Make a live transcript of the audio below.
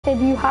Hey,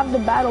 do you have the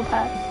battle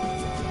pass?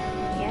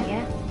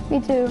 Yeah.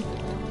 Me too.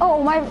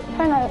 Oh, my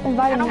friend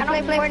invited me. I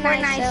don't play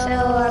Fortnite,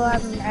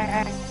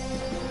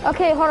 so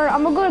Okay, hold on.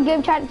 I'm gonna go to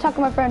game chat and talk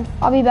to my friend.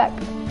 I'll be back.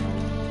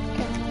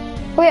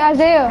 Wait,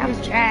 Isaiah. I'm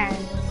trying.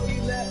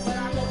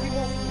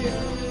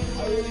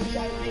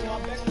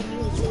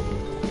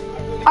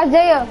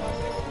 Isaiah.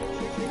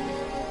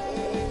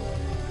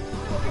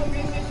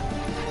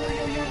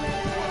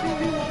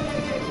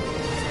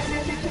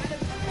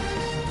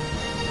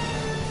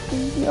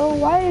 Yo,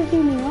 why is he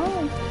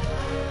on?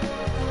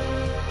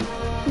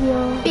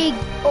 Yo. Big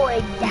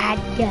boy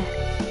Dada.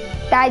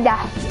 Dada.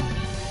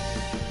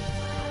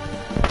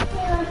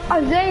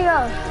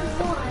 Isaiah.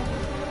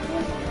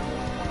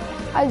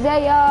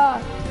 Isaiah.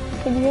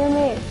 Can you hear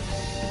me?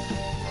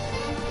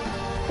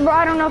 Bro,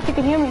 I don't know if you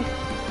can hear me.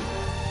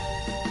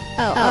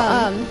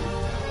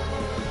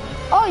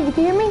 Oh, you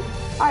can hear me?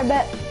 Alright,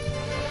 bet.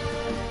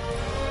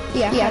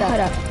 Yeah, hold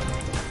up.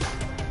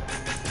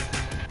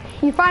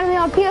 You finally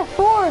on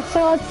PS4,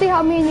 so let's see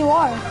how me and you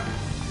are.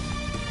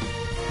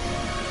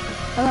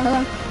 Hold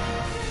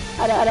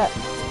up.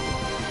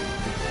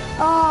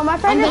 Oh, my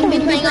friend I'm is gonna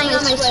be playing on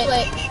my Switch.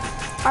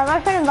 Alright,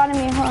 my friend invited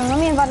me. Hold on, let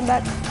me invite him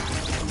back.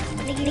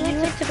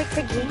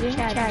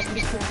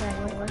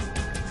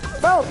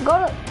 Bro, go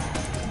to...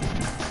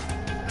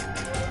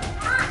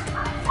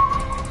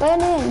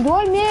 Landon,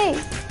 join me!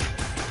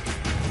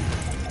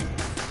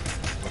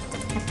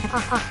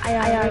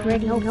 I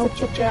already know what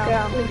you're doing.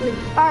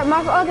 Alright, my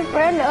other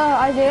friend,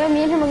 Isaiah,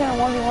 me and him are gonna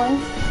 1v1.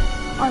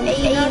 Hey,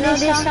 you know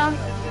this song?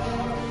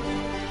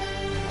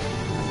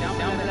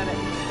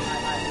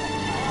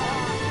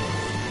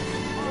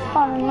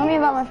 Hold on, let me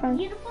invite my friend.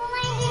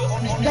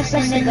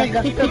 Listen,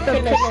 nigga.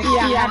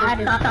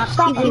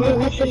 Stop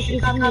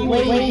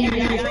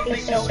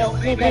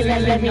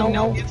let me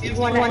know. You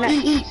wanna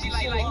eat?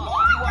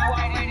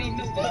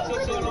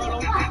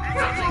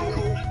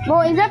 Bro,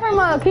 is that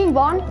from King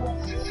Von?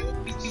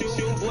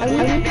 Are you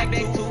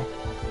happy?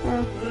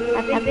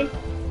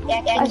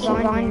 Yeah,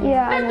 Von.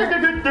 Yeah, I know.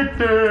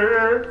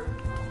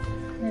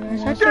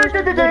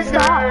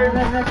 Stop.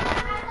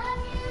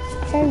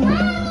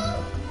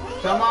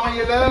 Tell mama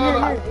you love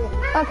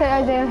her. Okay,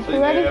 Isaiah, you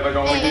ready? Never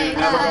gonna get it,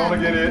 never gonna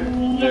get it.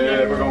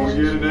 Never gonna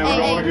get it, never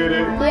gonna get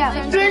it.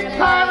 Yeah. Big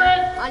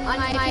pirate! On my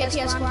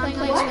PS4, I'm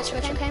playing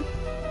Switch, okay?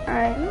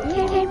 Alright.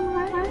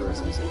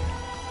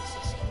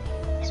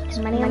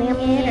 Money on the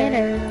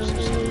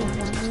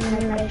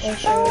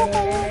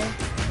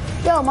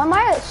Yo, my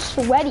Maya is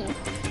sweaty.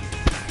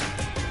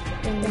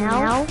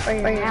 Now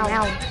or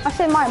now? I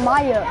said my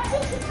Maya.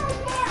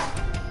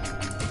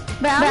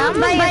 But I'm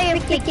gonna buy a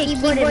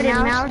keyboard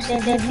and mouse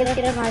and then hook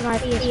it up on my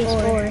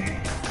PS4.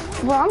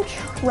 Bro, I'm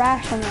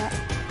trash on that.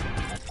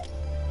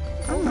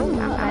 I'm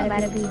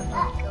about to be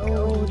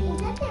goldie.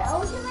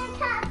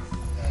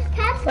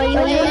 I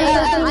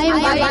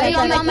invited you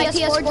on my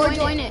PS4,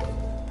 join it.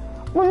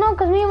 Well, no,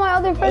 because me and my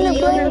other friend are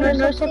playing.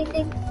 No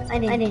something? I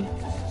didn't.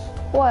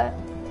 What?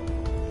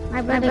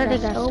 My brother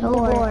got so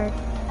bored.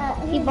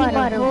 He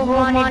bought a whole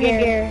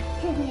monitor.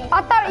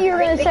 I thought you were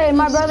going to say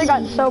my brother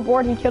got so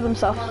bored he killed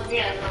himself.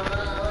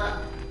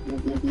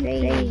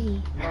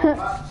 Crazy.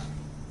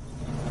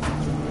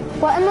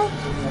 What, Emma?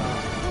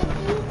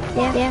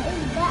 Yeah.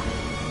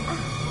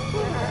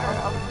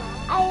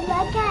 I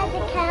like how the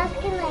cows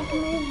can like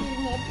move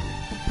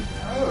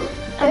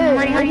I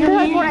his nipples. feel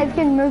like when I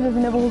skin moves his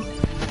nibbles.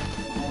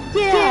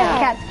 Yeah.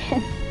 Cat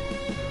skin.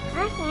 I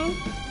can.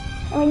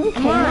 I mean, you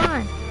Come can.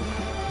 on.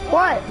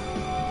 What?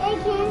 I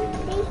can.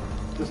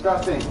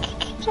 Disgusting.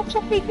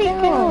 Disgusting,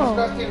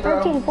 Disgusting, bro.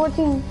 13,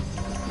 14.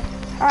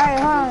 Alright,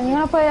 hold on. You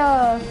wanna play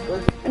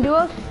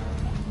duos?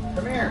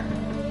 Come here. I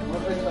wanna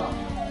play some.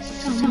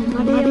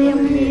 Somebody in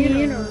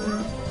the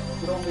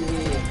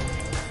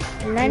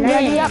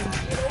Ready up.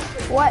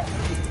 What?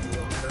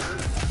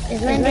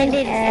 Is London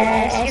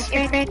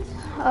S-Friend?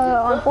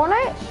 On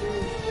Fortnite?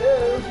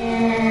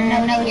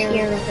 No,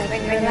 here.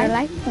 Regular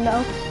life?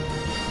 No.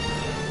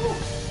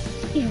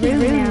 He's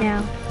rude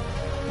now.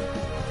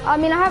 I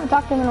mean, I haven't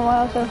talked to him in a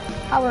while, so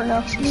I wouldn't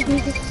know. He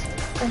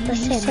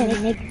said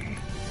nigga.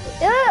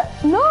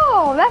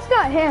 No, that's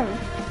not him.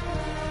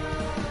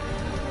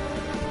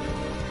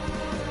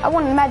 I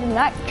wouldn't imagine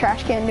that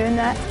trash can doing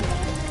that.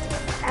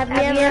 Have you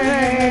ever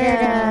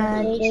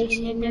heard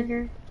Jason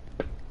nigger?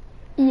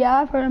 Yeah,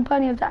 I've heard him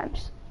plenty of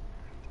times.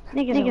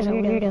 Nigga's a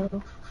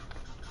weirdo.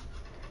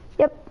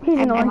 Yep, he's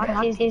annoying.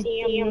 His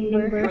damn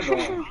number.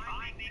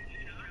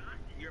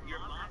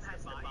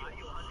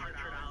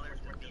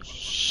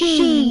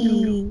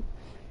 She.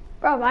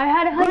 Bro, I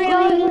had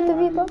 $100 with the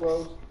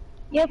V-Bucks.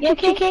 Yep,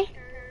 okay.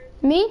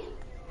 Me?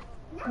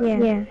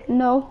 Yeah.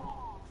 No.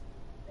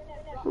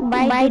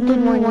 Buy the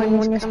new one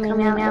when it's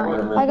coming out.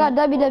 I got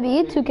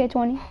WWE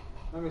 2K20.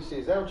 Let me see.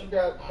 Is that what you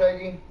got,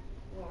 Peggy?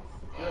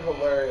 You're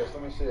hilarious.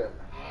 Let me see it.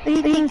 What do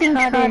you think,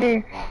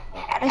 Carter?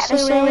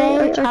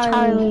 SOA or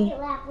Charlie?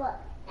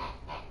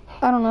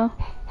 I don't know.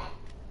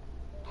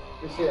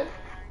 Let me see it.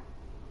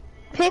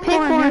 Pick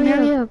one,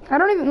 hurry up. I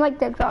don't even like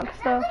TikTok,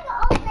 so...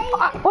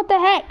 What the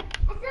heck?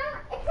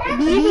 It's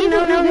Do you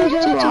know who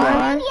you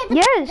are?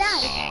 Yes.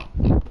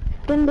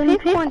 Then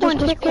pick one,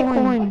 just pick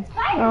one.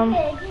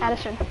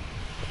 Addison.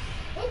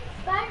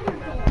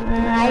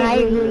 I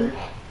agree.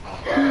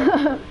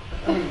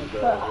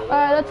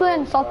 Alright, let's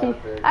land salty.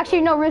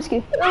 Actually, no,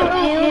 risky. Oh,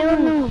 hell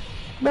no.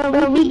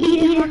 Bro, we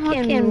eat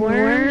fucking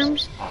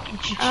worms and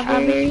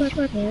strawberries.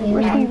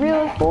 Risky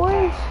real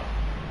boys.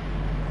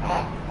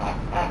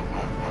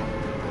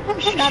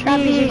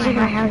 Strawberries in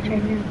my house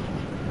right now.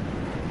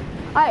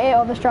 I ate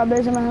all the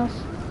strawberries in my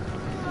house.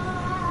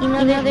 You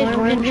know there's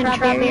worms in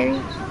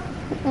strawberries?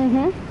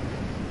 Mm-hmm.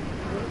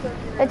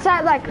 It's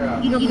that like,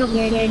 You don't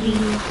care, do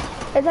you?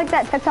 it's like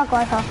that TikTok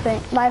life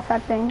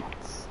hack thing.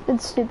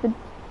 It's stupid.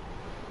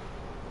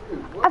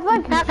 I feel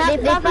like They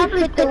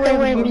probably put the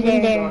worms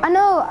in there. I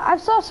know. I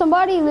saw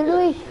somebody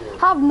literally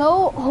have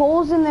no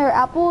holes in their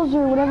apples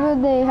or whatever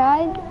they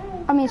had.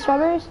 I mean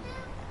strawberries.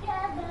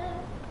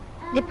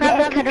 They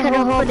probably cut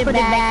a hole for the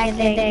bag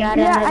and they got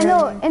Yeah, I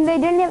know. And they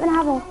didn't even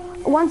have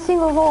one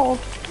single hole.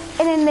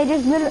 And then they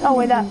just literally. Oh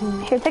wait,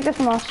 here, take this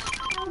from us.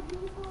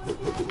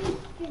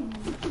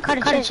 Cut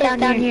it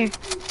down here.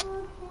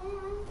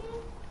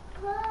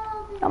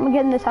 I'm gonna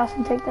get in this house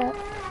and take that.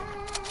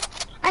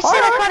 I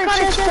said I cut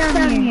a chest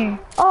down here.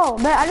 Oh,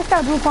 but I just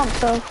got a blue pump,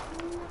 so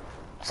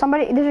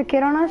there's a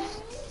kid on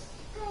us?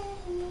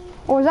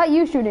 Or was that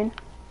you shooting?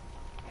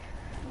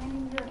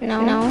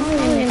 No.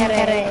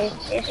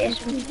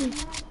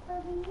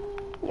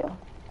 Yo.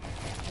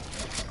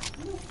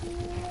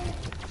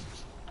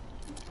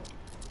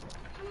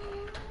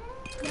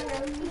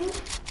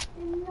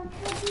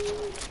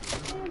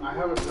 I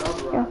have a job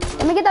Yeah.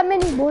 Let me get that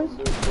mini, boys.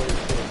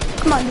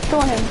 Come on,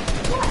 destroy him.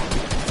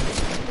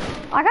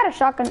 I got a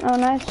shotgun. Oh,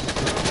 nice.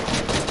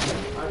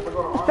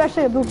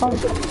 Especially a blue pump.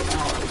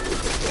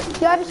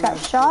 Yeah, I just got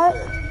shot.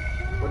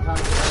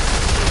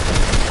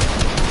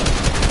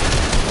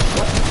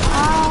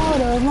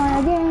 Out of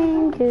my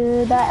game,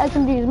 kid. That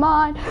SMG is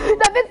mine.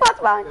 That big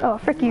pot's mine. Oh,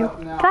 frick you.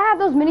 Can I have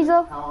those minis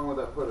though? How long would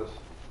that put us?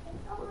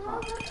 What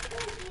time?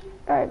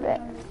 Alright,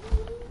 bet.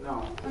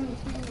 No.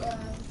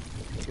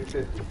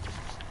 250.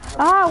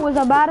 I was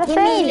about to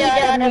say.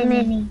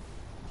 Mini.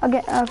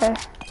 Okay, okay.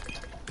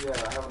 Yeah,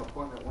 I have an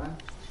appointment when?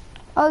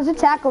 Oh, there's a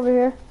tack over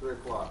here. 3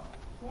 o'clock.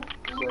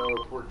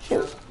 So if we're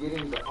just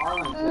getting to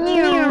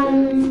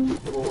Arlington,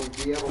 will we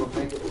be able to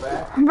make it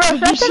back? Bro,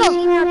 Did you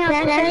see me out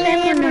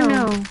there or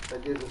no?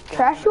 That gives us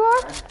Trash you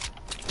are?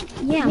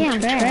 Yeah,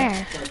 I'm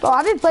trash. Bro,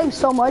 I've been playing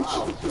so much.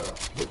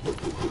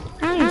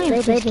 I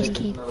ain't played this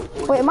game.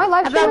 Wait, am I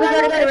live How about we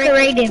streaming? go to the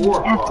raiding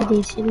after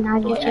this and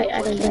I'll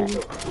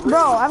just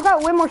Bro, I've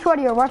got way more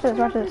sweaty here. Watch this,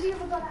 watch this.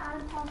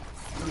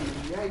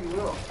 Yeah, you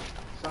will.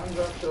 Sun's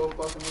up till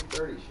fucking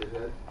 8:30,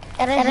 shithead.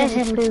 That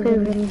doesn't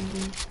prove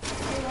anything.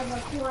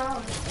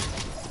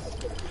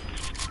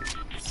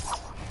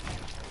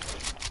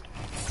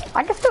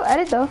 I can still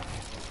edit though.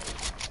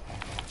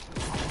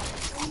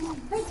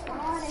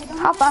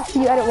 How fast do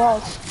you edit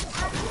walls?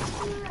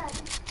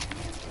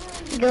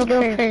 Go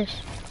first.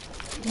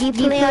 Do you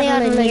play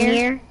on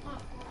linear?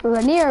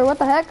 Linear, what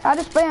the heck? I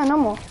just play on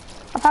normal.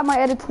 I've had my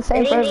edits the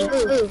same forever.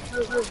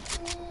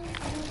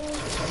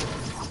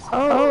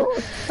 Oh,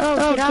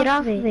 get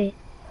off of it.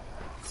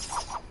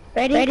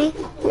 Ready?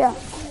 Yeah.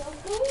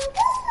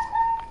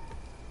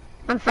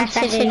 I'm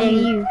faster than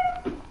you.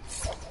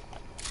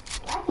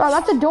 Bro,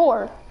 that's a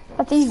door.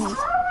 That's easy.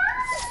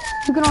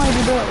 You can only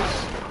do doors.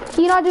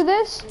 Can you not do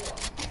this?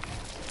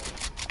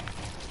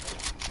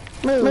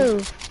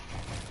 Move.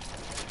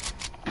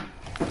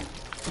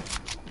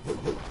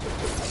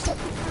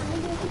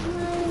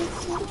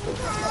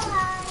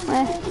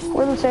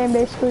 We're the same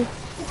basically.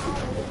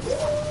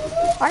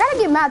 I gotta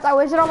get mats. I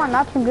wasted all my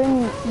mats from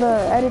getting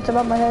the edits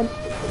above my head.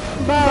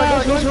 Bro,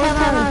 this one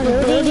time I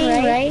was building,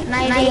 right?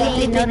 And I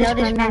didn't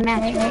notice my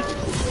match, right?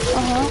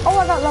 Oh,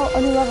 I got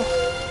a new level.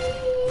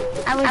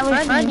 I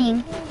was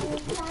running.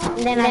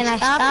 And then I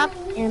stopped,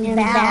 and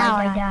now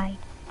I died.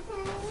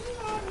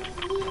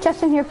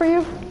 Chest in here for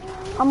you.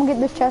 I'm gonna get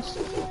this chest.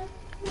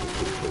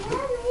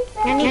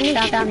 I need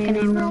shotgun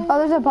ammo. Oh,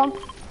 there's a pump.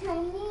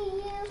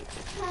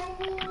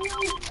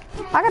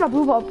 I got a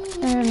blue pump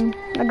and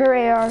a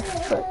gray AR,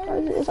 but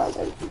it's all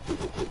good.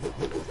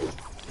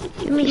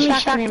 Give me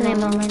shotgun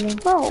ammo, man.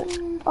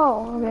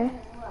 Oh, okay.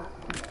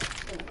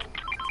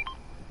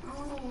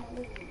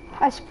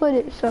 I split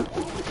it, so.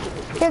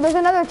 Okay, there's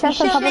another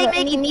chest on top of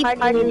it. Me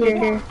party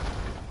leader.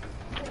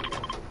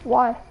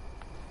 Why?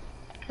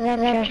 Cause I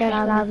left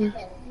trash lobbies.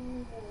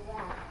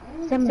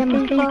 Some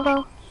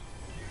people.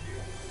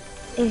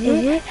 Is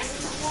it?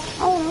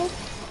 I don't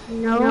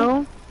know.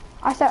 No.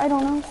 I said I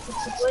don't know.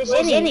 What's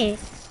in it?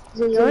 Is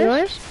it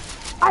yours?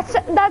 I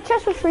said that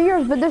chest was for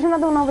yours, but there's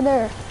another one over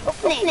there.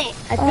 Open it.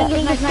 I think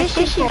it's my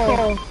fishing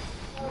pole.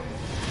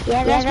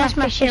 Yeah, that's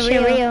my shit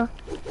real.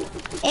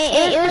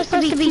 It was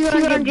supposed to be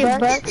 200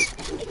 bucks.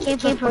 It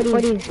came for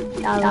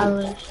 $40.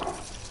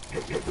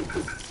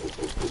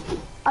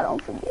 I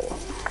don't forget it.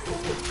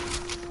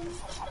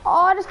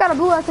 Oh, I just got a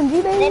blue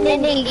SMG, baby.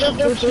 And then you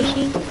go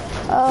fishing.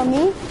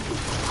 Me?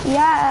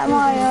 Yeah, at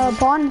my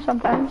pond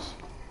sometimes.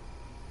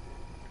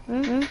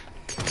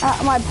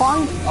 My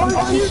pawn.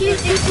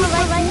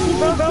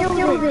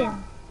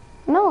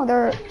 No,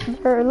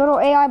 they're little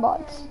AI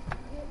bots.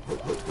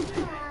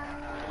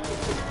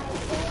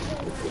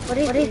 What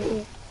is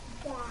it?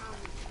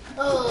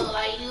 Oh,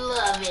 I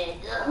love it.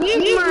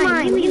 Here's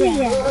mine. Give me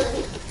that.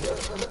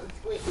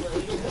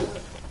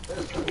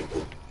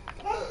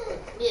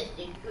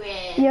 Mr.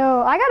 Krabs.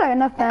 Yo, I got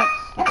enough mats.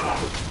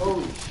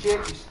 Holy shit,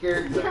 you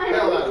scared the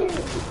hell out of me.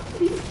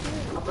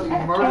 I thought you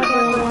murdered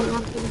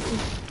me.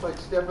 It's like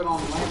stepping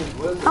on Landon's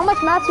lizard. How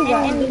much mats you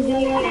got?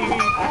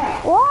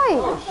 Why?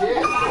 Oh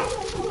shit.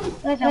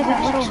 That's a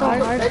little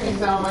hard. Make it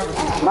sound like a...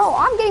 Bro,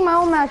 I'm getting my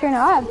own mats right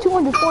now. I have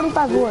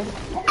 245 wood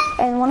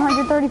and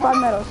 135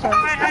 metal, so.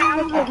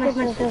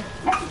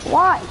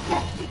 Why?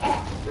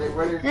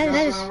 Where to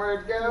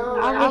go?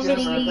 I'm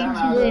getting too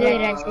good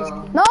at this.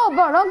 No,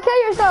 bro, don't kill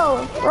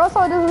yourself. Or else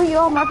I'll just leave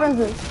all my friends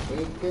with.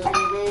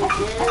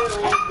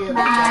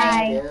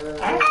 Bye.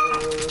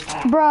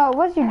 Bro,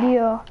 what's your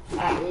deal?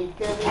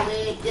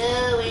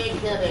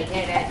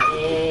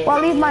 Well,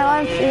 leave my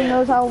live stream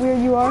knows how weird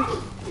you are.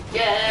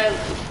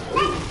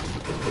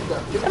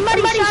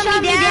 Somebody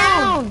shot me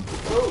down.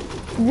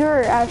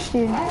 You're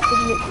actually an idiot.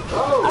 I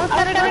was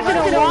gonna go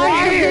to the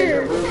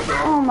water.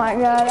 Oh my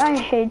god, I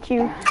hate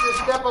you. You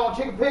just step on a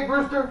chicken pig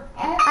rooster?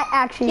 I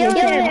actually hate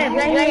you.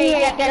 Right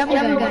here. Step on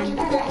a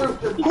chicken pig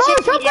rooster. Bro,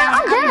 jump down,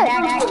 I'm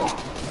dead.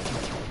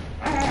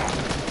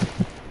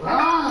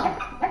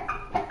 Ah.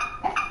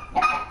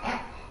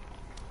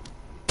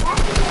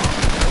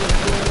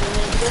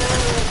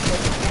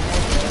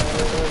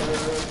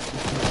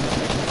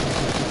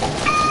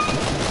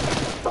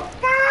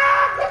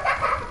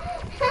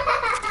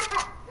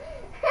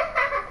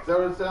 Is that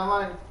what it sounds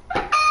like?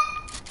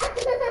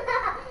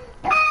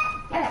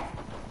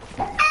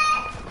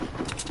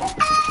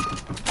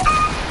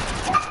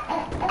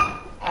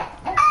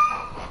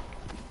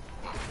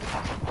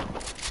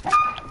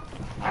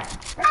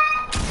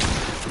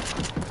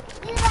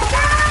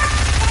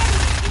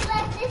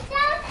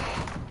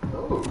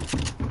 Oh.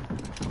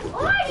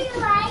 Or do you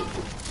like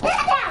sit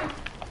down?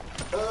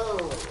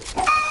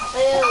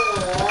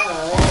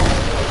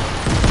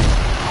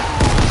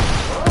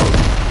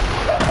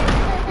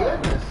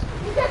 Goodness.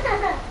 I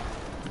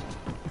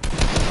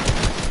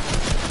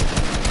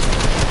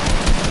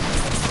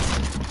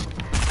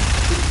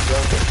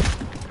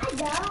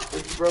don't.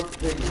 It's broke the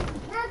piggy. No,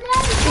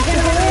 Daddy.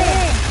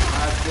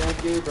 I think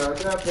you broke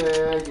the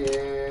piggy.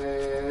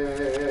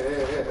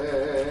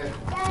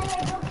 Daddy, I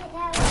broke it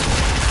down.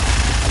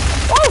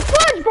 Oh,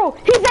 Fudge, bro!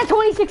 He's at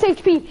 26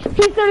 HP.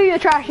 He's literally the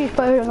trashiest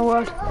player in the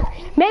world.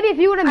 Maybe if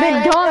you would have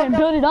been dumb and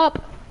built it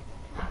up.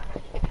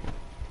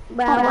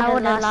 But I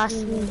would have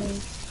lost me.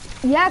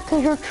 Yeah,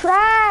 because you're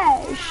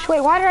trash.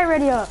 Wait, why did I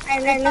ready up? I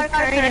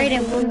started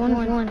at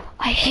 1-1-1.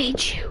 I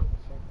hate you.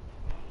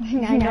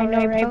 I know,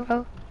 right,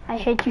 bro? I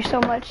hate you so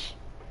much.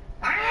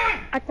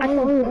 I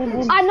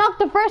knocked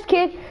the first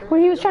kid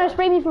when he was trying to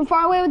spray me from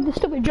far away with the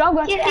stupid drum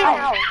gun. Get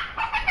out.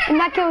 And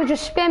that kid was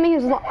just spamming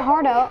his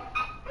heart out.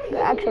 The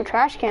actual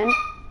trash can.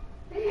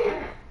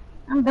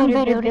 I'm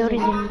better building than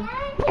you.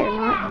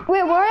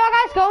 Wait, where are y'all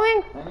guys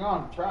going? Hang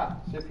on, try.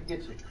 See if he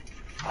gets you.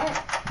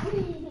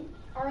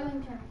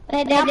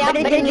 That's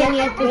better than you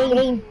have to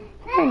game.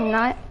 You're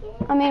not.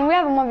 I mean, we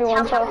have a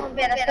 1v1, so.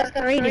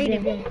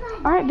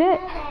 Alright, do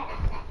it.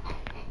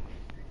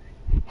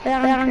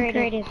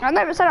 I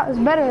never said I was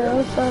better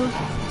though, so.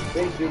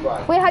 Big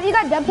Dubai. Wait, have you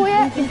got Deadpool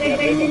yet?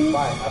 Dubai.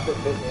 I put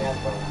Disney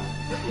ass on that.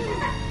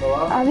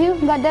 Hello? Have you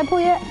got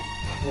Deadpool yet?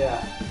 Yeah.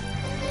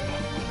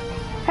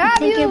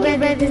 Have you? You're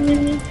better than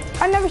me.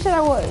 I never said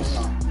I was.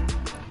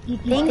 You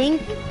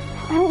think?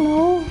 I don't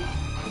know.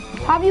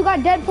 Have you got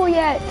Deadpool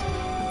yet?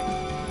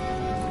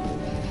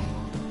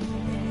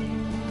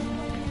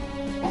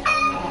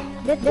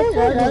 This is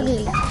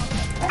ugly.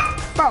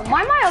 Bro,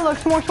 my Maya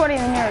looks more sweaty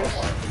than yours.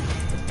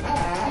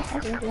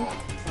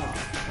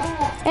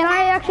 And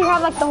I actually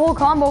have like the whole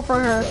combo for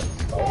her.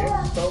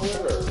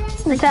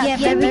 The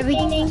test.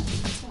 Everything?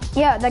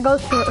 Yeah, that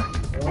goes to her.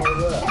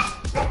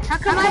 How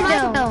come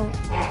I don't?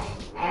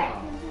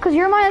 Cause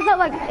your Maya's not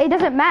like, it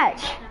doesn't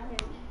match.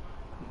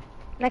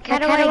 Like, how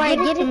do I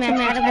get it to match?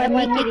 How do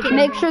I make it?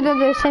 Make sure they're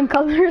the same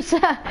colors.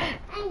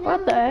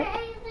 What the heck?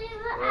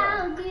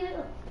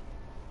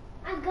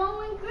 I'm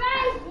going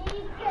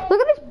crazy. Look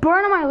at this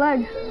burn on my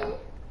leg.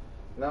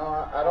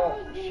 No, I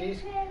don't.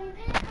 She's.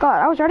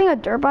 God, I was riding a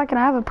dirt bike and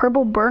I have a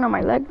purple burn on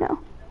my leg now.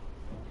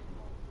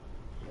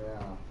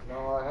 Yeah. No,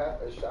 I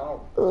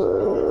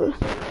don't.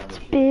 It's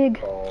big.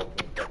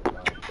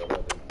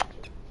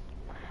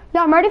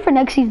 Yeah, I'm ready for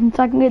next season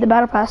so I can get the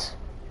battle pass.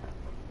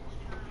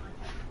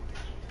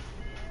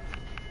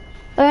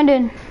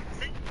 Landon.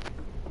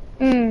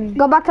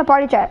 Go back to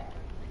party chat.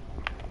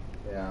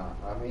 Yeah.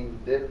 I mean,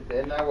 isn't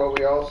that what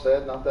we all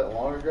said not that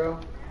long ago?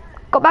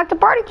 Go back to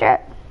party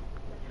chat.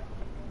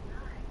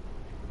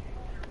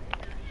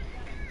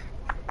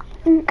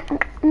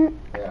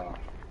 Yeah.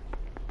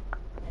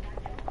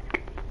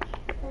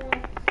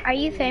 Are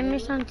you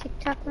famous on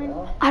TikTok, Lynn?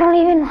 I don't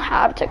even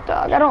have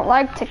TikTok. I don't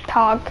like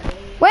TikTok.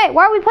 Wait,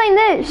 why are we playing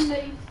this?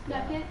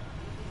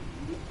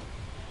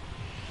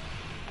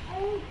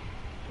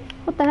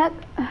 What the heck?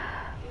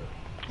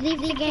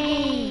 Leave the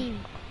game.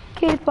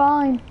 Okay,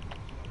 fine.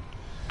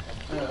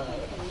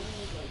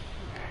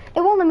 It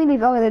won't let me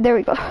leave. Oh, there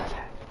we go.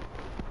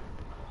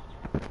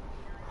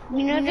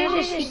 You know there's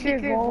a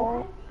secret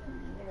vault?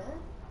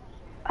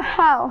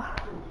 How?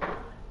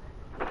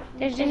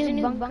 There's a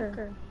new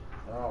bunker.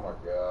 Oh my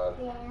god.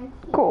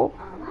 Cool.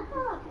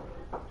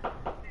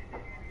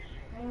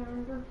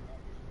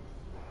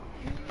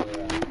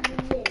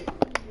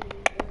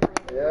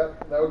 Yeah,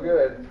 no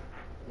good.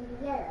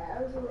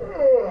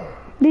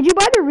 Did you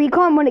buy the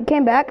recon when it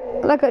came back,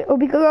 like a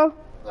week ago?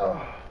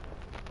 Oh,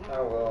 I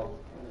will.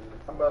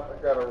 I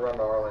gotta run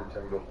to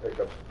Arlington, go pick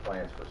up some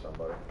plants for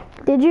somebody.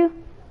 Did you?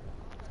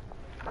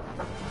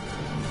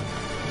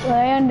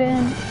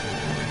 Landon.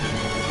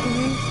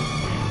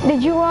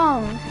 Did you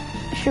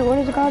shoot, what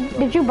is it called?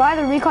 Did you buy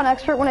the Recon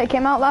Expert when it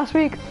came out last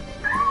week?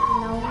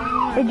 No.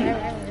 Did you?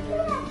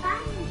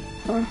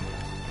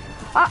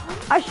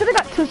 I should have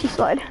got Tootsie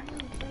Slide.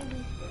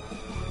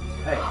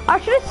 Hey. I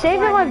should have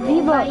saved it my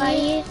V-Bucks.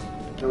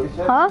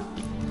 Huh?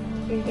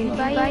 Did you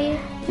buy it?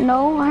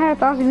 No, I had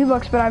 1,000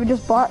 V-Bucks, but I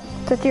just bought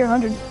to tier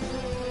 100.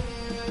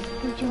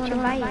 Did you want to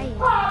buy it?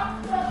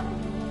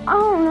 I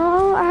don't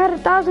know. I had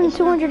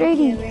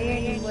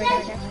 1,280.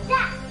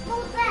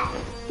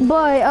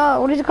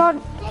 But what is it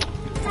called?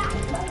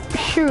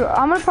 Shoot,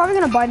 I'm probably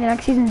gonna buy the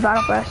next season's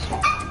Battle Pass.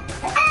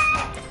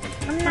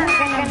 I'm not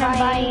gonna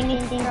buy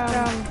anything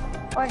from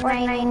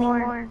Fortnite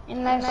anymore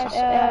unless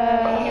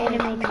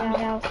anime comes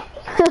out.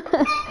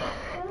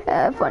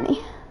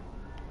 Funny.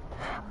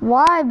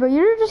 Why? But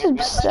you're just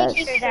obsessed.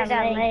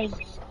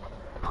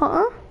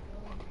 Huh?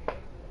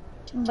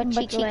 But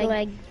cheek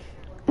leg.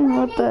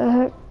 What the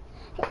heck?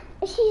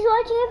 She's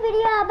watching a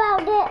video about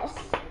this.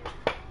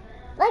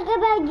 Like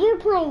about you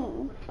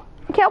playing.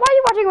 Okay, why are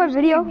you watching my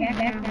video?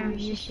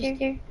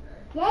 Sister.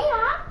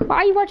 Yeah. Why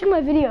are you watching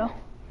my video?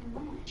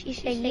 She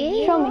said,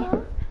 yeah. Show me.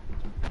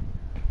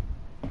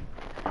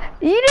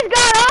 You just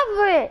got off of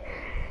it.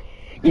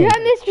 You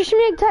had Mr.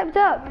 Schmidt typed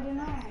up.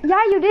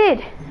 Yeah, you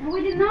did.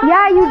 We did not.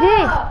 Yeah, you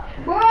did.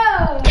 Bro.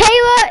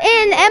 Kayla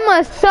and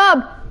Emma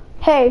sub.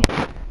 Hey,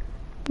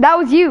 that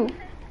was you.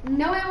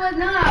 No, it was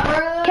not,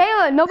 bro.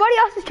 Kayla, nobody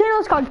else's channel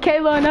is called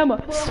Kayla and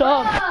Emma.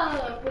 Sub.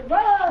 Bro.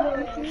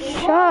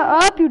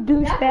 Shut up, you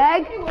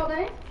douchebag.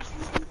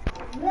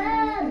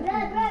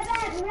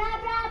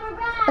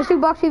 Let's do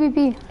box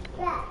PvP.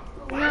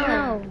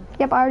 No.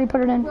 Yep, I already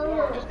put it in.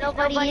 There's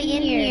nobody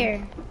in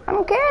here. I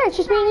don't care. It's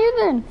just me and you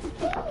then.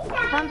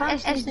 Come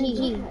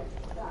SSG.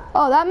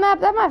 Oh, that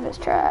map is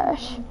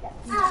trash.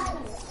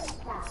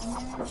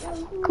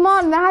 Come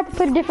on, I have to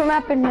put a different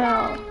map in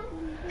now.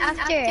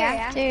 After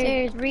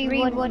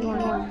read what you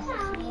want.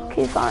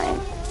 Okay, fine.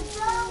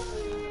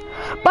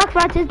 Box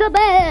match is the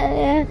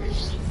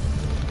best.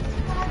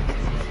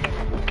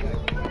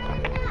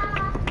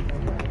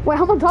 Wait,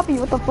 I'm on top of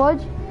you. What the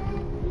fudge?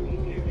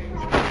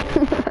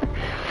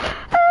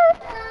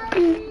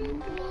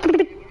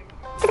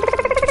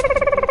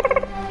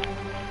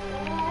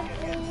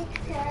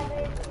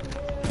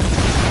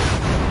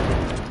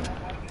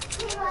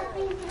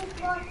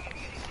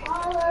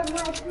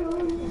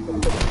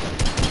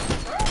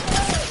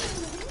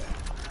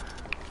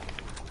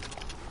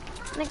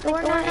 Like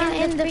we're not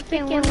in the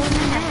freaking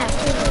map.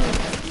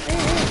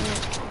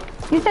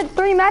 You said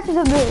 3 matches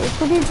of this.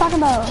 What are you talking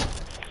about?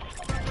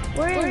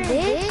 We're in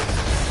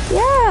this?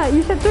 Yeah,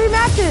 you said 3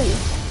 matches.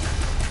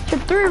 You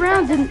said 3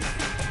 rounds and...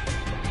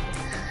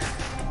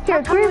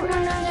 Here, 3...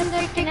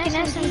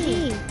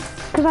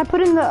 Because I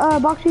put in the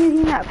box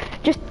PvP map.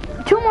 Just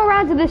 2 more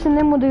rounds of this and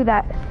then we'll do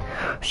that.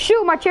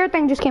 Shoot, my chair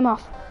thing just came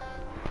off.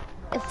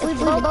 If we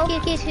both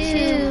get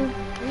 2,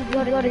 we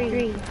go to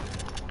 3.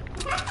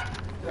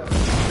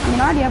 I mean,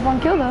 I already have 1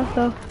 kill though,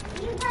 so...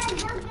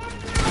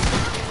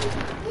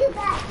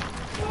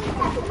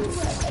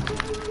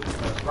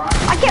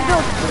 I can't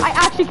build. I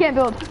actually can't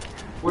build.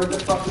 Where's the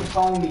fucking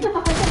ponies?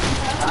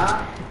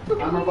 Huh?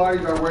 I'm a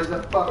bodyguard. Where's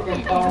the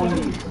fucking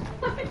ponies?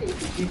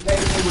 She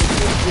takes me with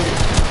this.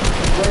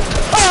 Where's the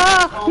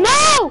fucking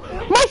No!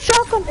 My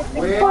shotgun.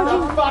 Where's the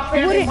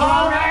fucking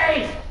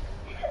ponies?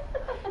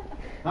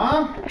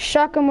 Huh?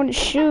 Shotgun wouldn't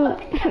shoot.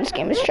 This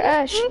game is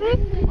trash.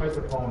 Where's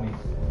the ponies?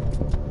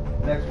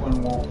 Next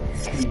one won't be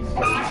so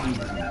easy.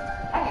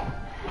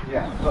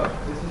 Yeah, look,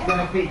 this is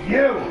gonna be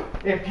you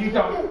if you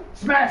don't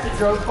smash it,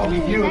 girl. It's gonna be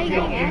you if you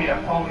don't give me the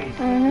ponies.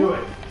 Do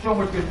it. Show me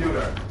what you can do to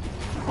her.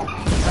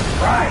 That's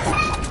right.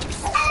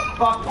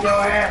 Fuck your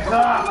ass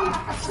up.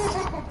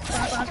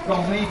 It's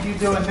gonna leave you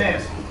doing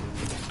this.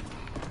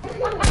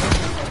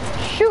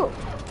 Shoot.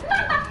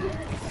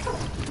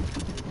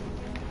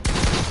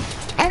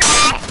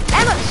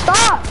 Emma,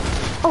 stop!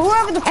 Or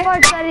whoever the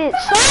fuck that is.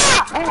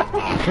 Stop!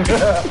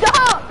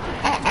 Stop!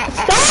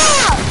 Stop!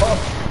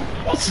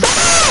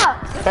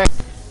 Stop!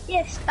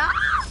 Yeah, stop!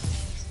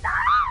 Stop!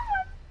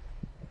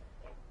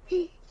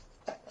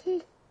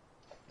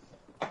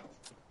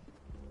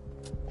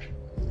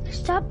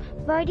 Stop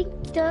riding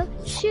the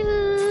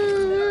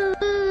shoes!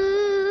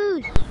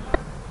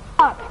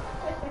 Stop.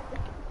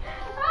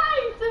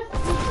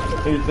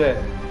 Who's that?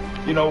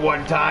 You know,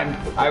 one time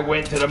I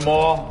went to the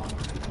mall.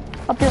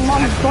 Up your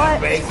mom's butt.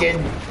 Bacon.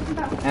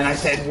 And I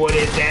said, what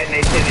is that? And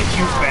they said, it's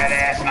you, fat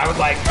ass. And I was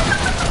like,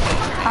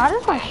 how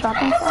does my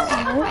shopping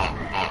cart work?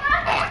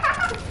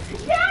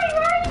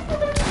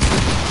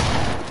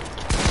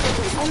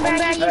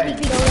 Hey.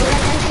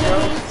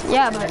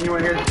 Yeah, but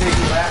Anyone here to take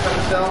you laugh at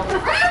yourself?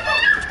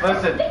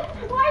 Listen.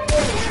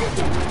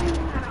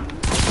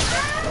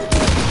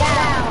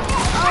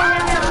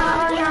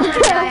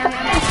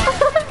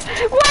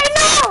 Why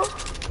no?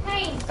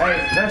 Hey,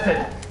 listen.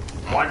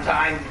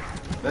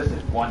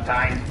 One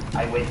time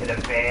I went to the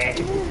fair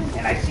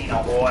and I seen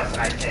a horse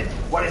and I said,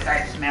 what does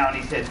that smell? And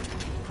he said,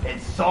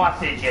 it's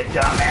sausage, you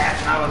dumbass.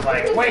 And I was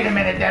like, wait a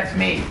minute, that's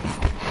me.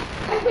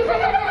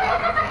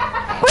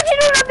 What you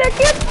doing up there,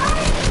 kid?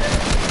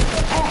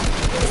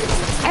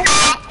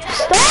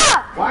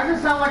 Stop! Why does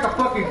it sound like a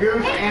fucking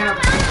goose and a...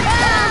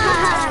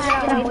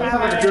 It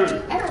sounds like a goose.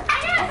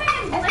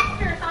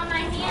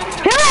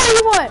 Here, what do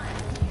you want?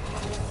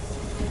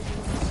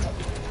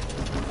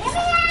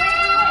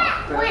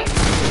 Wait,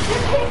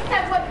 just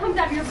said what comes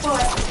out of your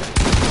butt.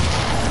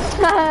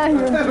 Ooh,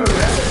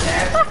 that's a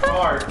nasty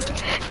fart.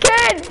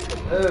 Kid!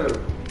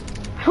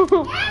 Ooh.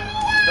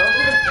 Those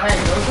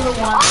are the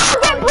ones... Oh,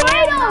 get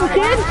played on,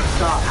 kid!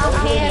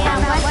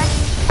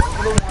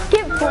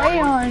 Get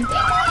played on.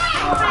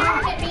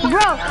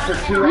 Bro,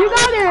 you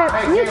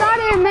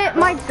gotta admit,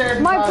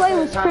 my play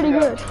was pretty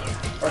good.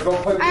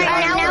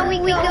 Alright, now we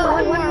go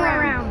one more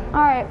round.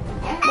 Alright,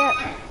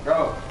 yeah.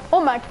 Go. Oh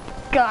my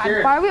god,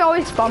 Cheers. why are we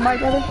always spawned by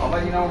each other? I'll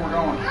let you know when we're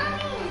going.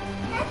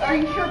 Are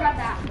you sure about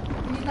that?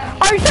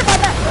 Are you sure about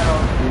that?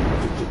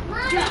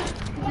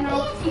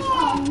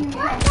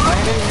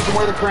 Landon, you can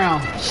wear the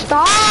crown.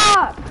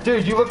 Stop!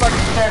 Dude, you look like a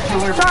Statue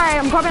of Liberty. Sorry,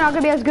 I'm probably not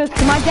gonna be as good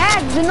because my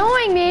dad's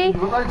annoying me. You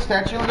look like a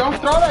Statue of Liberty. Don't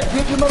throw that.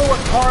 Give your mother work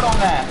hard on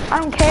that. I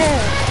don't care.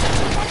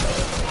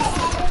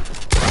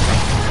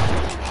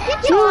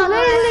 Dude,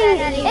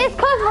 literally, it's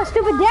cause my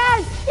stupid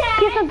dad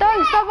keeps on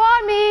throwing stuff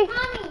on me.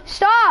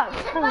 Stop.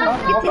 I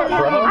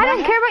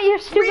don't care about your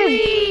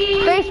stupid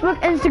Facebook,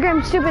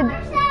 Instagram, stupid,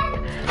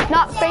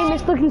 not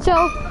famous looking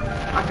self.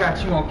 I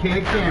got you on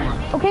candid camera.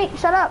 Okay,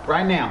 shut up.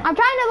 Right now. I'm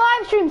trying to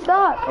live stream,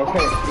 stop.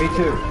 Okay, me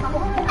too.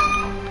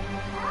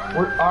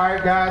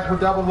 Alright guys, we're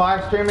double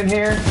live streaming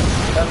here.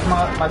 That's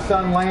my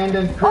son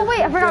Landon. Oh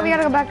wait, I forgot we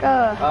gotta go back,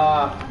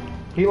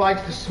 he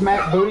likes to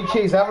smack booty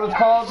cheese. Is that what it's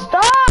called?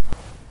 Stop!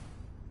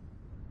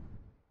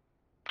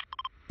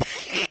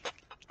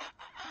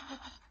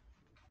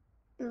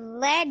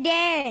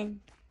 Landon.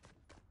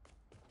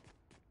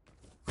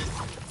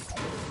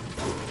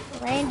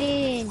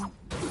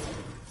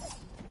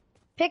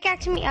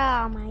 Pickaxe me.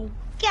 Oh my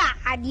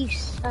god, you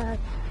suck.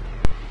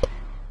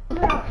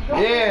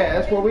 Yeah,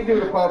 that's what we do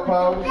to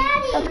Popo.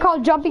 That's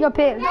called jumping a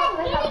pig.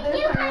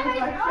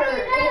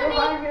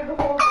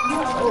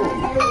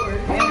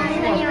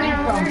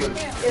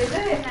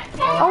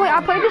 Oh wait,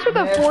 I played this with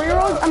a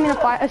 4-year-old. I mean a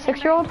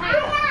 6-year-old.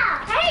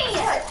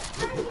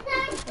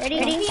 Ready?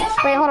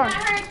 Wait, hold on.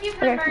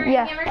 Okay,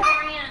 yeah.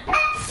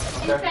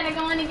 Instead of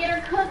going to get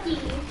her cookies,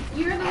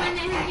 you're the one that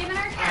has given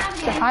her cabbage.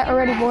 Say hi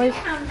already, boys.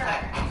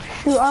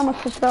 Shoot, I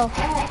almost just fell.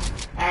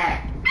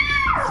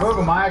 Move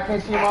him, I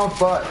can't see your mom's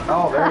butt.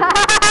 Oh, there you go.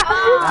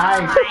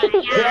 Nice.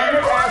 Yeah,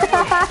 your ass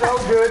was so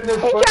good in this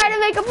He tried to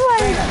make a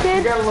play, You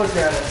kid. gotta look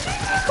at it.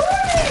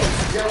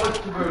 You gotta look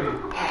at the booty.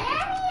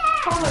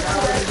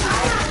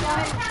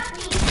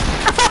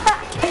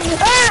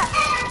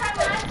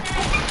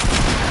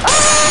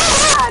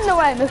 No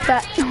way, I missed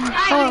that.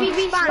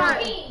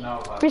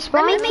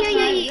 Respawn? Let me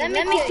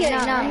kill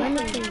you.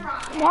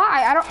 Why?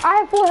 I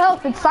have full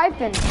health. It's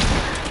siphon.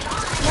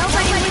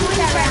 Nobody wins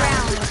that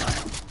round.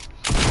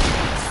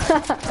 I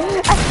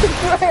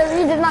swear,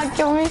 he did not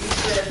kill me.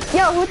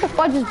 Yo, who the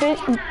fudge is this?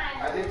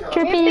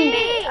 Trippy.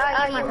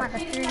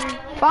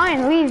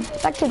 Fine, leave.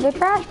 That kid's a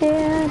trash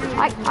can.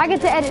 I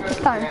get to edit this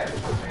time.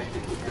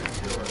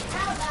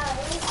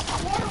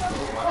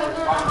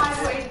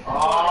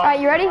 Alright,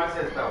 you ready?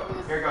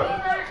 Here goes.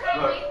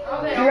 Look.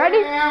 You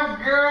ready?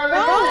 Damn, girl. I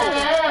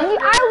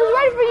was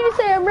ready for you to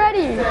say I'm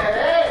ready.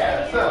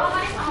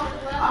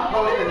 I'm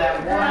posting that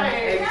 1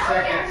 8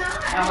 seconds.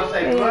 I'm gonna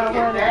say, look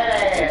at that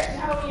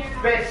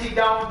ass. Bet she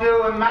don't do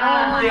it,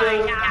 mine do.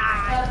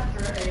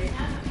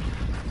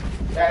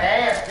 That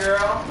ass,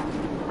 girl.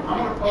 I'm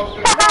gonna post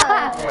it.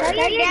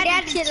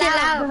 Dad, chill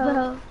out,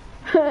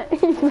 bro.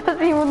 He's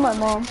messing with my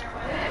mom.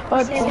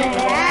 What the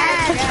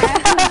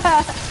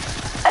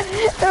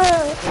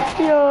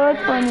Yo,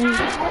 that's funny.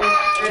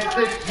 It's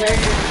the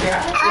chicken,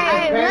 yeah.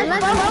 Alright,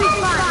 let's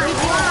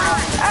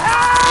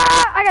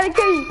I gotta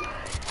kill you.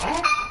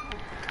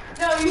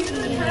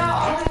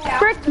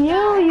 Frick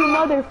you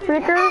mother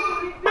fricker.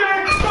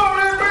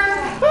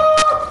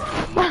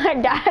 My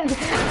God.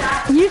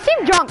 You seem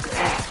drunk.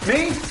 Me?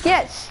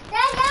 Yes.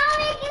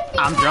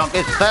 I'm drunk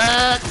as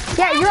fuck.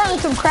 Yeah, you're on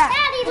some crack.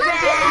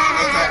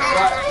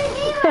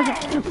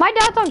 My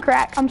dad's on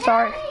crack. I'm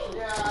sorry.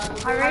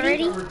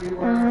 Already? I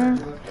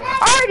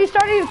already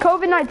started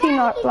COVID-19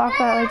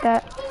 lockdown like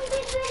that.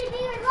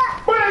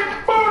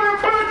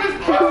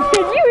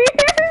 Did you hear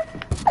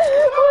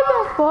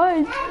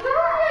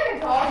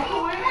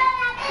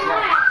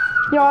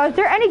Yo, is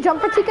there any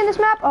jump fatigue in this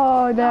map?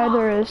 Oh,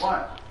 there is.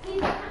 What?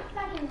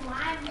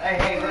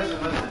 Hey,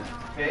 listen.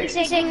 He's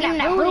saying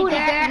that booty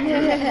there.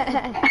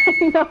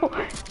 No.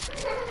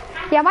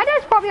 Yeah, my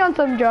dad's probably on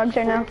some drugs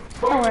right now.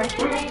 Don't worry.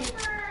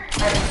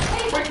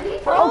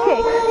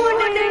 Okay.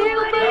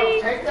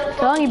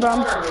 Telling you, bro,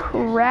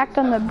 I'm racked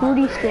on the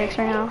booty sticks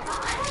right now.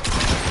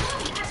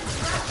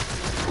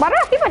 Why do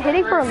I keep on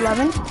hitting for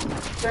 11?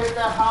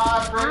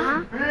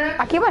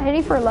 I keep on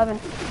hitting for 11.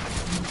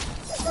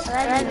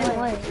 11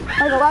 what?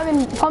 Like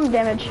 11 pump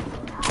damage.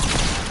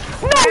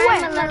 No way!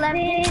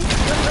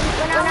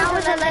 When I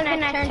was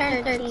 11, I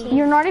turned 13.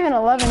 You're not even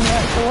 11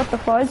 yet, so what the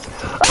fudge?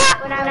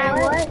 When I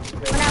was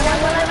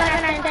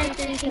 11, I turned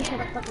 13.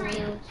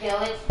 Kill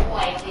it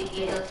twice if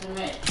you listen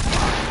to me.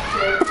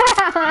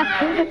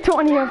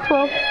 20 of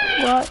 12.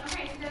 What?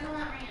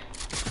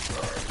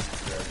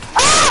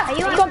 Are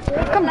you on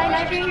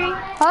live stream?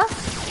 Huh?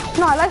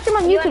 No, I live stream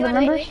on YouTube,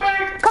 remember?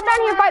 Come down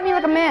here and fight me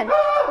like a man.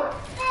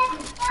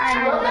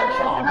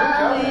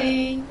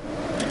 Hey,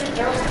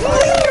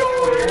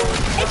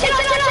 chill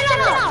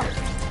out.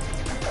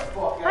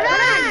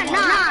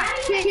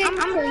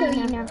 I'm killing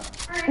you now.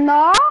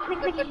 No?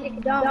 Take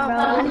it down, bro.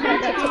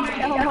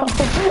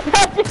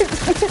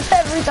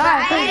 Every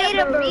time. I ate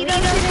a burrito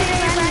today.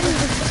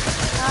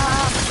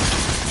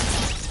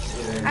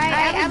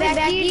 I'll be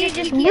back.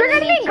 You're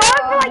gonna be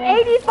gone for like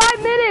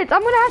 85 minutes.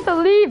 I'm gonna have to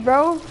leave,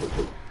 bro.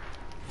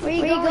 Where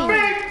you going?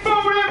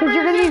 Because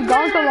you're gonna be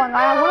gone so long.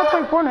 I wanna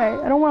play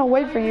Fortnite. I don't wanna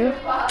wait for you.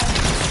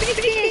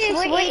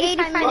 Wait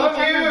 85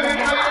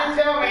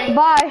 minutes.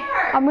 Bye.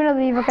 I'm gonna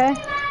leave, okay?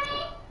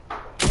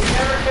 You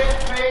never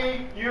kissed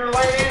me. You were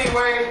late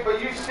anyways, but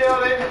you still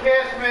didn't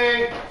kiss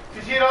me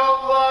because you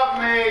don't love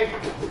me.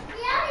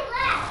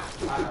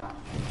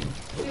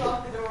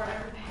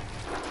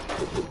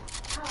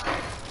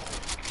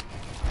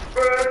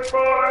 Big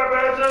boy,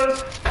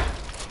 bitches.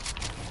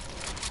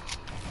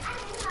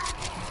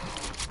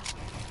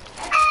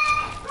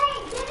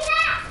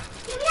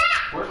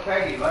 Where's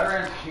Peggy? Let her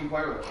in so she can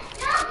play with it.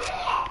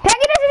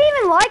 Peggy doesn't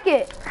even like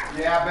it.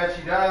 Yeah, I bet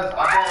she does.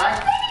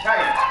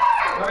 Hey,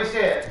 let me see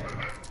it.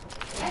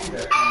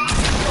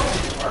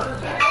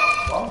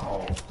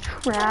 Bunghole.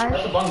 Trash.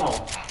 That's a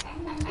bunghole.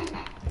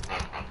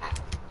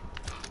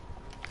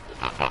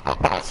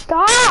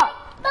 Stop!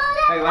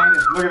 Hey,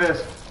 Landon, look at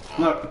this.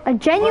 Look. I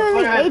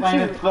genuinely Look at hate this, you.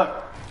 Landon. Look.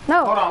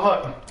 No. Hold on,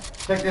 look.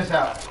 Check this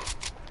out.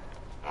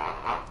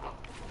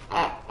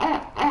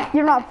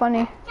 You're not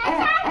funny.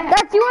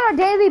 That's you on a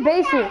daily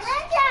basis.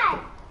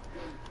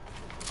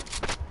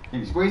 Can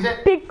you squeeze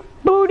it? Big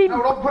booty.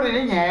 No, don't put it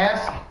in your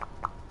ass.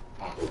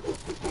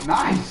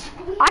 Nice.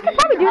 I could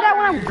probably do that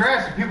when Your I'm...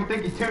 dress and people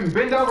think you're tuned.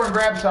 Bend over and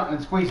grab something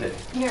and squeeze it.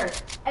 Here,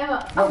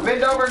 Emma. No,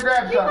 bend over and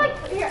grab something.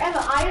 Here,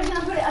 Emma, I am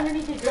gonna put it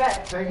underneath your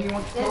dress. Peggy, you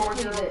want to throw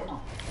This it? is it.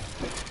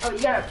 Oh, you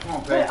gotta Come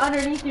on, put it Peggy.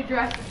 underneath your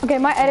dress. Okay,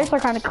 my edits are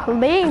kind of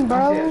clean,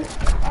 bro.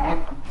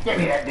 Give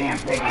me that damn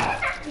Peggy.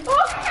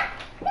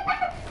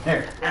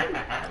 Here.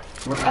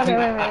 Okay,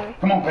 wait.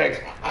 Come on, Pegs.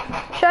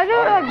 Should I do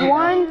like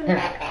one,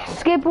 Here.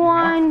 skip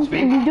one,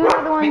 and do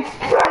another one,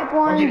 skip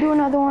one, do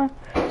another one,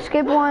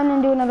 skip one,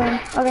 and do another one.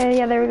 Okay,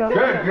 yeah, there we go.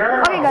 Good girl.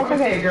 Okay, guys, Let me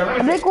see okay. it, girl. Let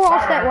me I think see we're all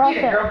it. set, we're all Get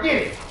it, set. girl. Get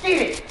it.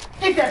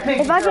 Get that pig,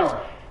 If I girl. just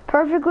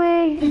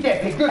perfectly Get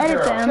that pig. Good edit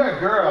girl. them. Good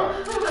girl.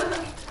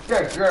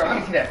 Good girl. Let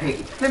me see that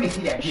pig. Let me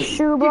see that pig.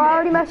 Shoot, bro, I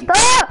already messed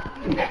up.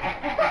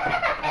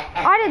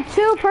 I did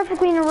 2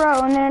 perfectly in a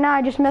row, and then now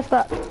I just messed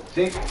up.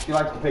 See? She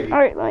likes the piggy.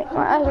 Alright, my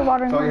eyes are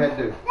watering. That's all you had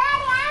to do.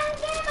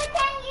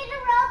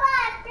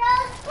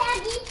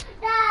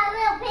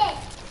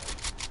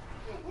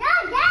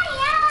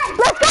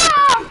 Let's go!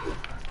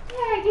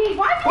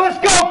 Let's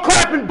go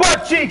clapping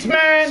butt cheeks,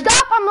 man!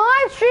 Stop, I'm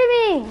live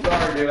streaming!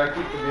 Sorry, dude. I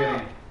keep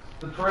forgetting.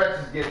 The Tourette's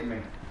is getting me.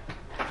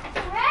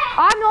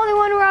 I'm the only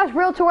one who has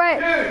real Tourette.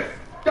 Dude,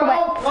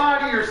 don't lie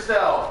to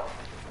yourself.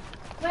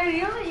 Larry,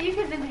 you know that you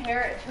can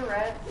inherit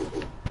Tourette's?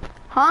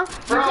 Huh?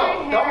 Bro,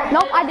 don't.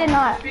 Nope, I did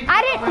not. Speak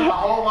I to me didn't. my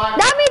whole life.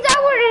 That means I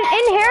wouldn't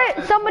inherit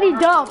This somebody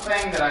wonderful dumb.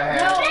 thing that I No,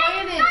 have.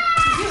 Landon.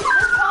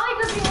 That's probably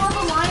because you want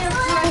the lion's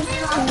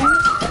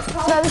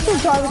Tourette's. No, this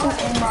is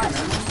Jarvis' aimbot.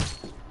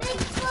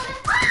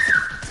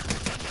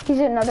 He's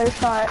at another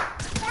shot.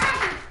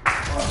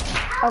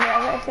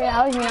 Okay, so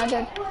that was me, not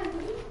good.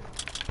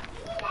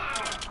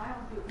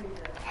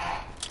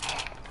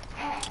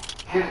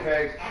 Get it,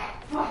 Pegs.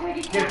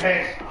 Get it,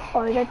 Pegs.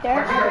 Oh, he's right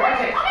there.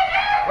 Watch it.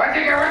 Watch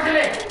it, watch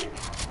it.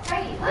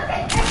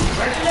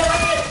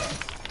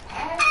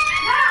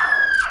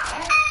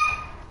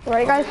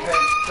 Ready, guys?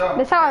 Go.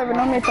 This is how I would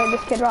normally play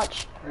this kid,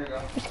 watch. There you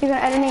go. Just keep on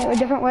editing it with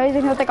different ways,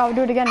 and he'll think I'll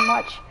do it again and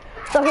watch.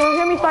 So he'll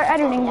hear me start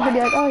editing, he'll be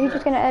like, oh, he's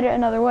just gonna edit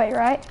another way,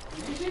 right?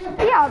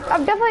 Yeah,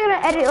 I'm definitely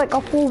gonna edit like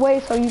a full way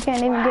so you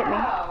can't even get me.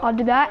 I'll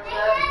do that.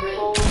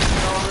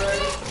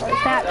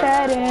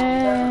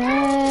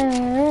 Snapchatting.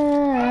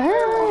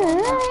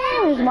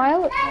 Here's my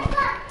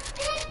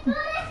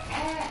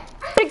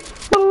big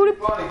booty.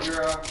 Funny,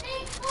 girl.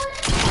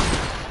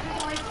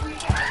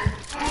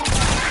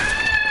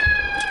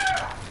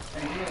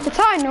 That's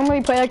how I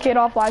normally play a kid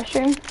off live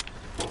stream.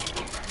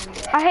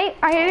 I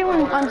hate it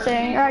when I'm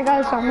saying, alright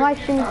guys, so I'm live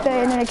streaming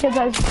today, and then a kid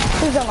says,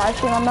 this is a live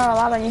stream, I'm not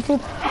allowed on YouTube.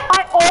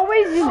 I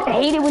always just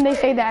hate it when they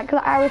say that,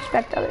 because I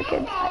respect other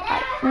kids.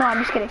 No, I'm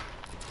just kidding.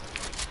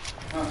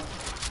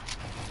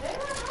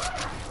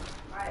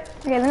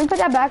 Okay, let me put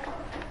that back.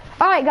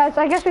 Alright guys,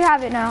 so I guess we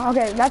have it now.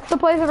 Okay, that's the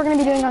plays that we're going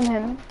to be doing on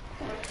him.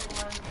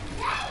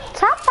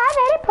 Top 5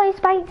 edit plays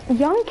by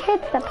young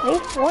kids that play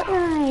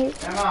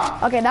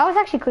Fortnite. Okay, that was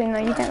actually clean though,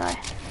 you can't lie.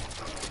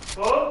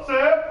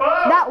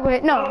 That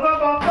way, no.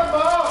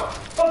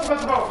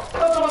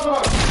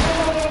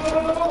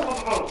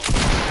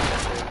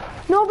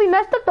 No, we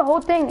messed up the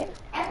whole thing.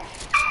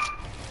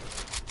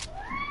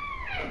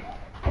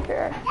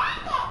 Okay.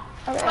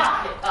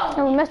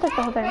 No, we messed up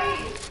the whole thing.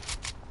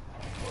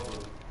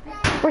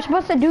 We're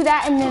supposed to do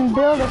that and then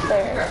build a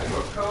stair.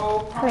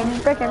 Okay,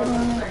 just break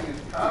everything.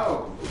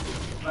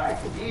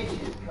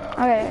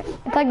 Okay,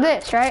 it's like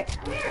this, right?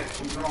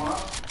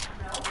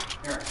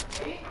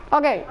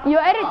 Okay, you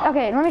edit.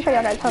 Okay, let me show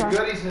you guys. Hold on.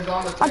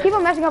 I'll keep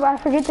on messing up. I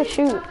forget to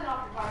shoot.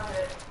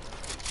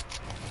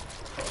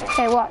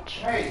 Okay, watch.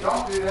 Hey,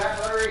 don't do that,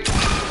 Larry.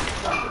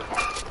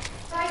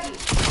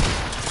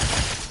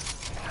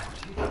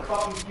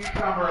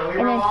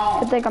 And then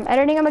it's like I'm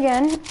editing them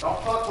again.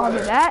 I'll do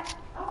that.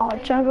 I'll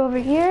jump over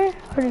here.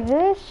 I'll do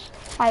this.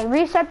 I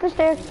reset the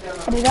stairs.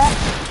 I do that.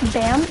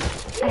 Bam.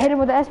 I hit it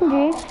with the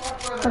SMG.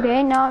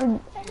 Okay,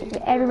 now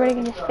everybody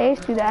can just face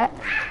do that.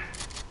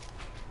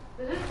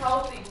 This is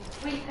healthy.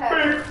 Sweet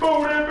Big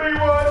booty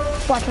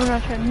B1. Watch,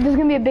 watch. This is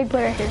gonna be a big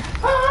player here.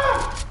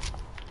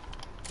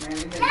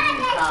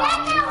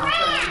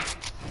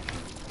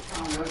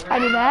 I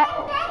do that.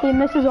 He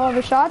misses all of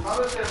his shots.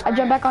 I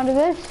jump back onto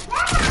this.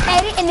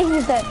 Edit, and then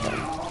he's dead.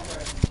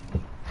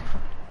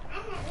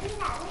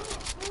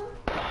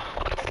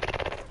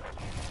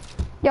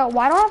 Yo,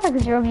 why do I have like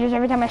 0 views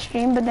every time I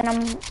stream? But then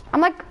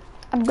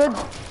I'm good.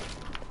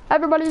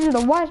 Everybody do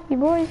the watch me,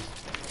 boys.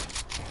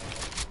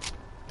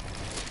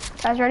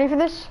 Guys, ready for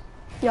this?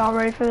 Y'all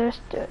ready for this?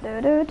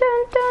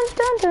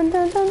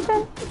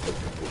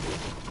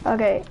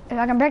 Okay, if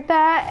I can break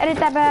that, edit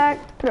that back,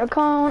 put a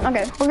cone.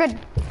 Okay, we're good.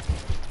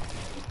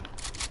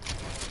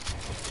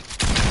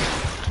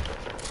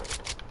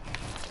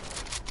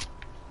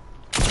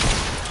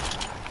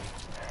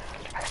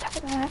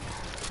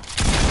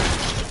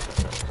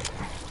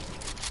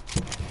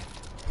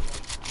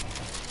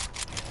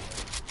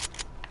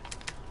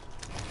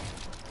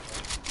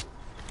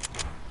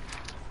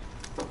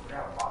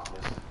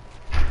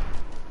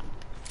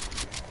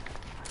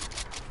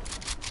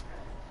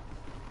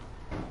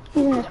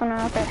 Using this one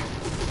out there.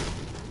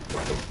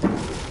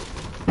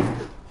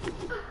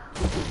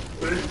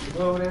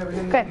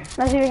 Okay,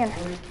 let's do it again.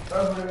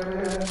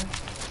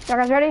 Y'all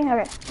guys ready? Okay. I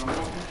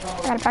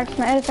gotta practice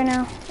my edits right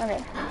now. Okay.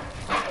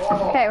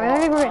 Okay, we're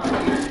ready. We're good.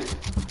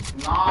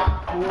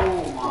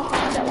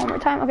 That one more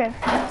time. Okay.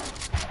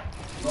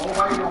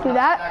 Do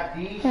that.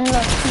 And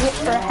look,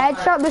 for a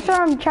headshot. This is what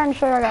I'm trying to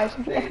show you guys.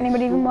 If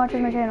anybody even watches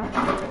my channel,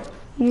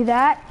 you do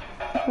that.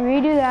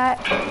 Redo that.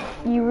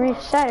 You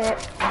reset it.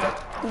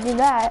 You do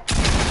that,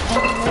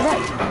 and you do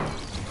that.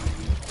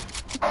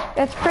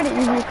 It's pretty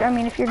easy, I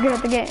mean, if you're good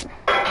at the game.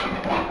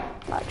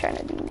 I'm not trying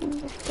to do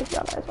if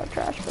y'all guys are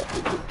trash, but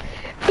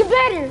get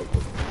better!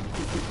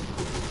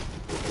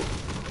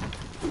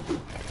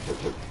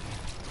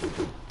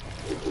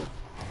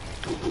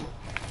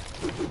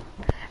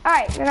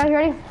 Alright, you guys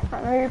ready?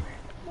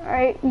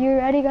 Alright, you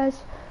ready,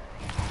 guys?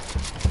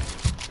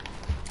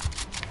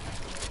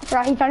 I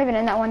forgot he's not even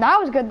in that one. That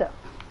was good, though.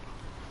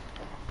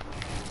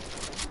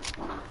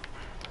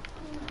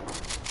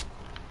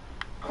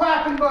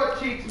 Clapping butt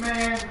cheeks,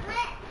 man.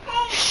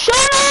 Shut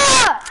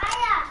up!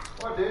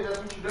 What, dude? That's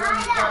what you're doing.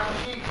 You're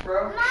clapping cheeks,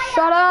 bro.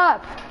 Shut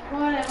up!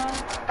 Whatever.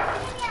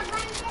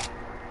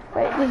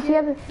 Wait, does he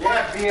have a...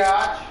 Yeah,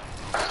 biatch.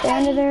 Stay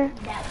under there?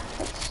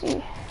 Let's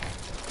see.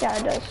 Yeah,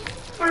 it does.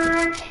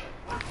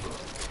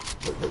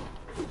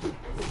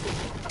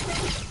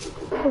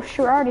 Oh,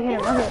 shoot, I already hit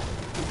him. Okay.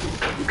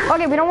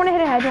 Okay, we don't want to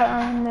hit a headshot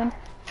on him then.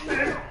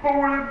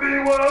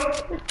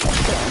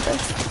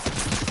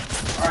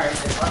 Alright,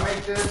 if I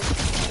make this,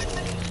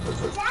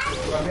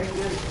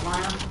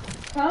 Maya?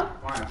 Huh?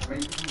 Maya,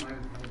 make this.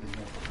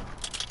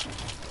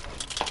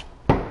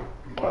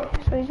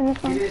 Okay, so he's in this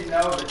He one. didn't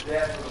know that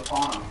death was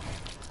upon him.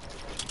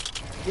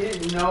 He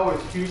didn't know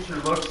his future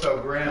looked so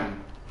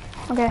grim.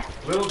 Okay.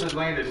 Little did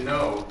Landon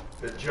know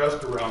that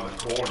just around the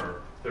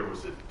corner, there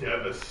was a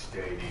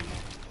devastating,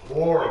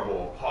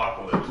 horrible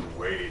apocalypse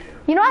awaiting him.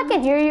 You know I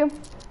can hear you.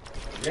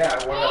 Yeah,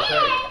 what did I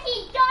say?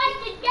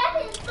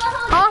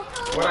 Huh?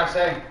 What did I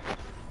say?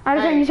 I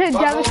was saying you said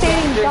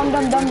devastating,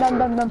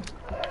 dumb.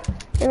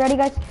 You ready,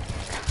 guys?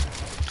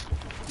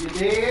 You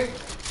did?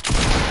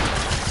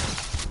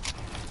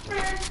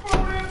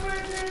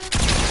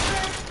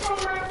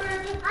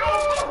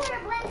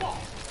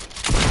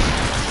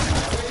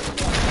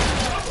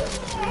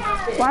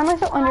 Why am I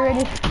so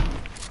underrated?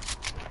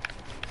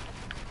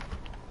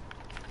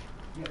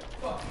 You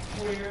fucking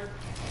queer.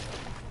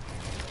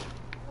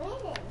 All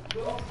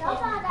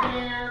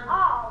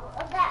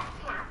of that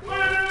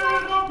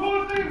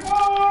happened.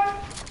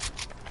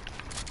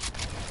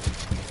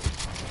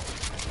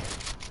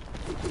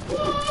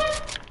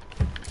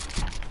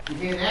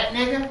 hear that,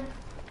 nigga?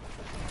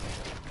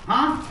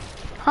 Huh?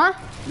 Huh?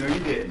 No, you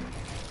didn't.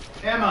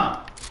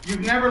 Emma,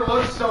 you've never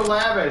looked so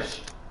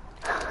lavish.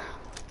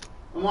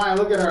 Amaya,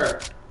 look at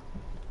her.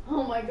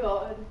 Oh my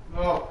god.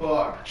 Oh,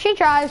 fuck. She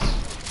tries.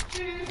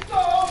 She's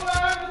so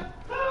lavish.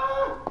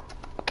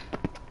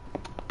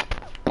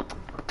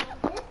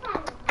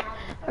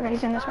 Okay,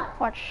 he's in this one.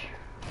 Watch.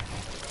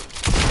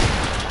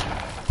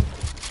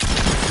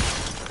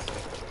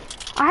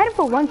 I had it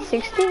for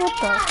 160. What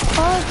the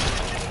fuck?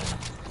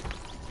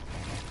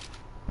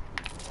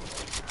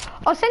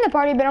 I'll stay in the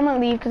party, but I'm gonna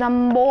leave because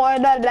I'm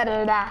bored. Blah, blah,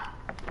 blah, blah,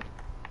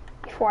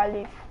 before I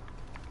leave.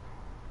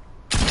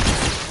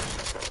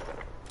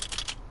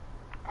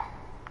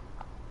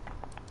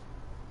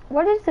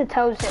 What is the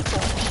toes hit for?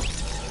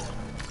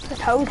 The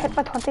toes hit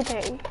for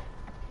 23.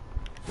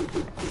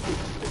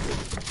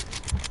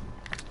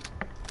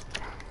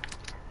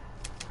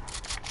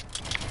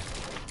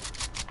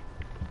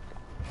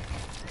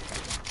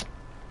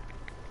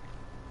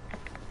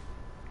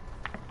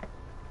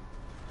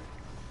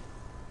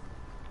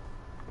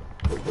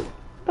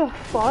 The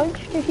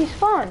fudge did he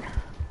spawn?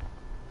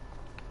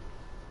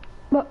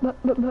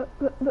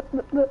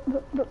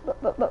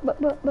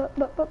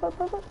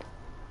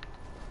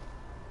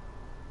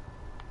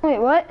 Wait,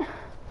 what?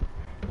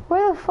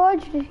 Where the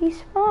fudge did he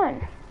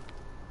spawn?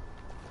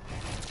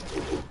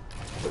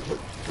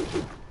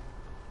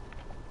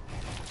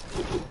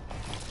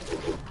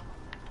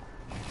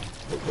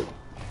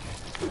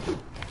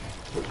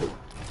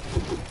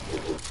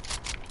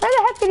 Where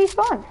the heck did he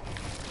spawn?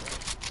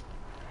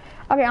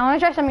 Okay, I want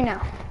to try something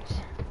now.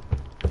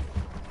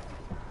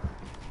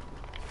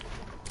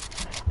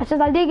 It says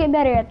I did get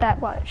better at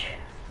that, watch.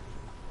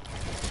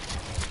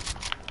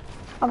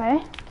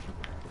 Okay.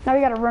 Now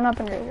we gotta run up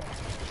and do it.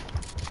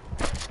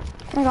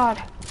 Oh my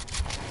god.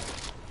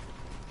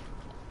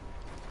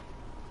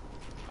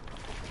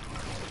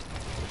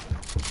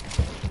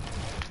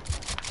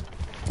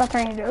 That's what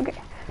I need to do, okay.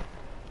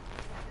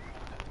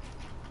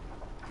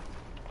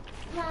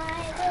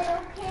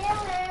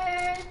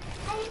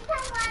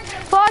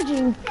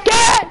 Fudging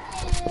dead!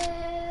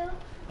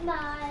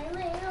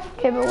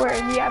 Okay, but where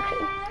is he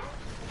actually?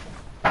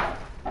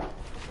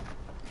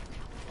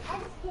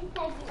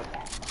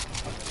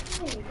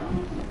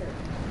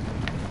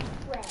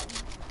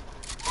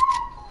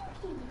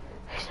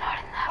 He's not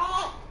in that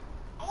one.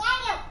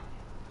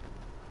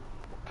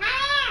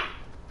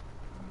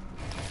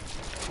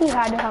 He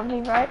had to help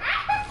me, right?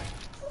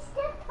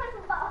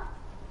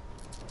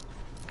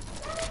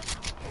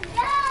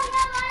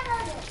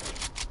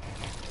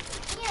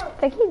 I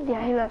think he's,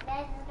 yeah, he left.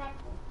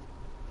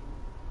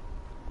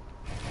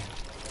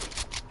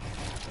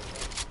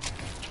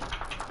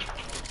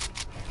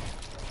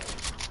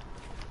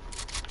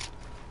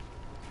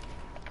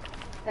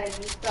 Thank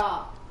you,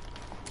 stop.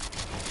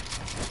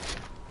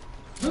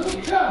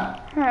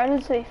 Alright,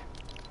 let's see.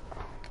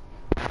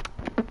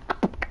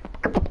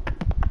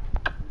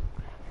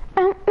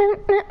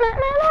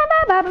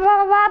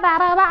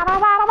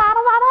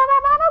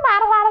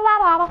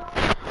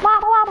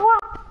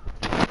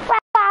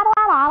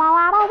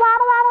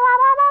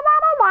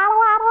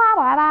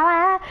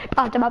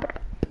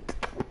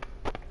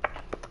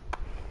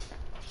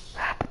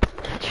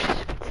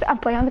 I'm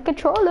playing on the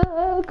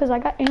controller because I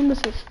got aim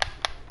assist.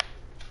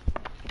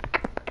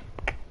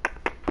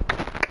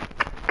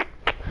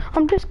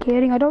 I'm just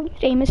kidding, I don't use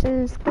aim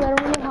assist because I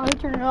don't know how to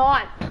turn it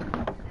on.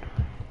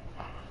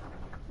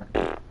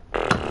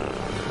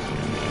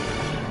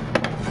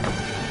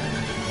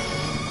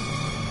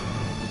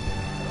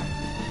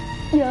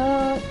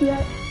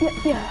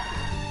 Yeah.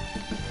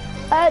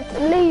 Let's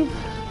leave.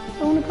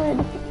 I want to play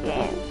this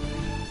game.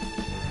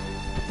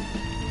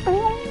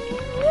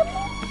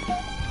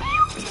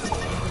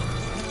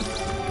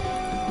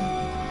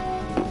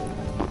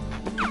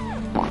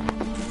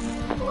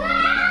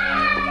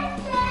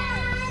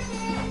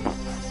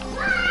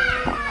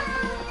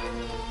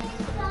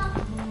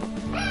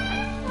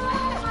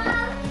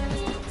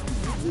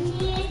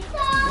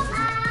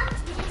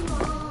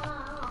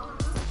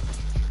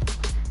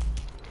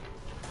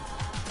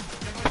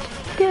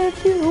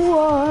 Get you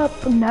up,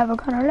 I'm never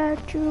gonna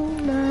let you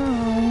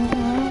down.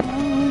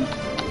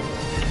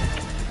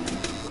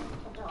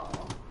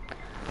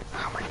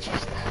 How much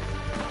is that?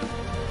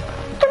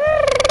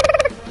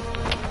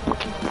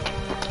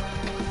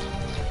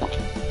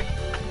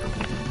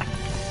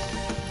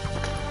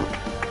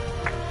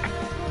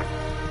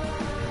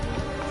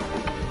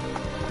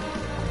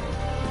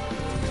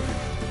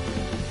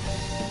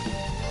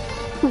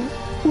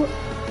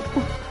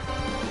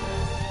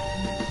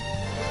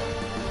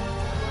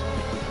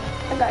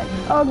 That guy's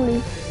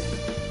ugly.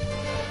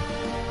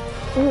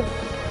 Ooh.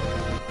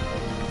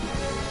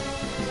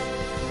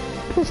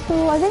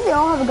 Pistol, I think they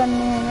all have a gun in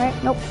there,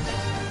 right? Nope.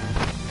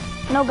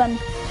 No gun.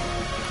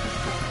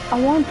 I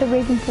want the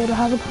Raven Pool to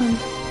have a gun.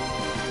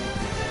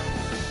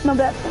 No,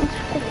 that thing's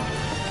cool.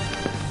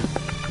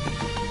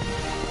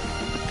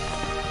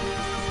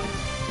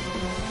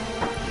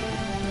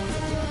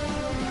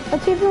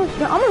 Let's see if he wants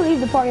to. I'm gonna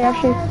leave the party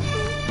actually.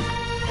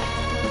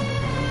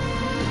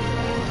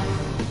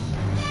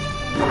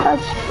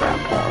 That's brown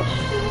cash.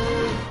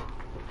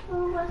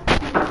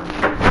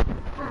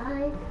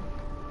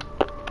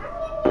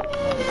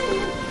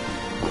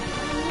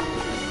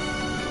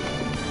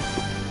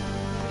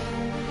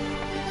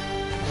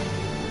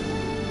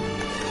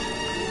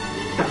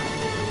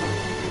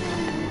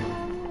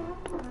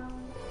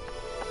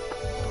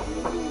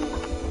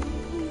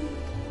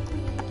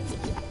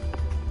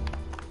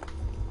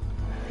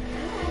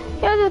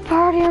 Yeah, the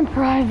party in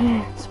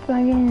private.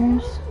 Spy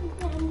games.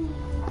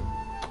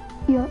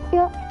 Yeah.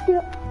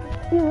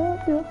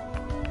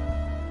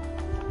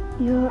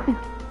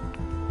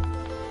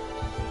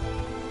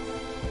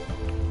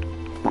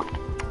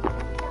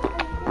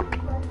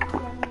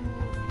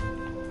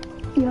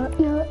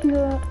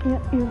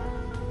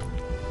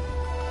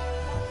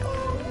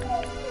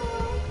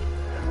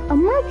 I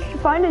might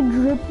find a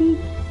drippy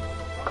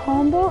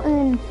combo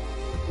and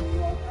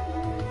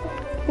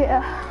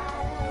yeah.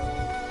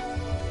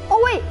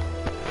 Oh wait,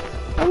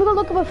 let me go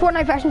look up a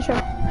Fortnite fashion show.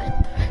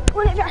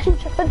 Fortnite fashion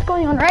show that's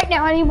going on right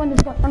now. I need one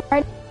that's going on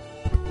right now.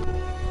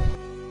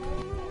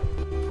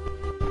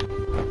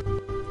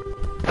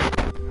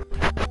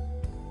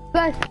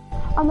 Guys,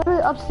 I'm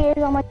literally upstairs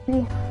on my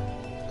TV.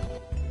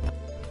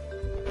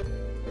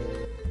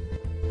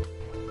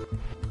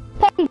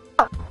 Hey,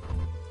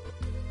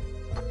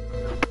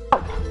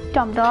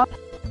 dumb dog.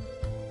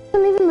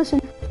 Don't even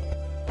listen.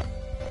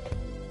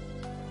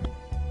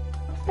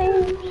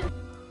 Upstairs.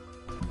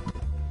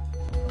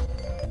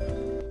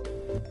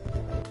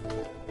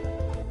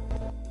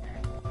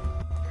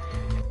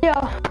 Yo.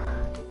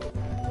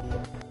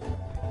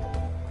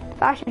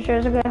 Fashion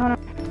shows are good, hold on.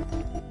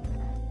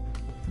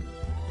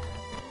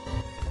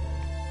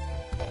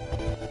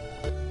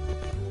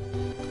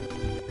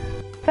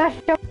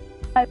 Fashion show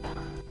 5.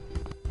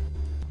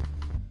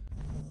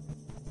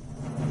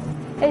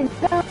 Is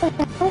that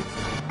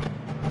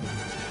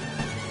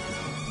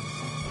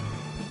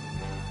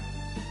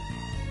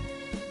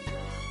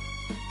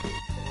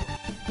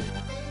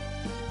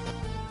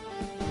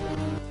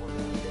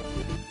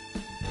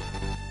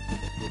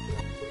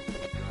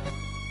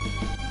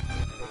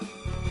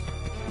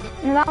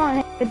that one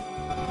is good.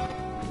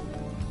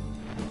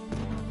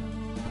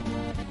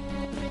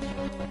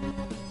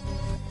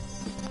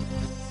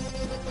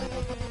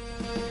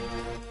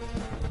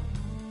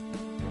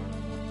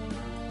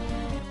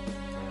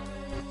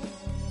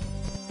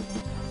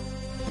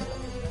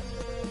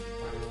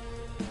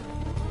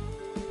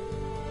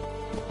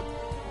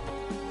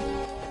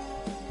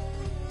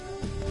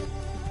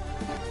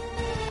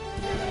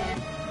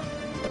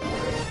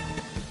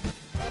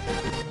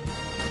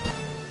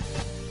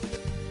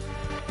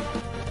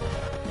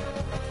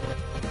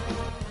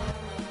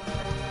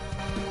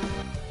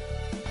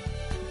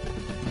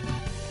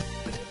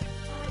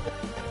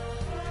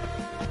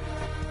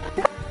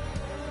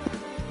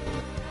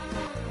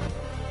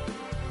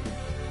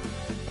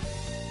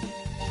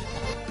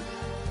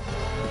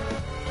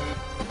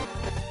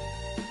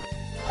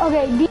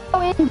 Okay,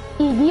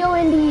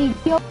 D-O-N-D-E.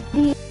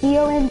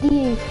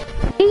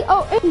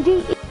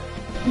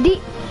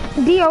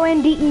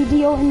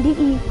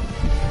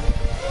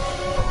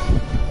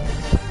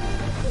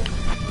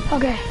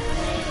 Okay.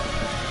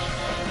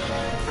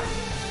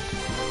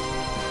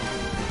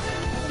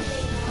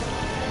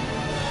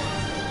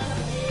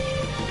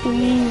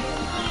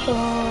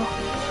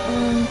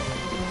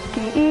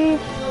 D-O-N-D-E.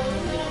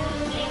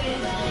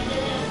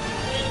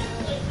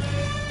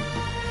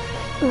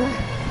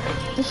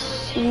 Let's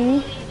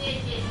see.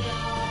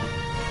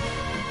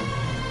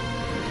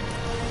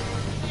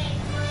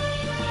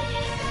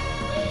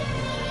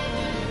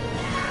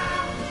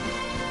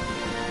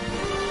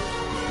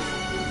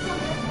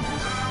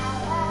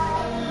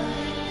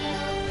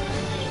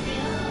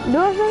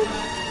 Doesn't?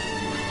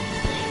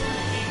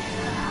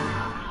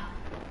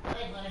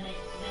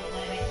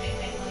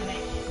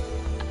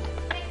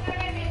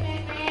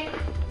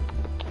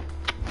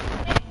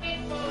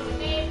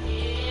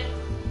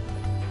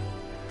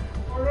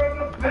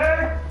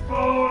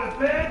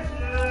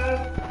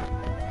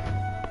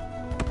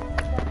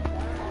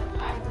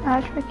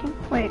 Matchmaking.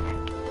 Wait.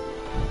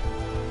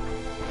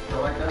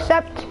 Like that?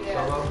 Except.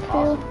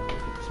 Awesome.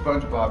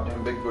 SpongeBob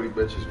doing big booty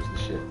bitches was the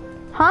shit.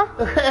 Huh?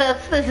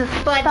 This is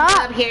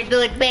SpongeBob here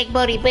doing big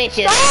booty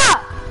bitches.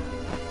 Stop!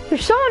 You're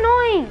so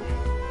annoying.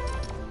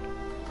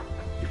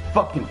 Your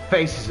fucking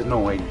face is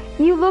annoying.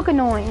 You look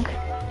annoying.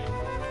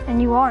 And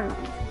you are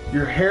annoying.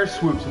 Your hair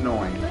swoop's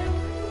annoying. Because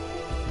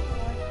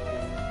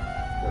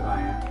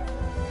I am.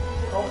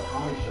 Oh,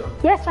 comedy show.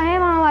 Yes, I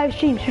am on a live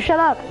stream, so shut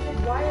up.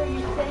 Why are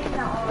you saying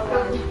that all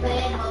What you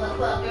saying,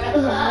 motherfucker?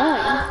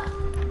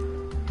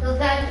 Cause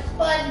I'm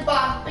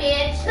SpongeBob,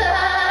 bitch.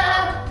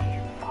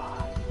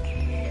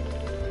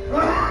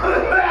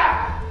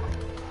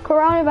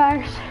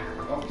 Coronavirus.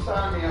 Don't be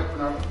signing me up for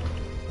nothing.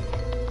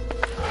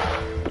 I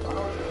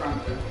know what you're trying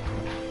to do.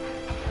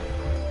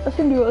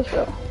 Listen to us,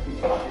 show.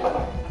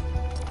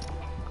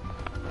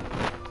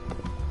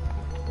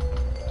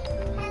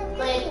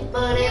 Big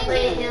booty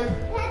bitches.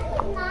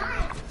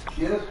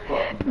 Yes,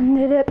 fuck.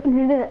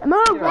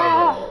 Mom!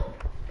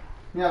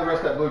 Yeah, the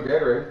rest of that blue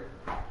Gatorade.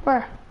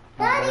 Where?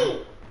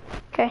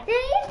 Okay. Did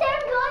you say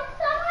I'm going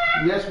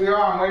somewhere? Yes, we are.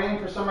 I'm waiting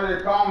for somebody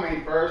to call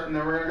me first, and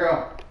then we're gonna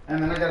go.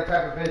 And then I gotta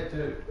tap a bit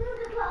too.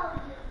 Who's the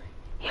call?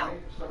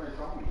 Waiting for somebody to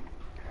call me.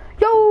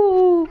 Yo!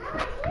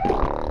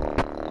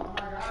 All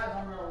my guys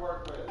I'm gonna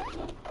work with.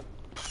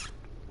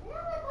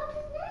 What's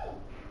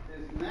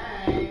his name?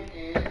 His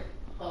name is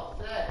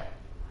Jose.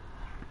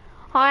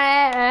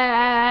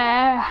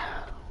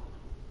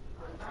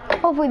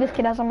 Hopefully this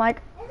kid has a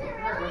mic.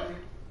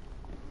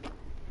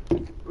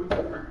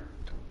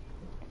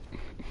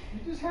 You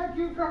just had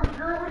cucumber,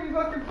 girl. What are you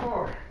looking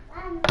for?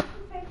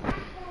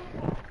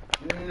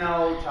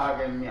 No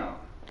talking milk.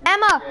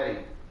 Emma! Daddy.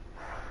 Is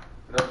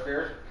it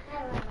upstairs? I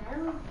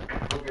don't know.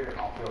 Go get it.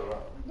 I'll fill it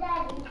up.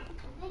 Daddy, I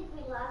think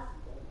we lost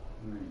it.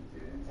 No, you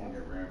didn't. It's in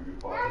your room. You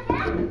bought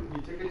it.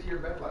 You took it to your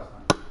bed last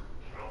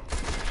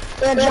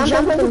night. Yeah,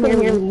 jump over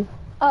here.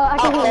 I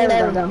can hear you.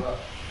 There we go.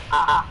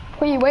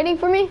 Were you waiting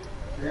for me? You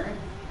hear me?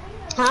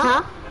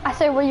 Huh? I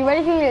said, were you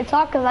waiting for me to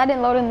talk? Because I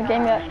didn't load in the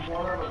game yet.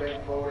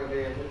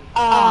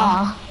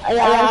 Yeah,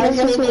 I was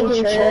just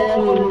making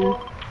sure.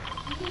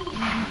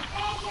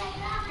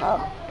 Oh,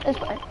 it's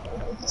fine.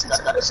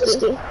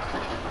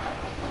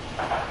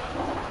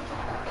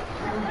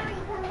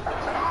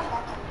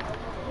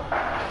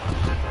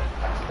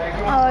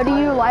 Do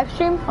you live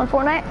stream on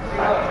Fortnite?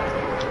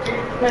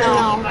 No.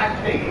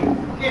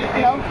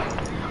 No.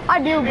 I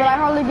do, but I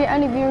hardly get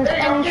any views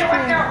any stream.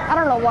 I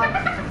don't know why.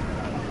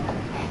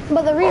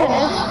 But the reason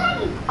is,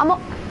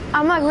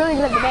 I'm like really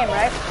good at the game,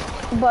 right?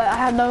 But I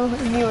have no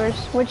viewers,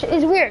 which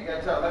is weird.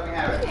 Let me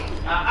have it.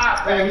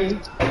 Peggy.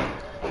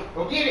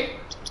 Go get it.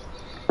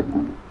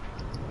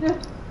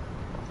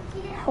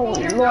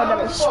 Holy Lord, that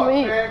was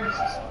sweet.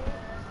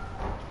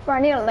 Bro,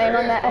 I need to land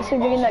on that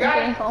SUV and that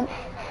green pump.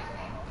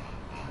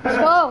 Let's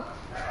go.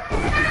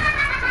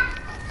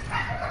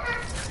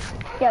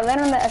 Yeah,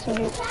 land on that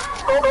SUV.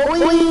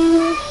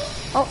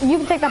 Oh, you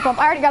can take that pump.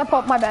 I already got a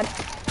pump, my bad.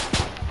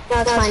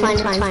 No, it's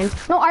fine.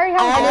 No, I already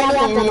have a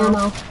pump.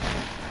 ammo.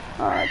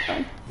 Alright,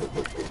 fine.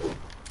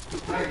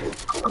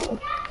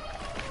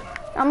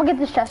 I'm gonna get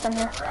this chest in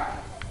here.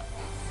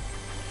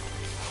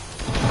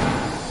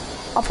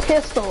 A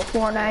pistol,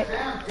 Fortnite.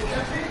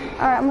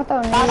 Alright, I'm gonna throw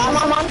a nade.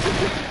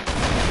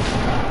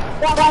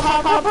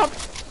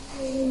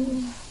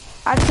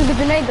 I threw the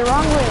grenade the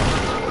wrong way.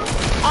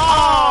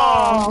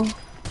 Oh!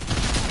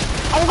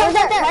 I was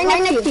right there, right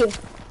next to you.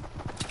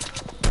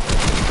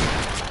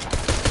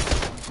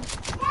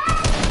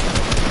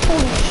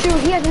 Holy shoot,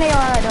 he has an AR,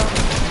 I don't.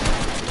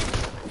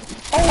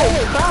 Oh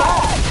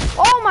god!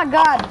 Oh my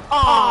god!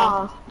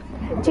 Aw.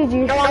 GG.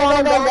 You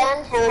wanna go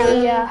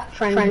again? Yeah.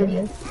 Friend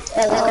you.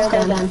 Let's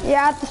go again.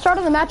 Yeah, at the start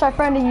of the match I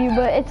friended you,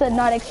 but it's a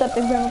not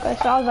accepting friend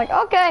request, so I was like,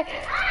 okay.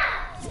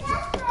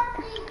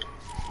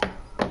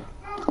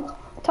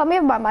 Tell me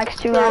if my mic's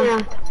too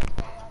loud.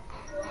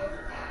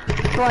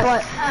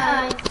 What?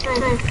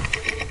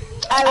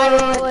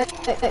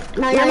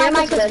 No, your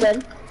mic is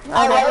good.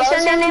 What was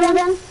your name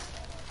again?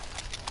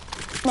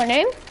 My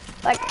name?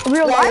 Like,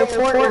 real life?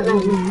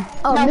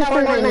 Oh,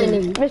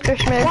 Mr.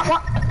 Schmiggs.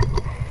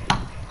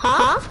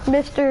 Huh?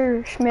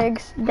 Mr.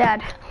 Schmiggs'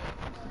 dad.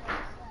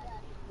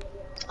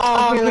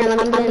 Oh, here,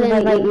 let me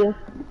invite you.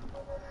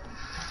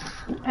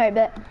 I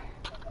bet.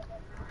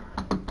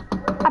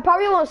 I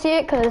probably won't see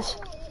it because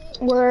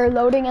we're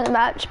loading in the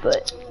match,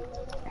 but...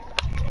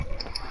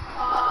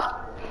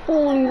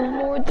 Holy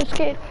Lord, this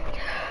kid.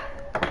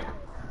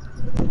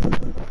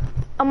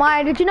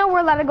 Amaya, did you know we're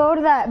allowed to go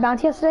to that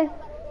bounty yesterday?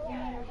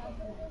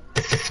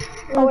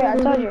 Oh wait, I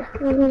told you.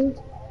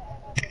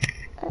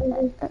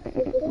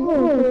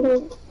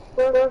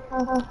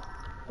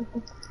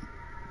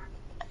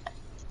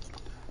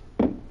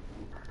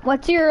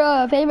 What's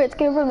your favorite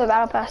skin from the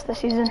Battle Pass this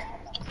season?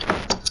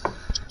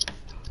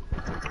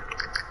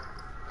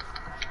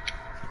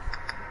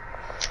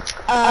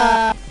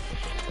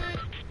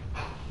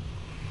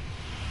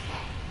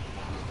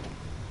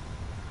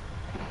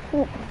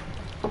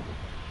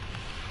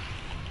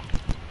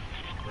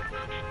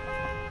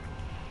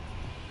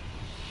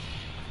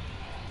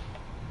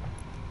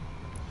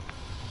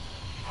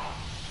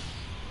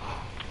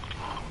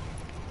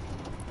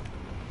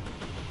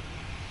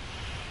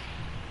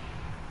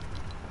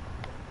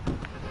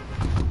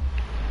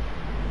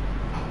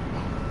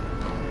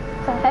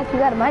 Heck, you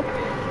got a mic?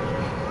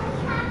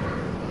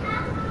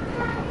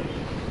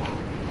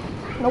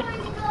 Nope.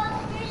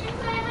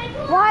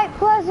 Why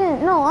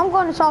Pleasant? No, I'm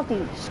going to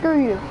Salty. Screw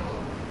you.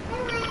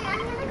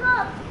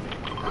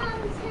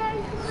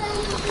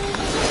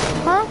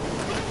 Huh?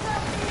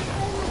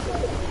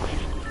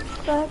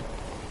 What?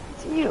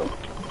 It's you.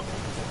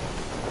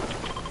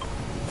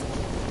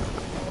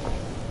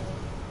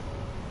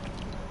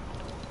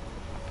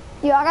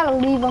 Yo, I gotta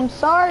leave. I'm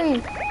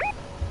sorry.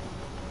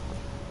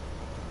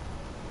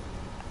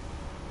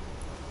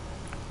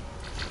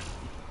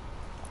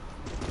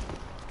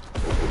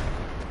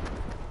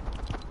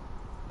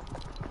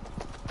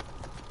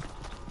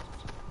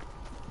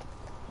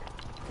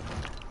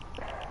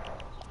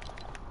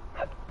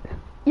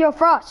 Yo,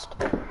 Frost.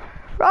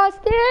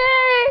 Frosty!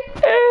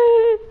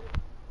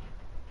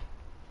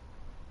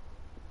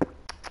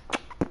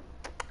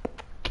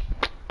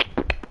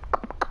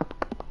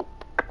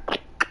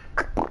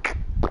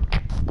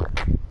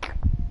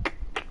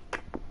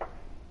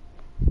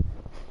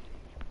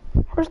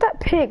 Where's that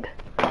pig?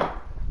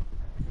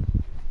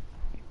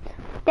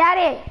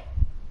 Daddy!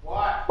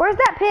 What? Where's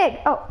that pig?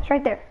 Oh, it's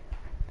right there.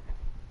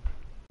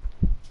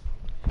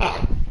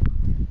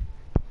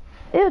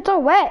 Ew, it's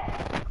all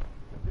wet.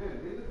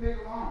 Dude, leave the pig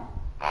alone.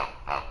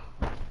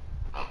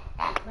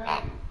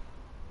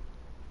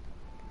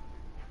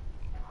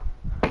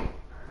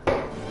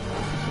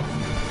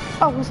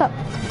 Oh, what's up?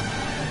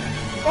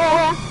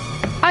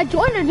 I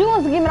joined the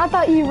duels game and I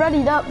thought you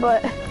readied up,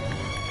 but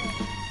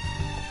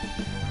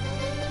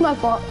it's my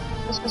fault.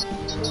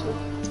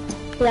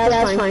 Yeah,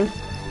 that's fine.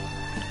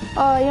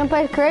 You don't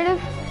play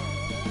creative?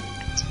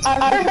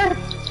 Okay.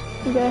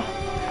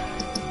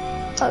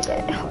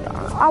 Okay,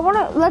 hold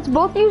on. Let's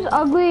both use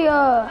ugly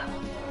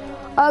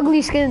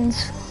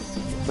skins.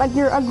 Like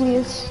your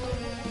ugliest.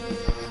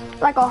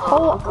 Like a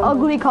whole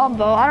ugly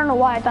combo. I don't know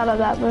why I thought of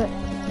that, but.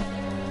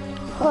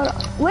 Hold on.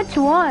 Which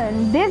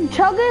one? Big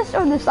Chuggus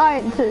or the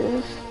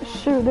Sciences?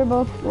 Shoot, they're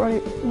both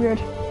right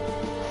weird.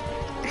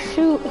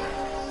 Shoot.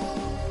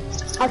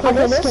 Okay,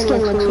 this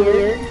skin looks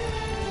weird.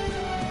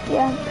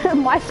 Yeah,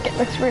 my skin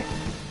looks weird.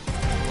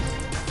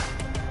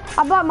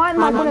 I bought mine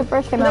like when it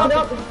first came out.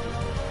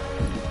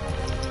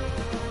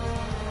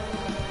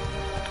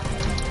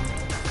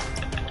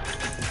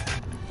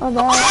 Oh,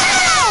 that.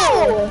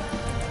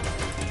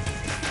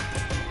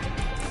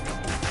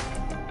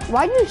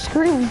 Why'd you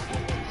scream?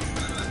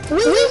 We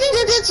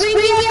just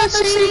screamed at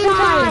the same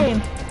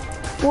time.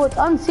 Well, it's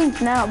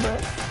unsynced now,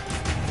 but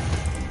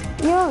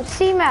you know,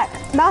 C-Mac,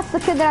 that's the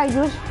kid that I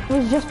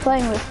was just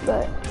playing with.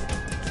 But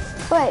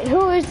wait,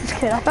 who is this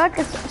kid? I feel like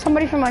it's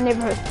somebody from my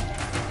neighborhood.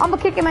 I'm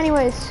gonna kick him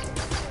anyways.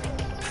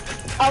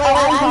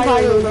 I'm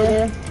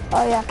partying.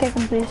 Oh yeah, kick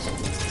him please.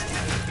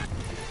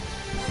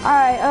 All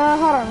right,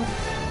 hold on.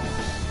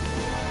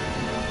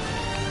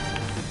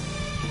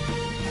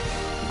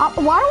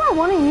 Why do I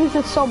want to use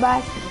this so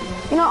bad?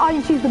 You know, I'll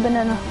just use the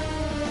banana.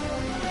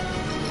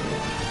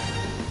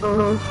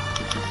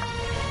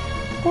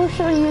 Or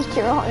should I use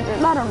tier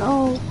 100? I don't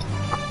know.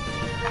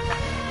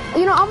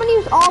 You know, I'm gonna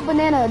use all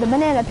banana. The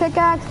banana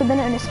pickaxe, the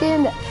banana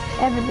skin,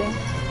 everything.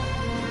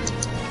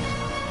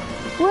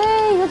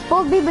 Wait, let's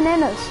both be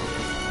bananas.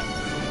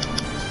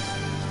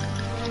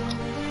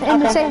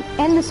 And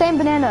the same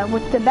banana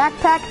with the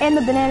backpack and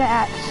the banana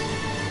axe.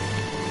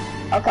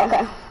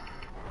 Okay.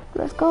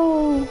 Let's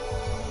go.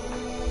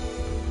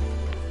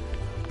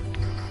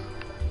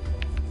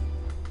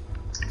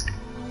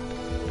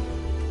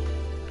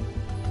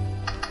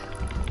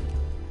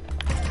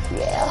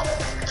 Yeah.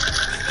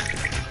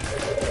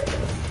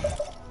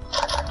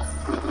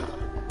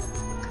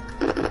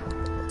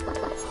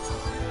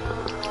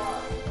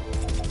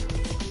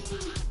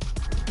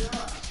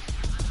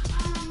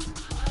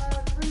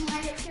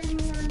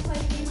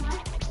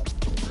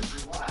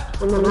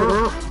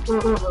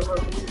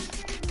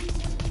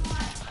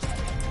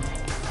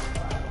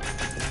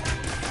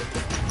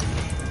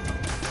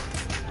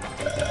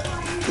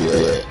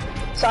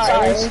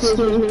 Sorry, excuse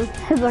me.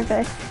 It's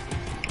okay.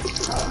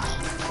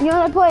 You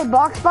want to play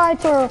box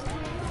fights or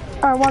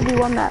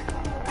 1v1 map?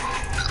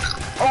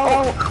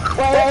 Oh,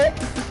 wait.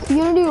 You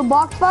want to do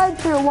box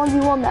fights or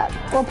 1v1 map?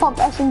 Or pump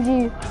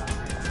SMG?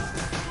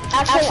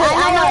 Actually,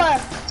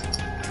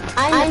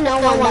 I know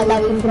one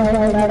that we can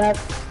play that up.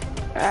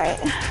 Alright.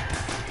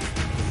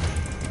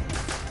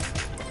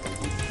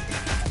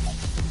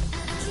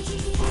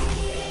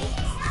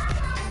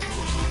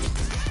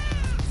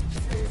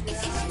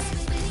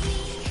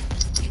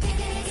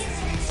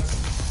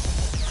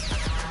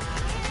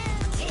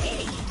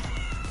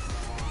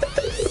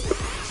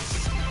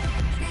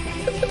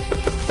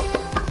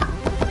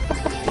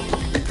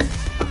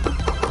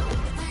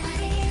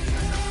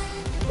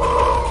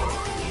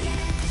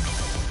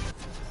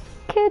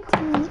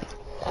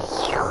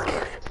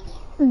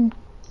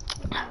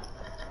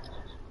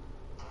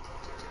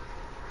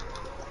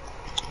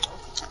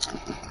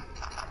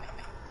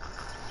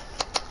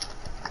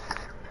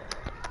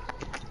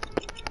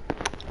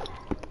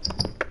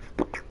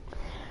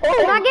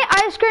 Can I get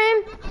ice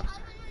cream?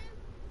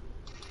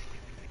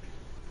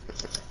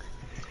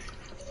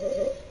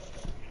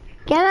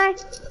 Can I?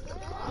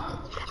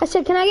 I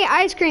said, can I get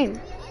ice cream?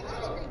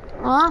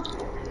 Huh?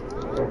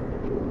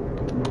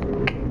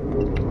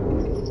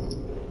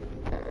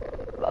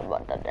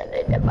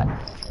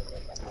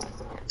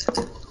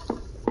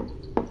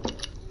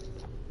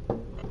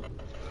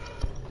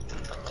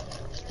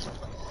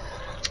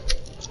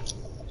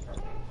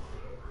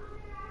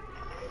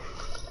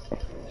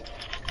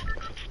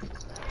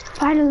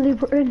 Finally,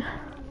 we're in.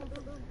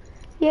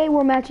 Yay,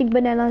 we're matching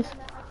bananas.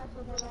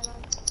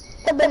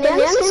 The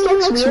banana skin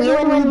looks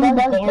weird when it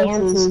does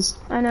dances.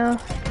 I know.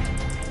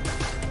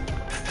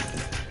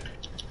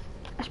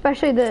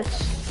 Especially this.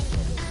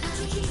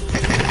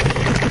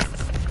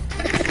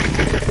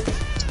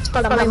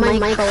 Hold on, my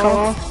mic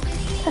fell.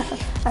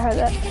 I heard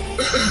that.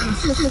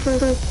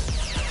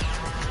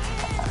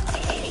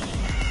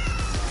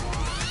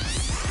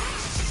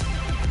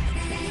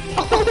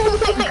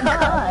 Oh my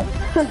god.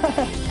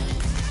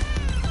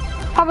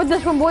 How about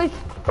this one, boys?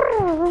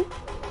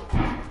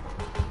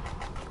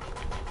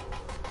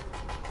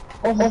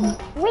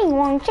 Wing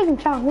wong, ching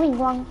chong, wing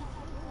wong.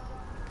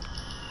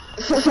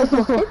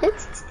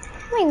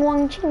 Wing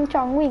wong, ching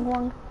chong, wing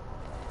wong.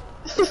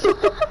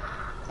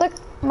 Look,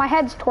 my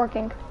head's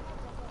twerking.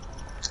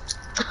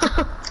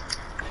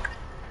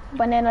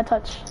 Banana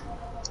touch.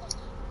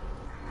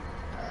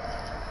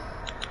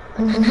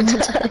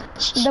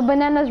 The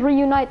bananas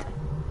reunite.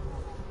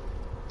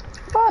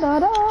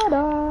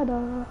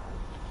 Ba-da-da-da-da.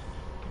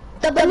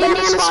 The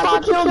banana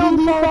squad killed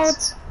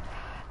defaults.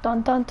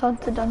 Dun dun dun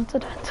dun dun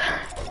dun dun.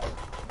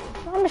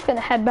 I'm just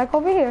gonna head back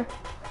over here.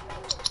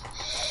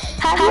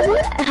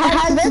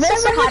 Has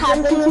this ever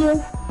happened to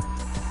you?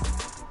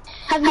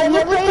 Have you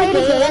ever played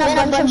a game and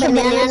a bunch of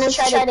bananas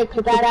try to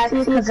kick at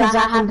you? Because that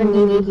happened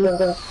to me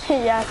before.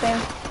 Yeah, same.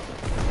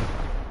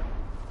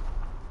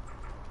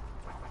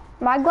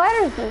 My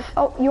glider's this.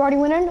 Oh, you already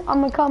went in?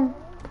 I'm gonna come.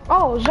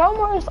 Oh,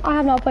 Zomers. I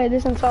have not played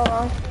this in so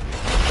long.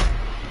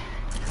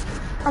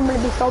 I'm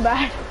gonna be so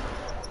bad.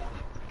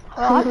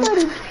 Oh, I have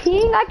 30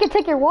 ping. I can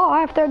take your wall.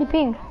 I have 30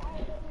 ping.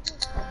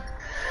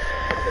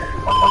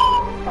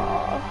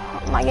 Oh,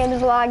 my game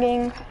is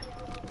lagging.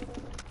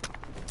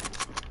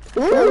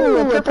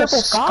 Ooh, purple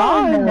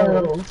scar.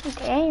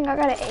 Dang, I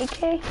got an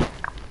AK.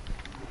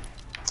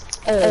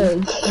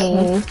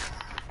 Okay.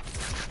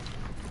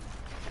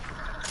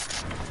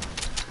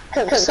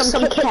 Some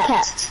Kit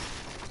Kats.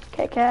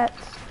 Kit Kats.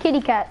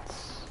 Kitty cats.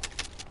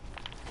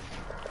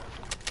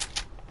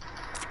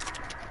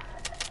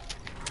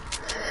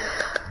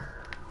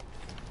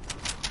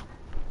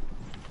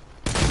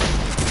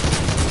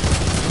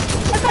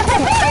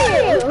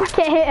 I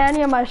can't hit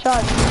any of my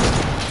shots.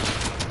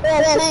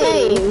 What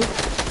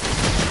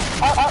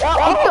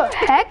the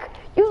heck?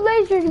 You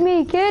lasered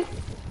me, kid.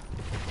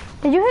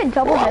 Did you hit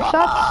double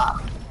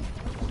headshots?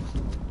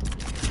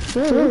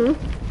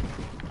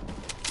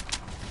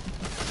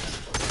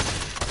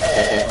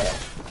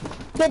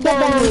 Get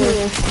down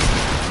here.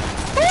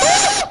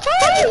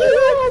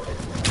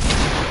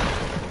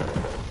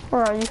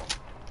 Where are you?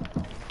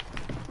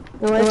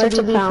 Nowhere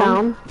to be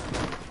found.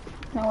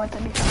 Nowhere to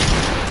be found.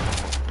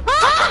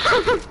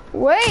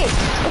 Wait!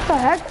 What the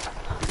heck?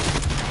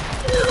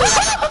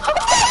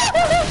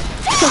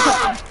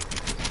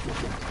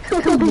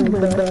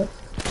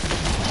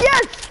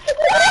 Yes!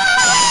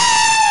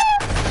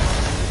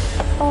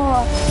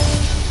 Oh,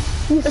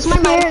 you Is my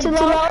mic too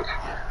loud?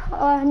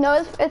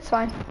 No, it's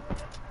fine.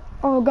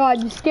 Oh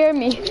God, you scared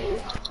me.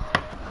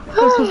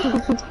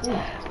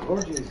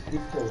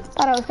 Thought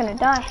I was gonna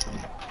die.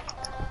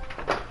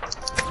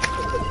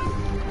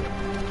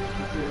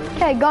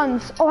 Okay,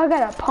 guns. Oh, I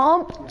got a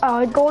pump,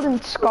 a golden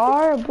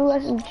scar, a blue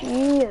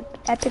SMG, an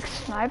epic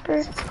sniper,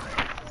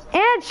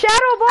 and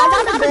shadow bomb.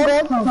 I got a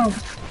gold pump.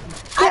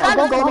 I got a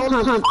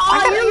gold pump.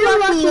 Oh, you're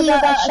lucky you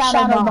got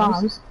shadow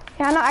bombs.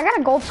 Yeah, no, I got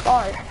a gold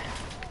scar.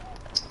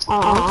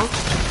 Aww.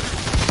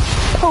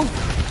 Boom.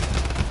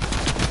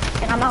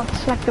 And I'm out to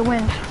select the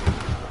wind.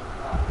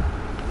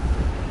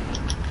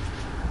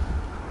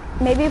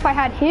 Maybe if I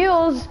had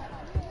heals.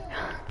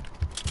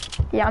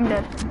 Yeah, I'm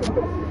dead.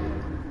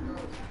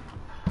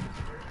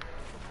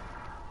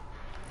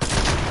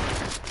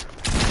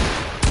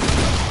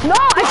 No,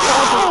 I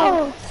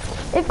failed.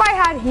 If I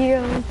had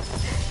heals.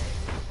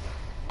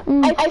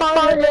 I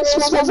found it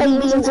smells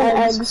like beans and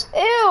eggs.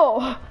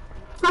 Ew.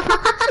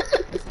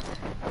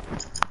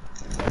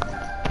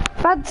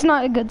 That's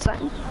not a good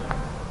sign.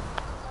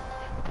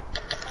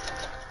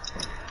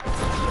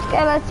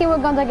 Okay, let's see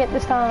what guns I get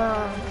this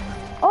time.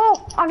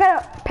 Oh, I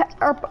got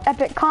a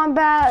epic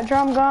combat, a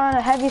drum gun,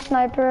 a heavy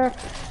sniper,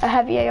 a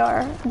heavy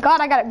AR. God,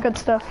 I got good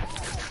stuff.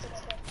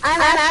 I'm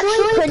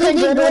actually pretty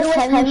good with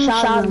heavy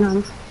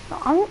shotguns.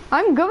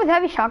 I'm good with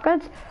heavy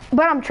shotguns,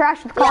 but I'm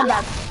trash with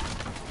combat.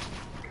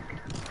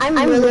 I'm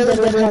really good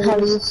with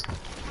heavies.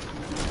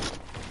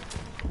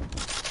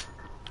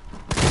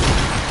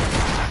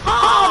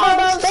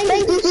 Oh,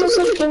 thank you so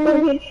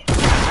much.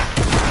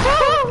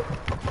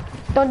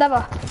 Don't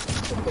ever.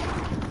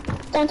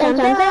 Dun, dun,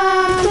 dun, dun,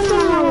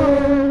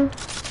 dun.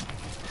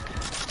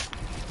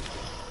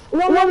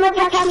 One more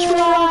catch me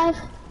alive.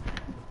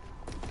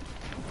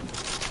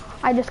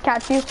 I just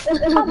catch you. I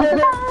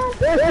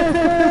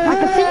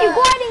can see you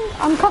gliding.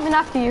 I'm coming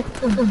after you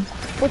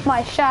with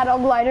my shadow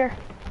glider.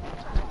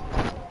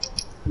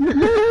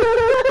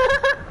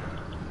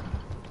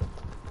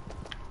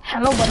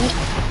 Hello, buddy.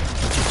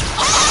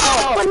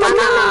 Oh,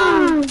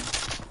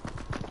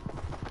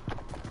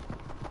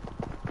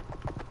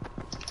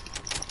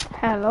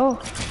 Hello.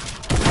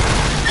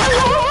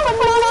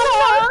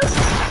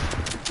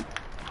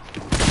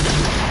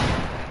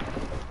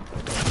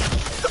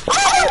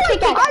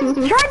 I'm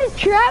trying to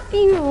trap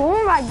you.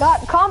 Oh my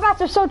God,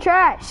 combats are so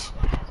trash.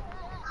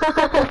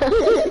 Come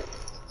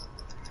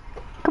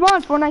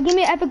on, Fortnite, give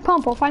me an epic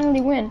pump. I'll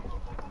finally win.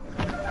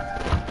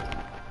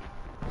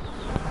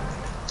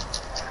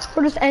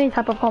 Or just any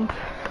type of pump.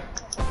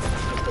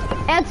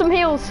 And some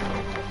heals.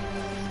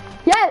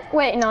 Yeah,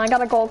 wait, no, I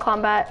got a gold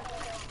combat.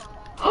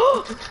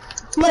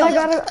 But I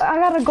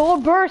got a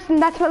gold burst,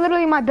 and that's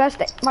literally my best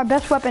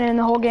weapon in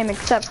the whole game,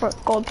 except for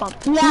gold pump.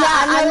 Yeah,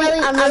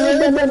 I'm really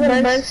good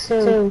with burst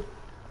too.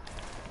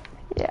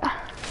 Yeah.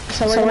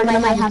 So we're gonna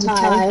might have to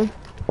tie.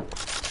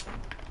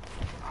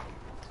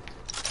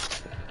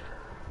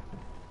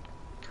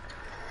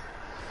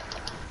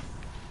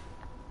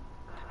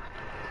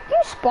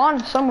 You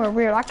spawned somewhere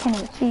weird. I can't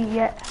even see you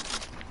yet.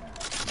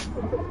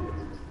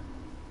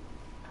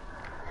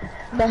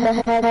 The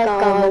heck,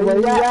 where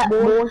you at,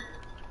 boy?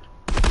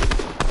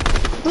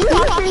 Do you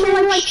watch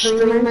any like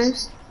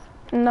streamers?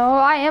 No,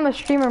 I am a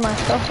streamer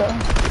myself though.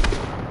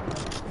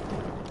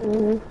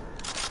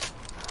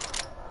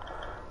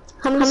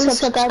 How many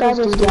subscribers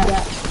do you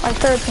get? Like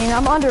 13.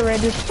 I'm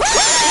underrated.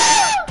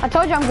 I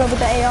told you I'm good with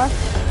the AR.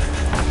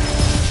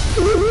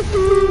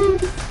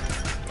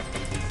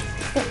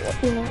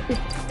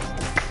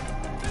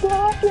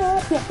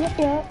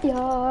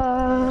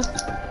 Yeah.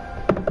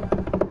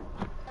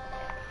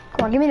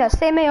 Come on, give me that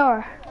same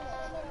AR.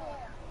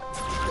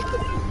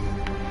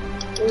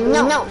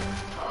 No.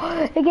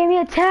 It gave me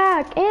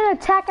attack and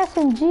attack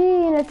SMG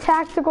and a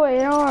tactical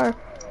AR.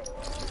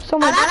 So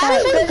much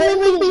attack.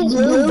 These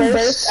blue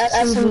burst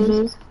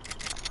SMGs.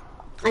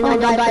 I know I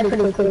died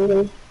pretty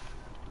quickly.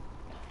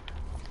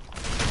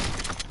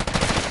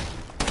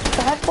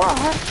 The heck, what?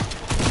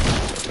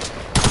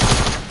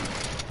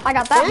 I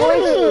got that, boy.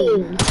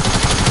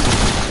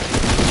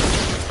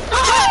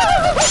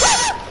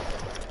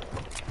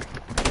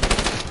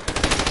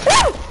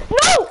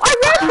 No! I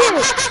ripped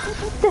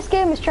it! This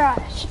game is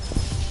trash.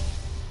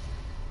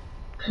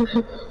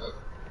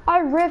 I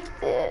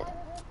ripped it.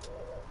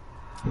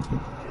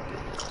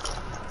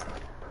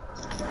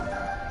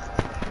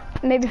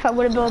 Maybe if I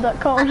would have built that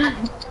cone.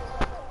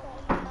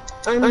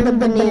 I'm the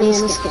banana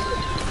skin.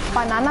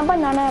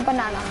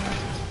 Banana.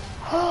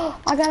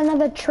 I got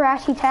another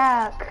trashy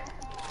tack.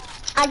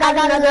 I got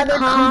another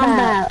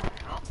combat.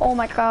 Oh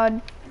my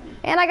god.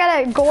 And I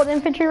got a gold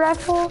infantry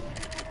rifle.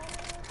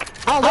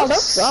 Oh,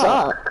 those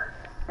suck.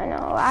 I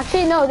know.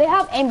 Actually, no, they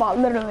have aimbot,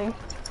 literally.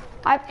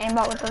 I have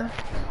aimbot with them.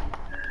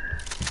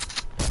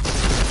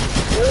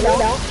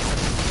 No.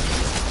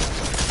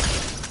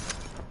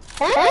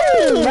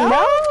 Hey,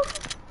 no.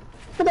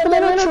 The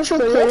little trick.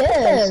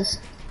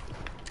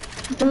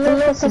 The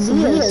little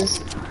quesadillas.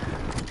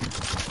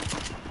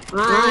 I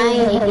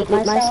hate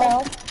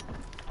myself.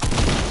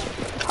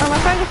 Oh, my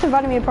friend just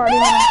invited me to a party.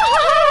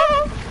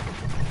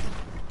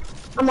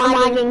 I'm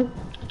lagging.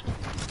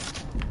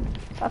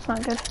 That's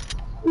not good.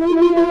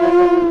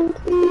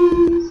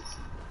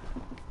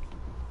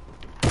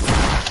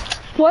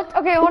 What?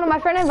 Okay, hold on. My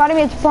friend invited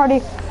me to a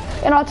party,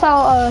 and I'll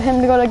tell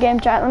him to go to game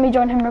chat. Let me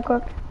join him real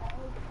quick.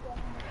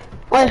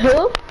 Wait,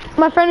 who?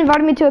 My friend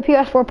invited me to a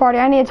PS4 party.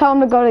 I need to tell him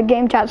to go to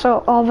game chat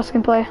so all of us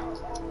can play.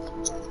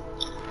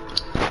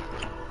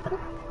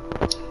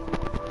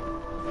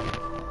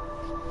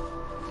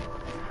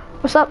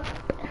 What's up?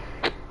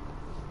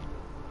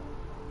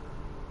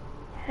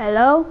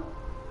 Hello?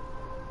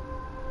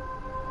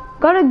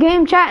 Go to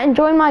game chat and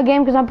join my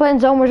game because I'm playing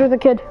Zone Wars with a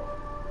kid.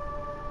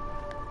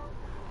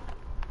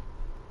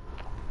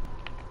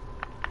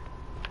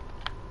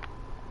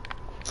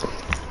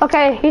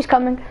 Okay, he's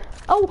coming.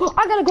 Oh,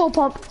 I got a gold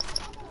pump.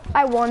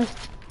 I won.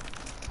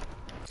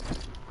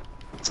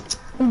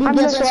 I'm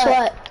guess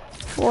what?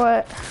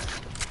 What?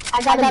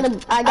 I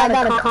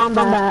got a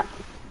combat.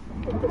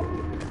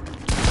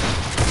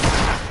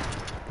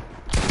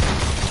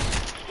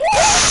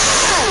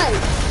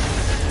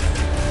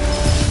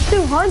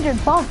 200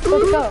 pumps.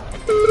 Let's go.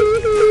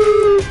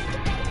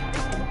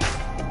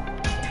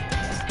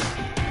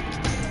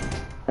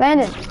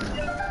 Landon.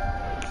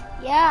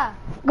 Yeah.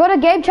 Go to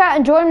game chat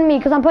and join me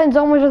because I'm playing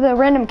Zone Wars with a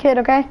random kid,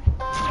 okay?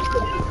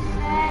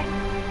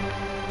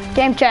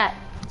 Game chat.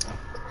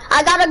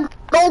 I got a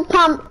gold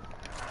pump.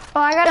 Oh,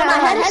 I got My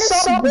head is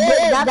so big.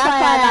 That's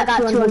why I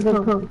got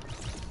 200 pump.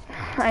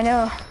 I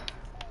know.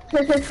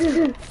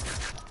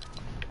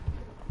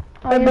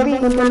 Oh, you're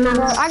being,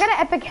 I got an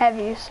epic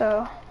heavy,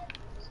 so.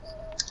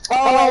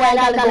 Oh, wait,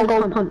 I got a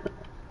gold pump.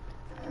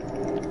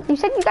 You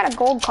said you got a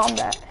gold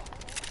combat.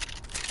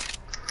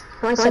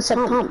 I said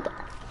pump. I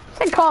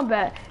said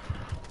combat.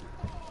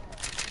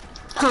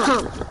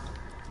 Pump.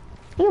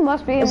 You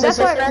must be. Is That's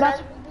this what. your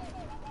That's.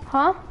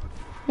 Huh?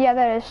 Yeah,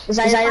 that is. Is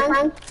that your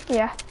friend?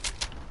 Yeah.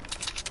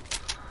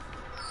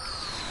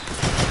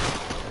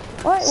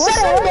 What? What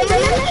the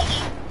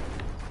hell?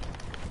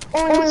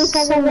 Only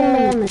 7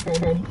 damage.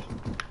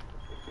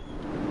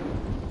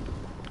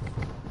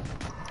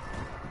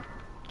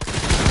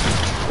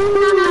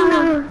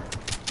 No.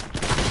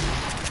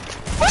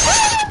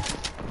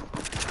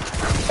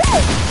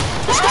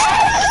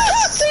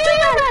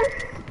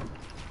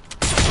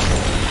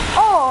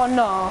 Oh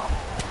no.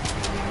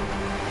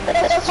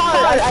 It's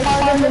hard. I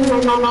found him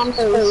in my mom's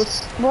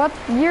face. What?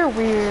 You're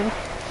weird.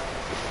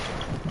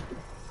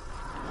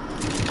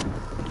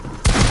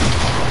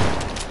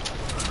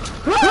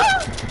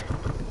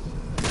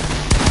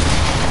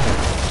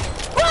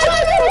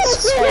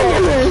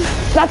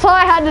 That's all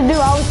I had to do.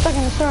 I was stuck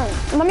in the storm.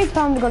 Let me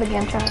tell him to go to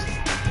game chat.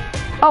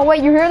 Oh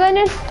wait, you hear that,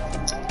 Nick?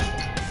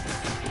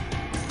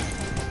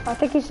 I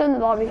think he's still in the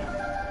lobby.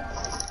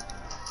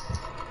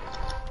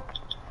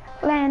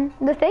 Lan,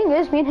 the thing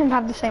is, me and him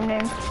have the same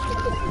name.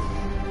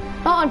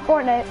 Not on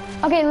Fortnite.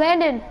 Okay,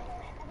 Landon.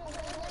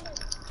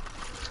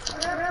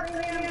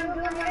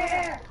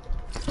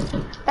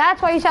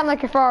 That's why you sound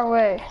like you're far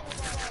away.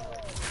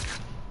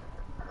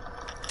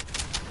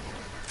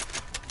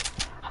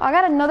 I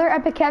got another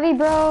epic heavy,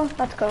 bro.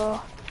 Let's go.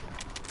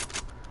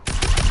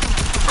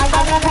 I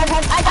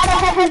got a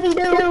heavy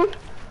too.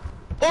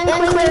 And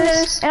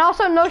cleaners. And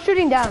also no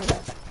shooting down.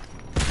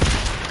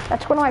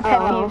 That's one of my pet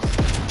peeves.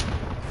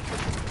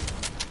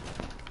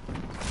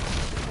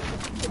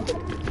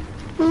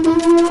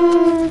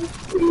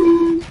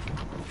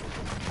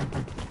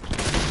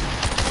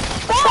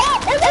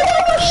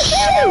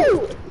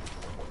 Shoot!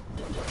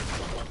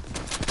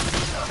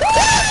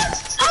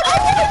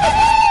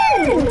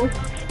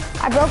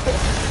 I broke it.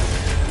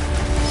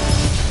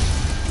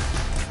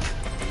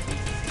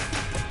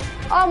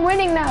 Oh, I'm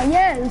winning now,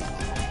 yes.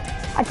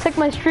 I took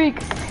my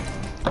streak.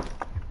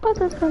 What's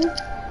this one?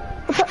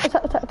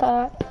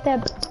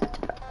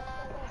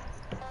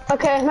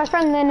 Okay, my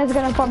friend Lynn is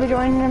gonna probably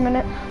join in a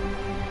minute.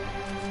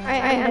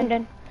 Alright, I'm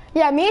done.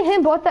 Yeah, me and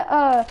him both,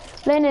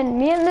 Landon,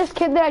 me and this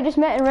kid that I just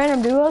met in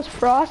random duos,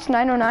 Frost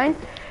 909.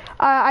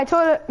 I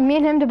told me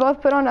and him to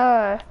both put on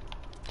a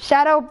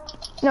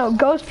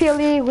Ghost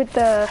PLE with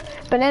the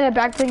banana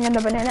back bling and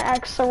the banana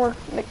X, so we're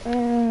like,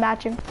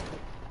 matching.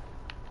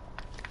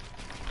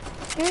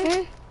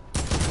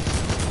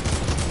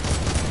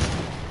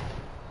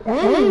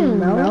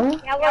 No.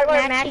 Yeah,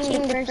 we're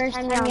matching the first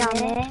time y'all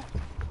met.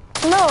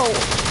 No,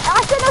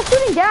 I said no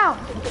shooting down.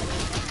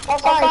 Oh,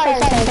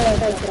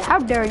 sorry. How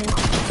dare you?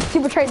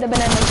 People trade the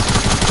bananas.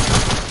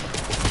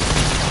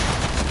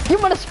 You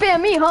wanna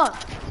spam me, huh?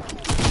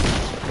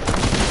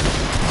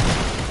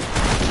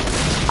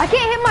 I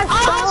can't hit my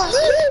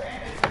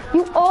phone.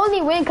 You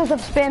only win because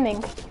of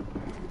spamming.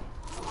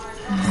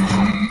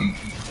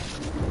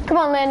 Come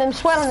on, Landon,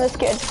 sweat on this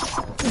kid.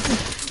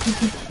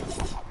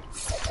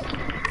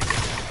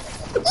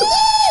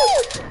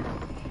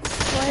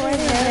 Come on,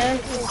 Landon.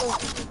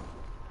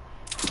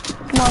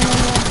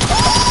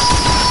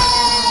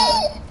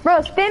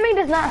 Bro, spamming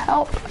does not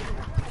help.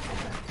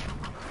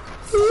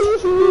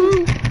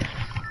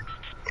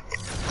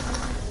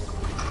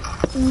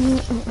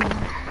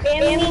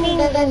 Spamming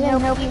doesn't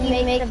help you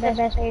make the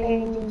best player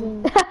in the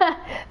game.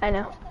 I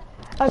know.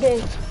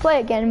 Okay, play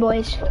again,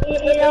 boys.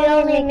 It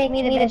only makes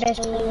me the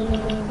best player in the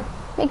game.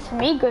 Makes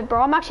me good,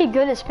 bro. I'm actually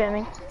good at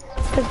spamming.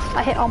 Because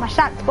I hit all my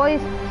shots,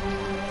 boys.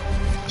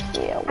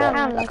 Yeah,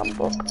 well, like a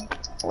book.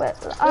 I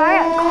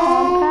got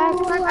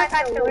compact.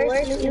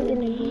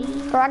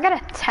 Bro, I got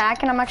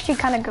attack, and I'm actually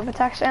kind of good with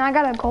attacks. And I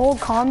got a gold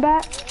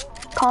compact.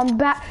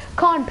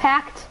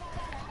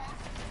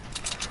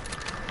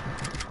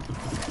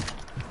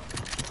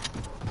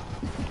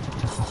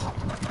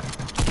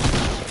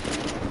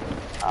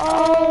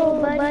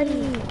 Oh,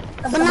 buddy.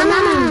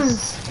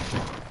 Bananas.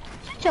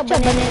 Shut your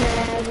banana.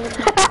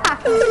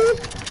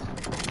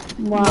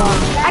 Wow.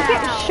 I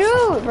can't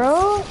shoot,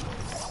 bro.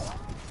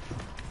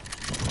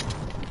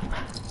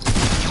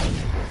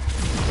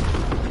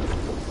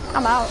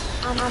 I'm out.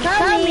 I'm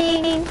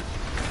coming.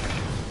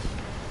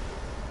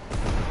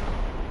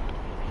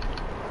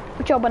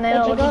 Put your banana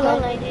up your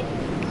butt.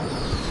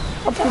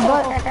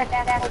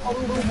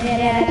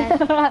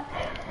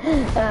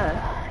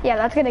 Yeah,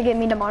 that's gonna get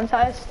me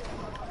demonetized.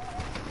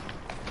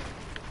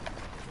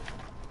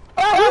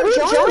 Oh,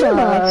 who joined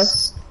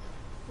us?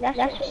 That's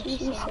what she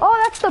said. Oh,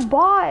 that's the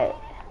bot.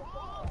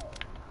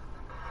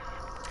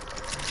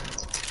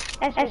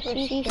 That's what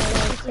she said.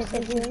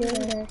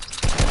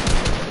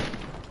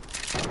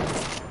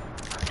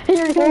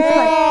 You're gonna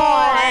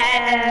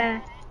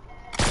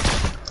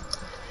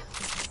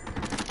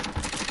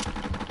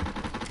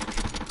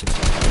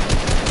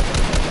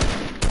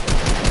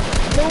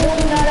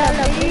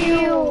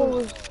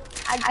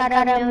like, I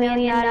got $1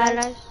 million.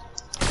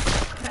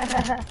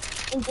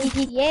 In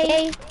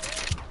GTA.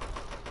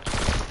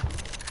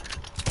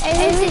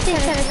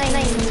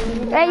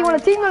 hey, you want a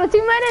team?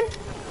 Landon?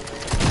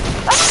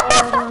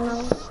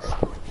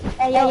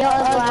 Hey, yo,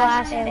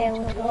 glass and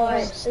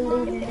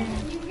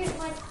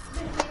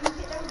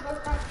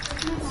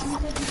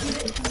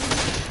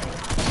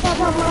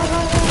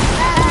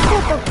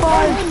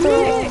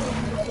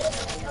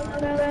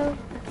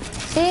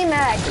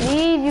C-Mac,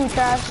 leave you,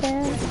 trash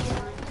can.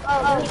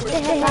 This is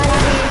this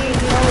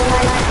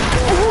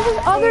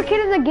other kid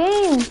in the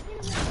game.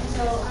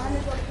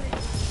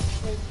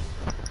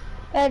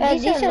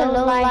 These are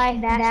low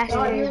life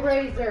bastards.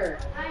 Razor.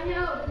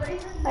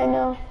 I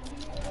know.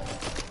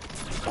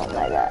 Oh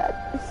my god.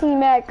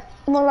 C-Mac,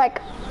 more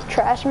like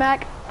trash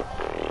Mac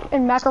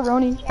and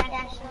macaroni.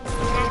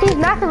 He's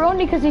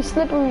macaroni because he's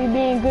slippery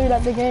being good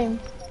at the game.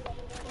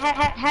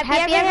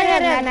 Have you ever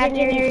had a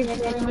imaginary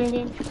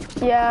friend?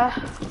 Yeah,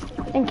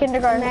 in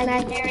kindergarten.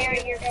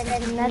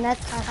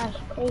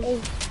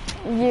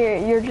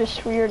 You're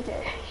just weird.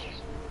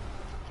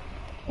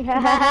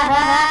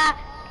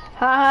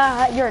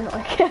 Ha, you're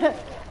annoying.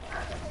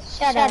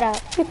 Shut up.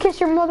 You kiss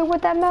your mother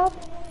with that mouth?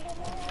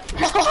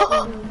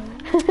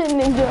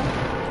 Ninja.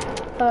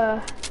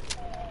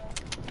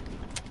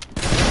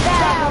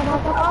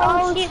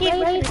 Oh shit,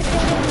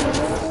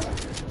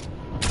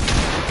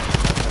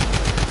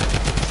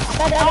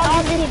 But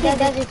all this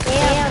does is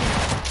damn.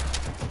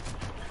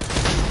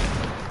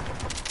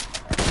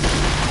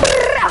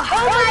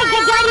 Oh my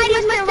god, you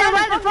missed that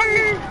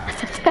motherfucker!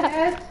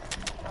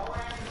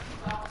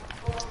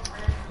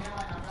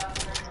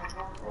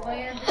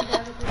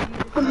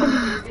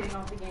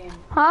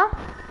 Huh?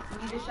 You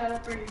need to shut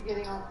up or you're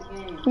getting off the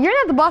game. You're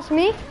not the boss of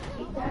me.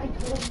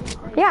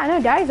 Yeah, I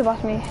know Daddy's the boss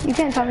of me. You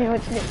can't tell me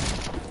what to do.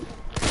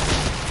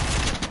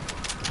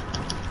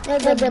 No,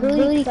 the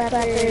booty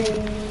clapper.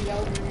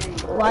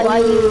 Why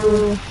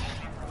you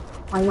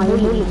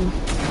leaving?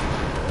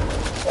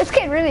 This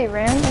kid really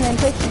ran and then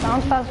takes the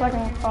bounce pass so I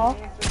can fall.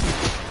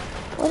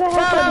 What the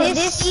heck? Bro,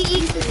 this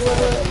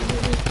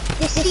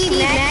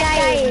mad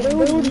guy is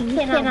booty. He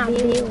cannot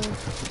do.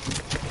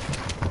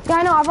 Yeah,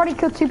 I know. I've already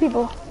killed 2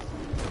 people.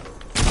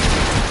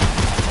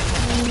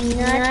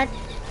 Nut.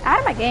 Out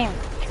of my game,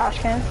 trash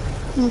can.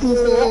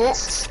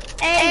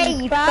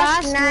 Hey,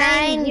 Frost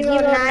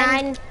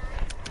 909.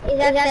 Is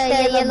that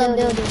the yellow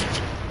building?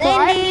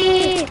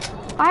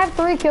 I have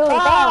 3 kills.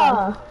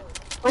 Oh.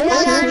 He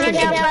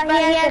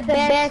has the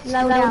best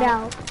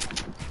loadout.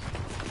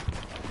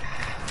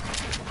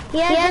 He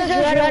has a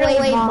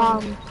runaway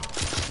bomb.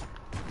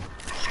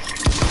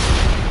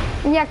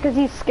 Yeah, because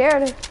he's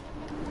scared.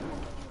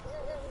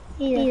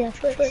 He's a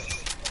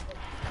twist.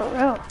 For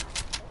real.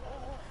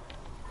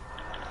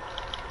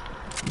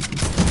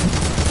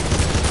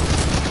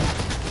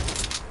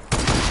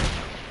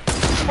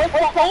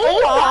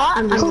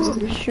 I'm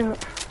sure.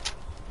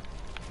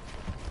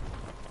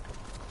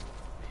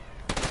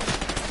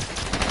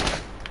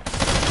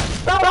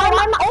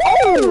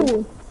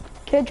 Oh!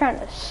 Kid trying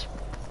to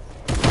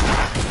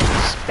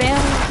spam.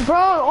 Bro,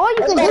 all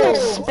you can do is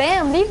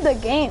spam. Leave the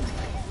game.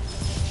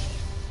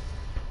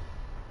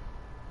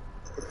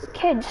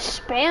 Kid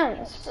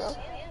spams, bro.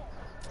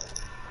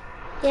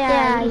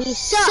 Yeah, he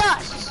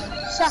sucks.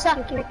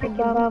 Suck, you freaking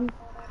bum.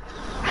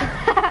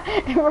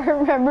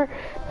 Remember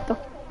the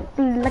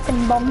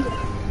flicking bum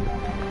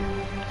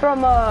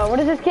from what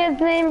is this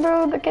kid's name,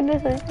 bro? The kid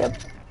is yep,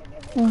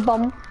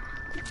 bum.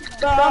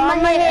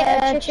 From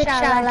my trick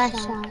shot last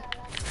shot.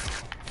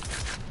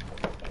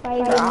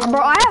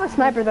 Bro, I have a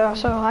sniper though,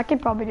 so I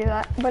could probably do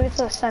that, but it's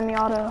a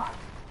semi-auto.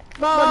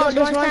 Bro,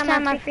 this one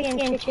time I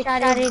freaking trick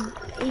shotted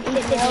Ethan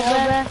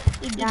Elba,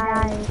 he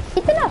died.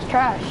 Ethan has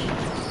trash.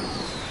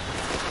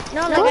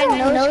 No, like I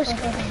know.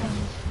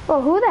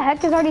 Bro, who the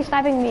heck is already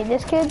sniping me?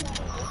 This kid?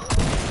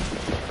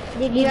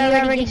 Did you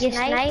already get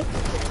sniped?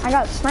 I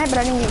got sniped, but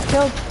I didn't get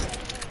killed.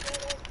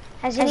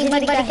 Has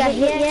anybody got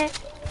hit yet?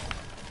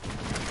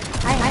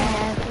 I have.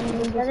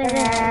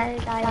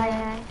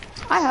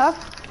 I have.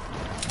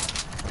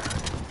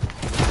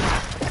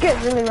 This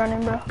kid's really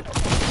running, bro.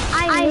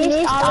 I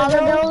missed all of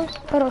those.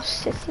 Little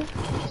sissy.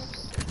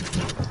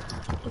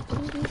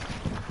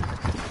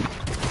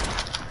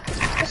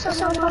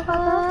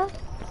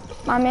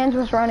 My man's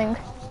was running.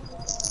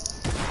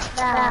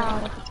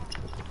 Wow.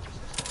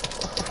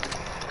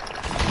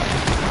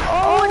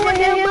 Oh, no,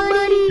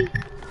 buddy.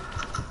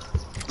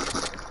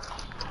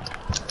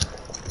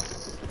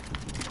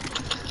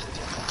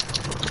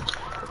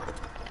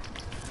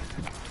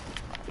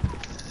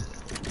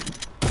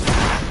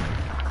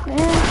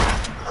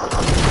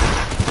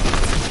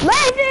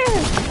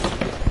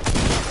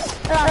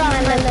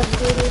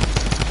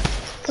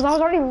 Cause I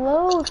was already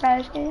low,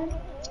 trash can.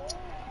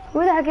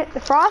 Who the heck is the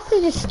Frost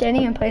is just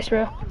standing in place,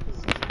 bro.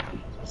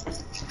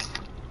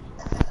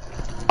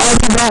 I'll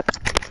be back.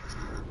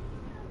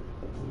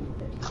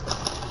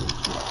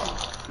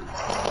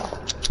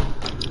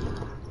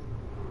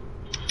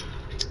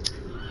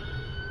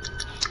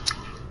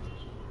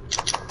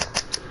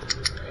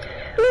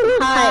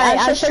 Hi,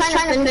 I was just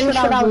trying to finish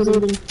what I was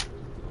eating.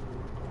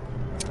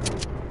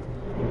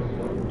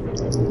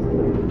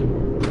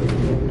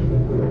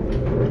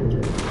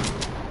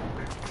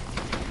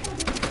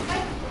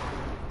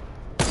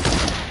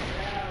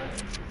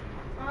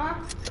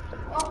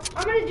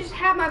 I'm gonna just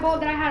have my bowl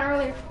that I had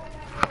earlier.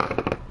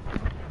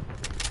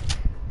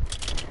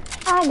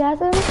 I got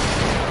some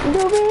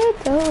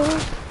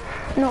Doritos.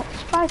 No,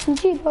 spicy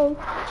Cheetos.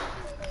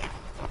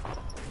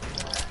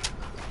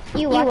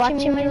 You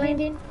watching me,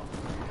 Landon?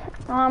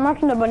 I'm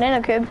watching the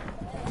Banana Kid.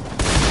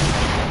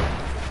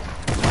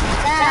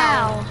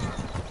 Wow.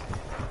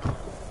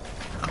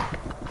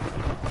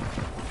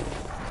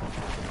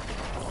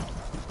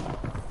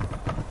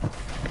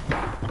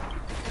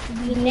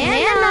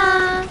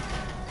 Banana.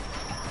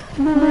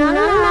 Banana.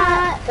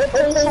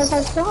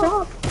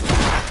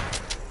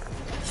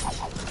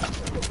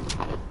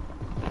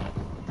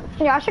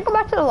 Yeah, I should go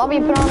back to the lobby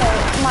and put on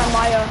my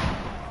Maya.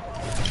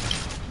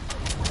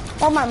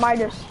 Or my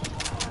Midas.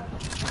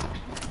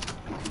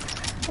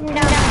 Come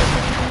down.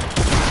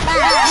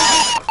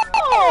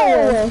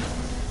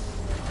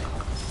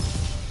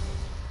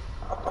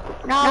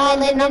 No,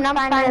 Landon, I'm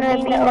fine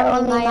with being the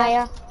only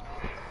Maya.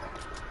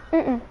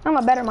 I'm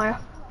a better Maya.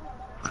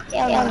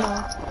 Hell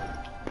no.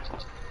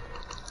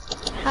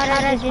 How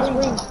did I just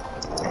win?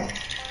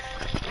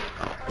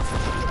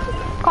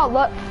 Called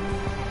luck.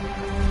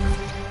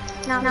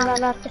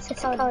 No, this is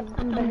code.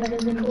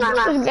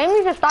 This game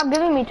needs to stop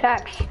giving me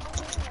text.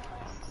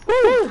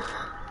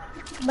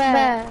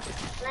 But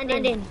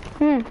London.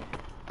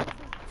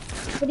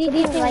 What do you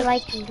think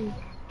like to do?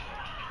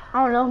 I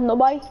don't know,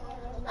 nobody.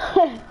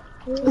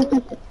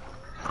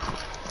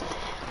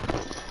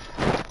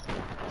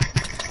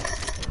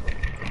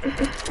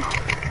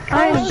 I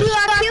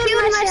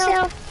killed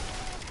myself.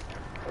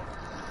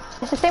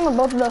 It's the same with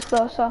both of us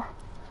though, so.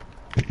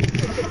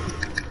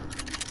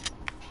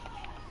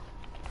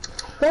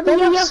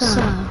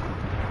 Leviosa.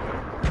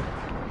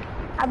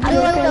 I blew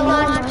the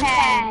launch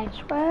pad.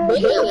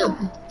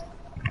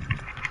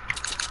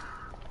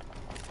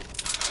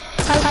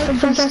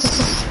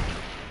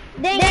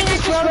 Dang, I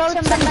just wrote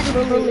somebody's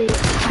bully.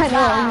 I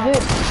know, I'm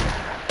good.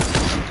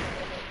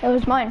 It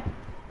was mine.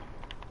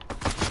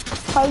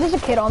 Oh, there's a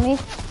kid on me.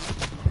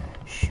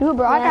 Shoot,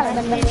 bro, I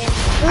got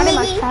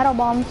my shadow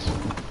bombs.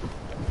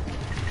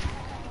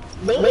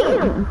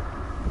 Damn.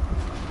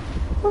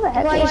 Who the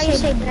heck Why is you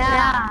say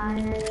that?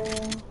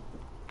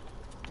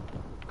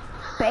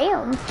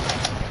 Bam.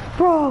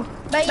 Bro.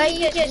 But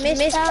you just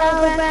missed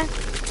out.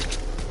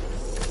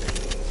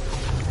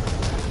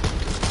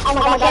 Oh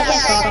my god,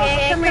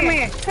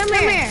 come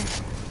here.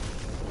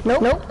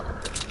 Nope.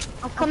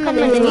 I'll come in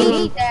and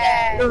eat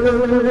that. No,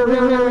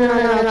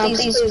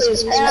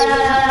 please.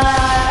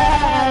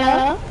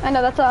 I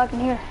know, that's all I can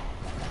hear.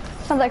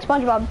 Sounds like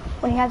SpongeBob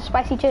when he has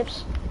spicy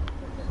chips.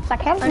 It's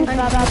like, hey,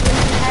 SpongeBob.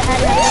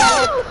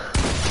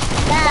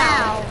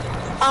 Wow.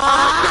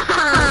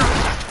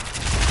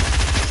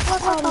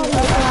 No,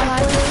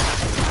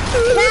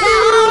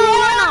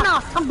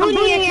 I'm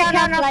booting your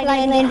account up like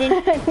Landon.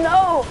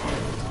 No.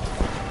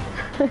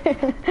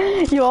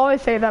 You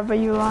always say that, but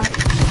you lie.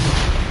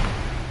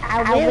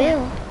 I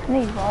will. No,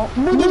 you won't.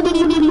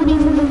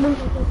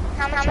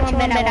 How much more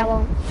bet I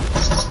won't?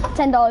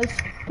 $10.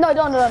 No,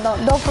 don't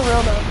for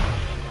real though.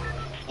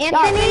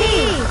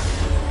 Anthony!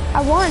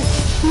 I won.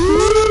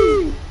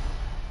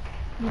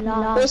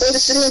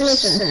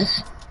 Listen.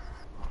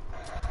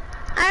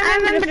 I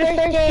remember the first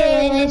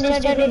day when they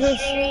started his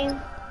stream.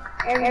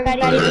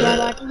 Everybody was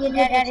watching it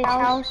at his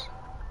house.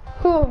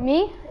 Who, me?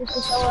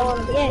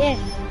 Yeah.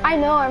 I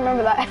know, I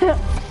remember that.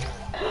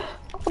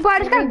 But I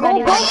just got a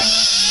gold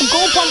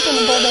pump in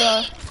the gold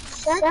AR.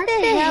 Shut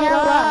the hell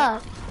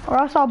up. Or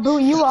else I'll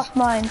boot you off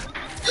mine.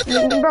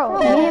 Bro,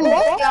 me and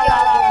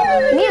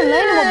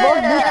Landon will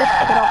both boot this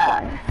kid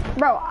offline.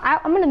 Bro,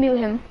 I'm gonna mute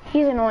him.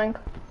 He's annoying.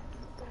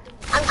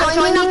 I'm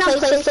joining on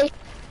PlayStation.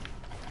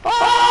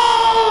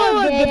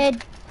 Oh,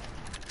 dead.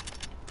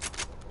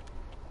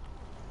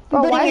 Bro,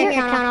 why is it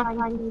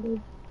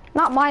account?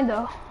 not mine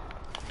though?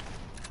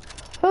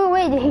 Oh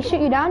wait, did he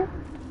shoot you down?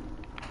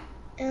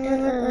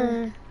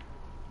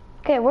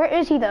 Okay, where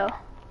is he though?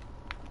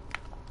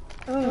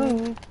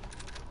 When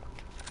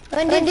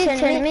did the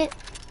tournament?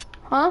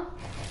 Huh?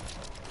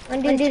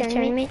 When did the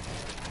tournament?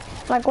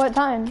 Like what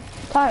time?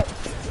 Type.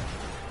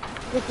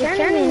 The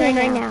tournament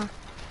right now.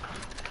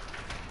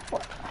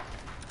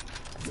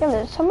 Yeah,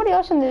 there's somebody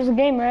else in this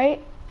game,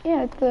 right?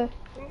 Yeah, it's the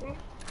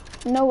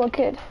Noah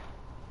kid.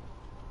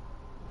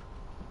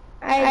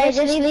 I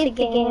just leave the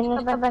game.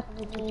 Let's go back to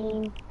the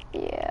game.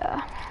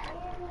 Yeah.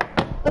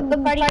 The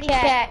party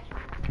chat.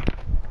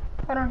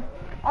 Hold on.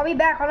 I'll be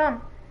back, hold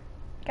on.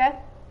 Okay?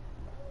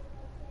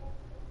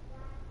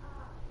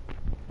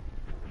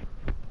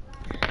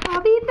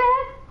 I'll be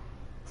back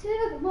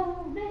to the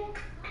moment.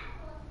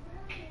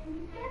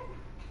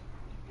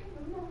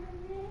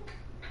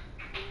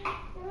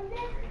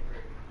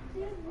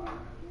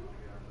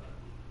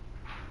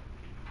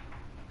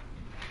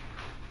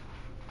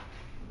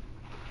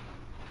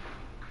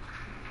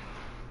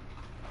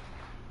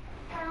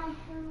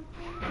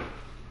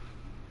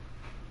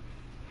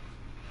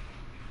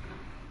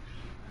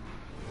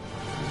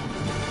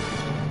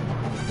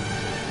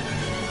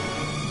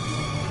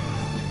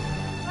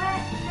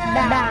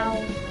 Down.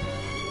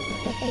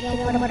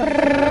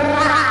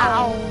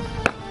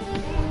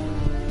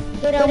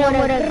 Get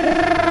over the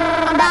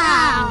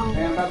down.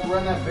 Hey, I'm about to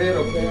run that bid,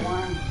 okay,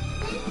 man?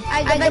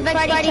 I got the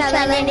party chat,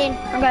 Landon.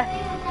 Okay.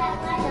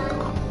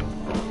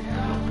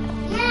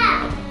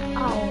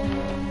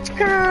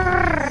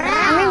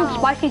 I'm eating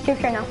spicy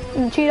chips right now.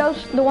 The Cheetos,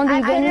 the ones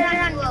you gave me.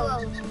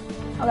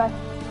 Okay.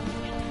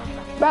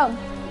 Bro,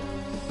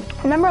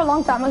 remember a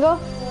long time ago?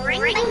 I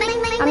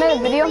made a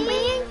video.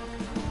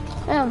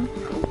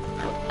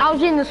 I was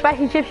eating the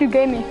spicy chips you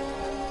gave me.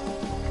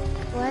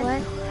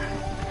 What?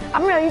 I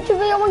made a YouTube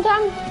video one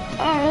time,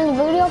 and in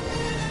the video,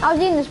 I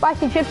was eating the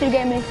spicy chips you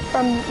gave me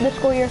from this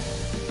school year.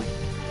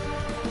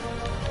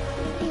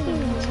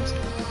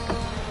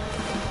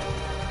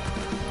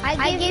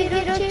 I gave you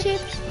those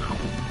chips?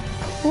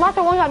 Not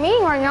the ones I'm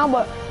eating right now,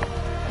 but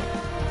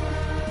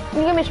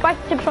you gave me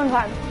spicy chips one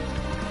time.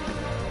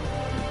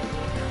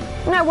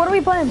 Now, what are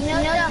we playing? You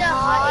know the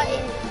hot.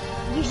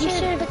 You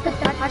should put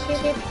the hot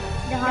chip,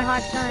 the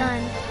hot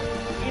sun,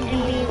 and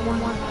be one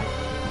hot.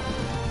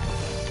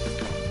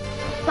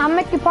 I'll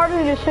make you part of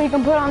this so you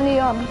can put on the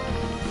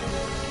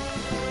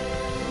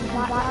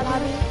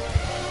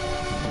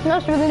No,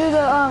 so we can do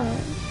the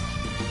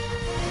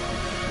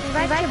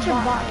Invite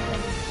your boss.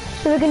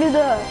 So we can do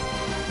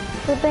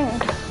the thing.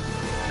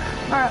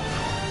 Alright.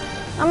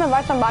 I'm gonna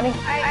invite somebody.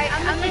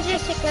 I'm gonna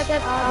just accept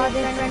all the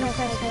friend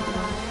requests.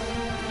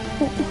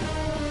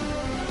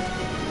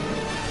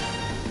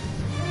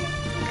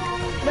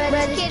 But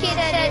this kid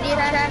said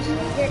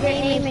your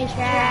name is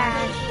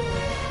trash.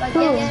 But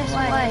guess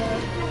what?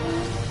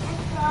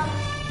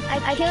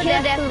 I killed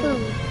that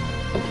food.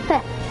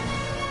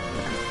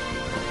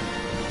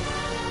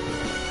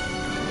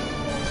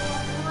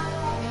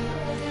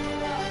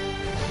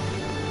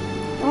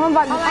 I'm gonna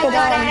invite this kid I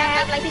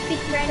have like 50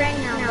 friends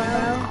now,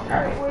 bro.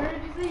 Alright.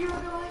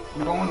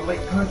 I'm going to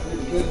Lake Country to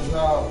get his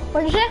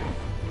What'd you say?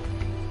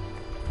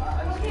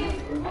 Okay,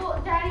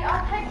 well, Daddy,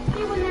 I'll text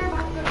you when they're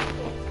about to go to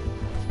school.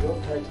 You'll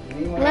text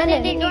me when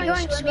Lennon, you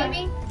going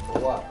swimming?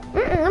 what?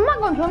 I'm not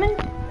going swimming.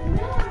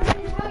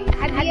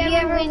 Have you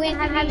ever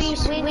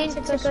went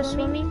to go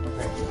swimming?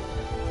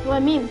 What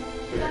do you mean?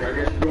 I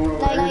guess you're going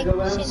over there until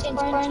then? Since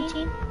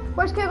quarantine?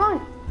 Where's kid going?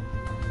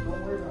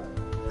 Don't worry about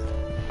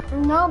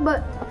it. No,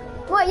 but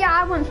well,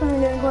 yeah, I went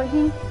swimming during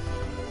quarantine.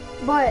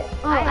 But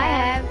I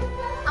have.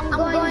 I'm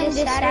going this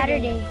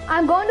Saturday.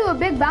 I'm going to a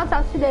big bounce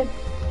house today,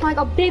 like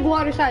a big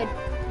water slide.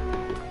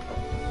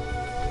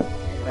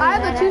 I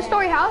have a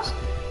 2-story house,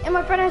 and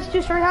my friend has a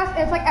 2-story house. And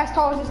it's like as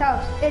tall as his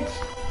house.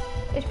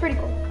 It's pretty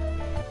cool.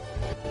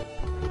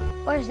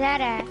 Where's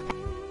that at?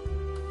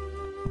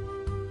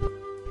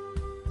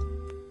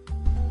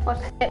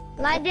 What's it?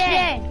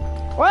 London.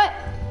 What?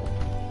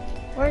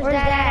 Where's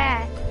that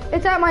at?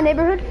 It's at my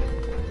neighborhood.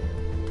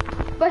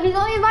 But he's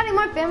only inviting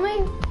my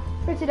family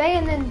for today,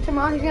 and then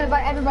tomorrow he's gonna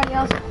invite everybody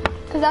else.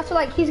 Cause that's what,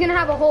 like, he's gonna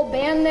have a whole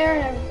band there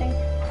and everything.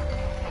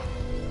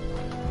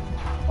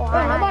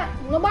 Why?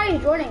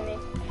 Nobody's joining me.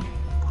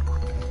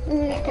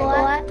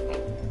 What?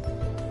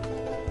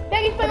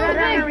 Peggy's playing with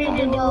me.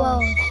 Arena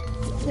duos.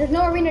 There's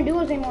no arena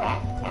duos anymore.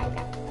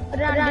 Put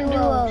it on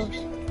duos.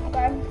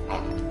 Okay.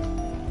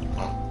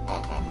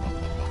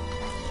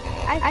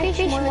 I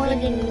fish more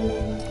than you.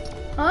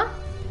 Huh?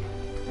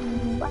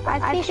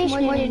 I fish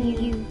more than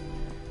you.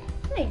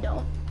 No, you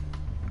don't.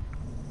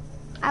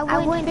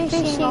 I went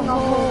fishing a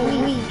whole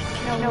week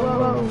in a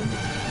row.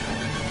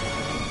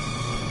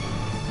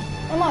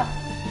 Come on.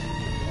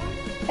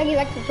 Peggy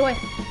likes the toy.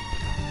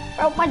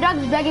 Oh, my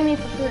dog's begging me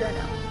for food right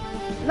now.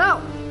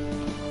 No.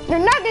 You're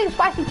not getting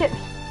spicy chips.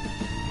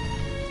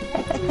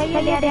 Tell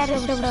your dad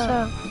what's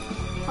up.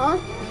 Huh?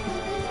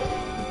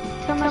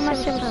 Tell my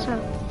what's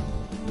up.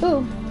 Who?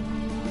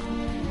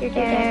 Your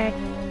dad.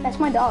 That's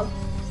my dog.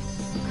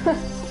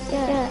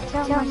 Yeah,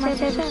 tell my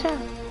what's up.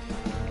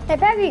 Hey,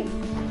 Peggy.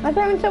 My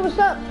parents said what's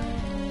up.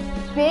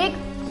 Speak.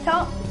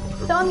 Tell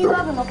him you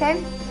love him,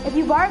 okay? If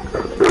you bark,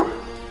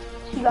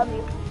 she loves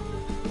you.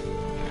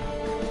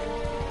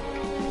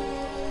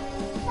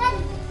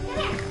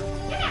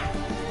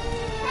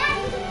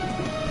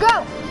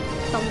 Go!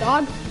 Some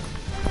dog.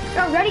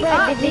 Go, ready?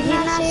 Up. Did you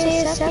not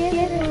say what's up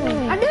yet?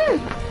 I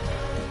did.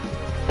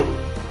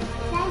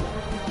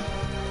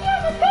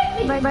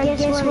 But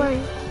guess what?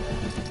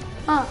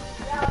 Huh?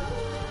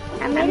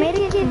 I made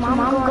it get mom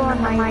go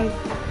on my mic.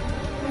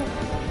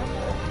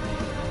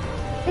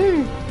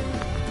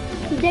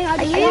 Dang,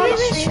 Are you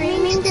even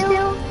streaming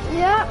still?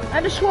 Yeah,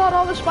 I just swallowed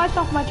all the spice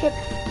off my chip.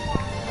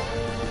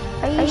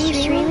 Are you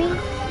streaming?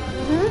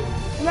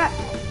 Yeah.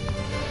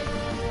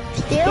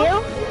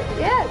 Still?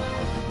 Yes.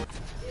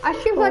 I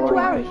streamed for like 2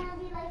 hours.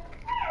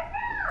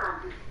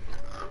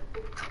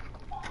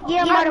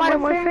 Yeah,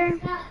 Modern Warfare.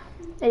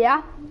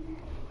 Yeah?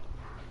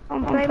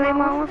 I'm playing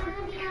Modern Warfare.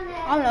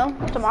 I don't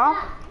know. Tomorrow?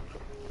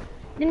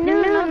 No,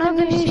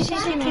 the new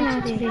season came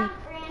out today.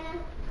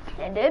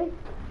 It did?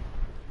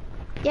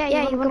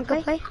 Yeah, you wanna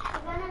go play?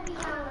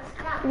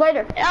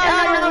 Later.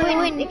 Oh,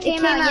 no, it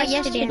came out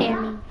yesterday.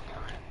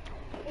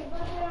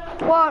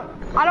 Well,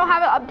 I don't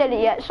have it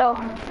updated yet, so.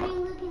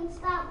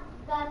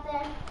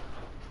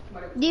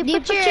 Do you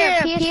put your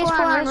PS4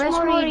 on rest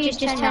mode or you just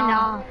turn it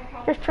off?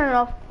 Just turn it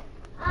off.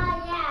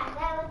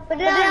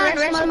 Put it on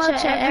rest mode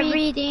so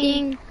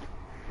everything,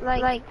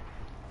 like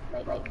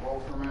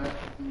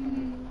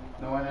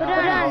No one put it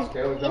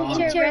on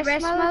into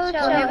rest mode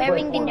so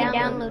everything can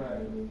download.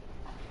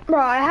 Bro,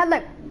 I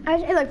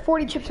just ate like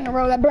 40 chips in a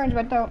row. That burns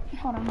my throat.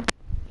 Hold on.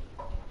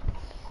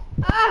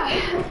 Ah!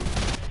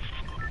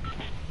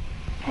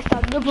 I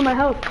stopped good for my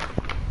health.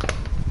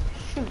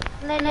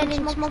 Let it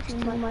smoke too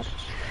much.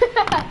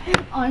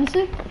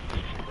 Honestly?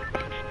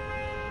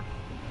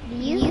 Do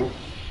you?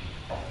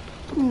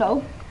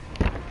 No.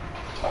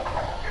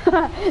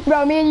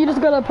 Bro, me and you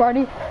just go to a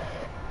party.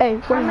 Hey,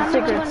 where's the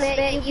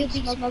cigarettes? You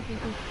be smoking.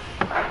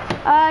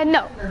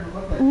 No.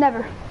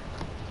 Never.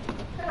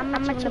 How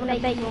much of a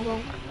bet you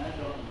won't?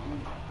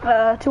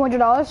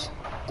 $200.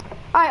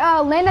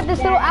 Alright, land at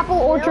this little apple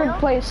orchard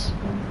place.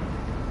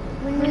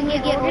 When you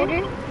get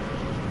older?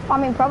 I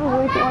mean,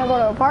 probably if you want to go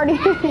to a party.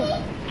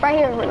 Right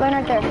here, land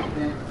right there.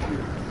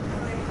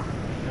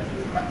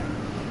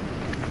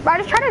 Bro, I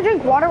just trying to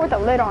drink water with a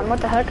lid on. What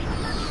the heck?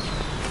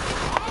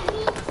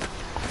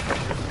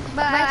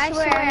 But I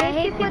swear, I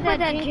hate people that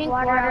drink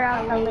water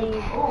out the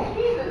lake.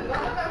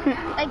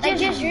 Like,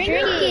 just drink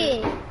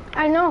it.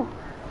 I know.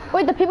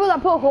 Wait, the people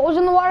that put holes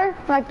in the water,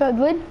 like the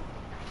lid?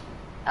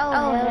 Oh,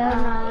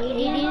 hell no.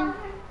 Aiden?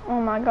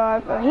 Oh my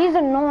god, bro. He's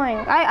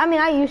annoying. I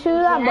mean, I used to do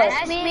that, but...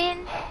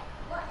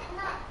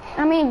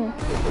 I mean,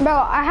 bro,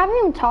 I haven't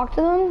even talked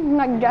to them,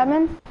 like,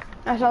 Jasmine,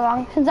 for so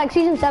long. Since, like,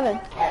 season 7.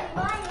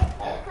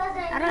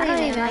 I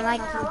don't even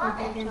like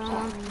talking to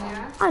them.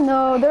 I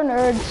know, they're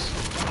nerds.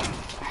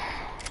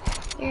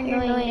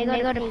 You're annoying.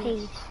 They go to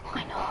Pace.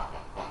 I know.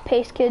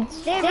 Pace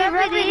kids. They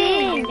rub it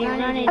in.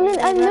 I mean,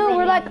 I know,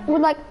 we're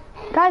like,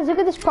 guys, look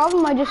at this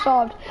problem I just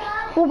solved.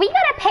 Well, we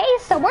got a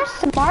Pace, so we're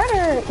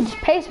smarter. Does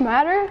Pace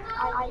matter?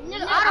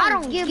 I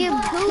don't give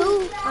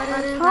poop.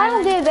 I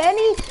don't give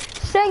any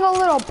single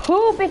little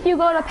poop if you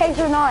go to Pace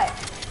or not.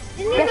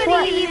 Guess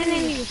what?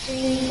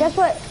 Guess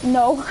what?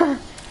 No.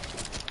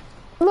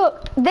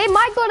 Look, they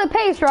might go to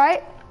Pace,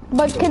 right?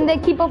 But can they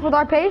keep up with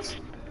our pace?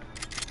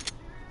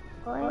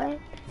 What?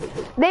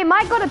 They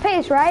might go to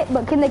Pace, right?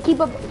 But can they keep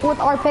up with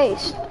our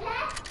pace?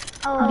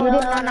 Oh, no,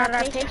 not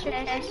our pace.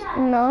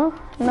 No,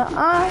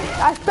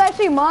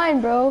 especially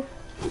mine, bro.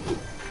 More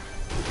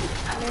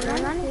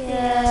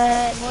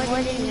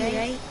than you,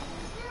 right?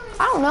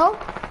 I don't know.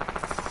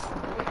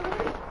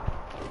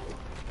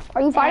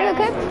 Are you fighting a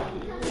kid?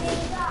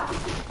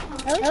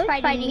 I was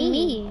fighting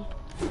me.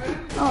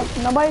 Oh,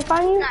 nobody's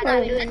fighting you? Not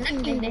doing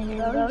nothing,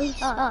 bro.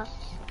 He's us.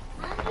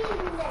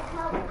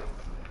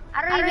 I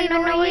don't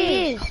even know where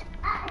he is.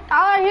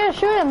 I'm here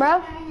shooting,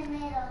 bro.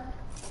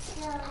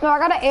 No, I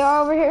got an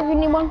AR over here if you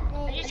need one.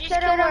 Just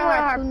put over a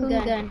harpoon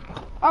gun.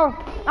 Oh,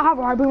 I have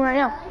a harpoon right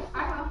now.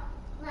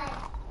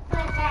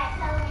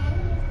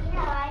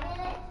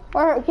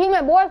 Where,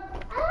 teammate, boy?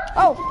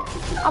 Oh,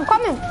 I'm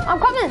coming.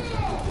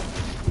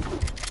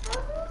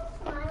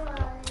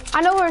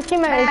 I know where his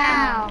teammate is.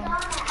 Wow.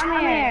 Come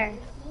here.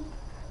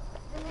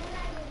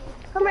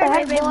 Come here,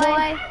 baby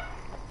boy.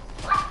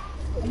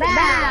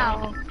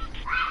 Bow.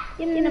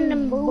 Give him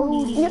them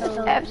booties. You just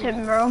F'd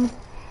him, bro.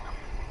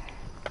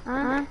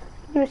 Huh?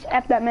 You just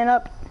F that man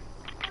up.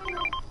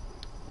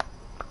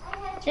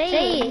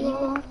 Say it.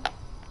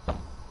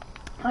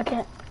 I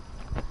can't.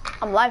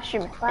 I'm live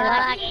streaming.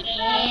 Fuck it.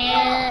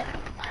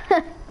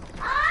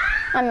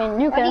 I mean,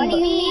 you What do can. you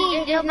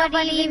mean? There's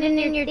nobody even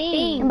in your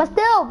thing. But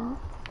still,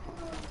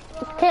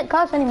 can't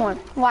cuss anymore.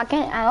 Well, I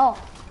can't at all.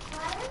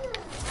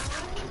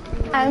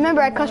 I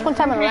remember I cussed one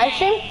time in a live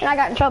stream and I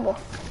got in trouble.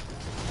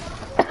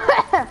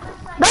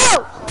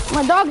 Bro!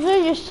 My dog's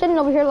really just sitting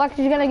over here like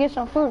she's gonna get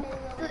some food.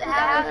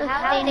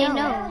 How they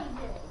know?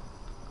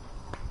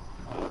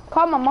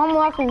 Called my mom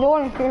locked the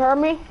door and she heard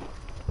me.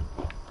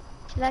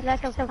 Should I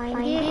go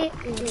find it?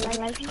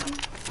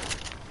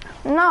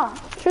 No,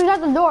 she was at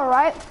the door,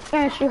 right?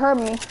 And she heard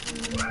me.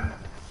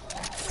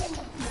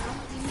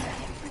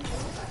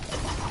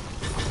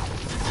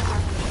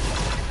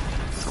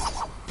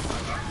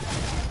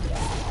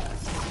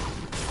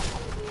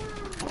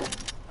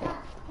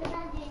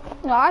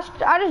 No, I just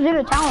did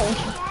a challenge.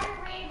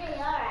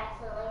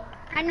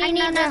 I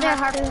need another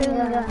harpoon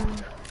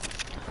gun.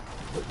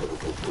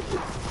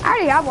 I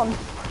already have one.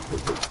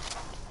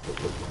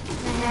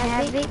 I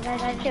have it,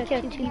 but I just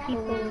killed 2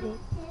 people with it.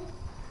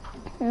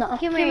 No.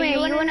 Come here, you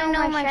wanna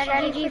know my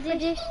strategy for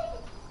this?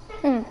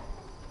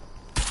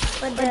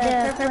 With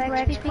the purple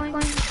XP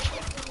coin?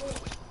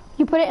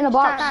 You put it in a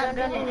box. Stop,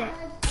 don't do that.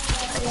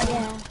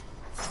 Yeah.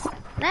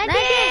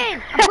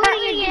 Nothing! I'm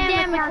putting your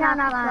damn account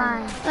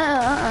offline.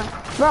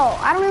 Bro,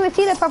 I don't even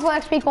see the purple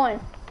XP coin.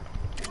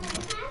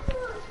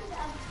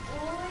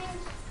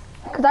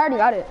 Cause I already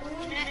got it.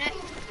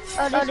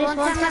 Oh, this one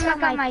time I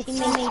got my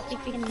teammates.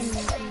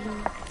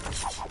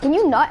 Can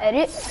you not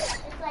edit?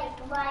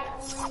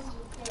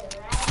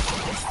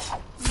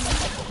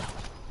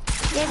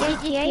 Yeah,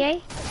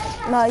 GTA?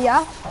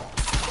 Yeah.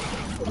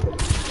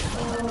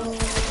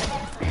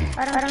 I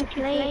don't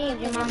play it.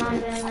 Your mom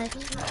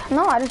does.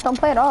 No, I just don't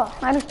play at all.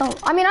 I just don't.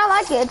 I mean, I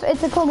like it.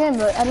 It's a cool game,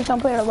 but I just don't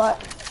play it a lot.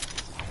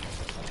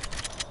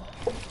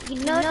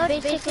 You know,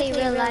 it's basically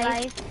real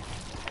life.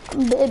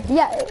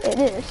 Yeah, it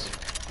is.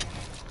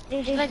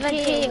 There's like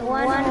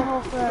one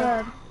whole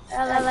club.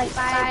 Like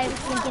 5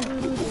 freaking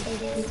food.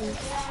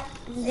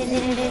 And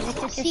then there's a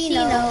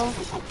casino.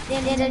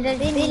 Then there's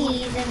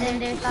minis. And then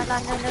there's lots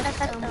of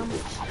custom.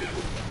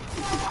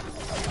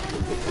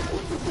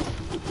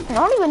 I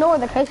don't even know where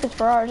the case is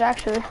for ours,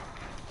 actually.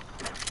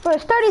 But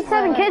there's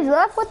 37 kids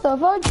left? What the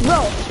fuck?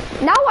 Bro,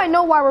 now I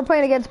know why we're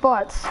playing against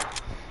bots.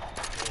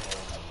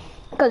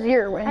 Because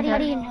you're winning. How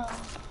do you know?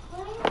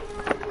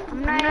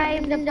 I'm not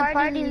even the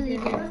party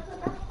leader.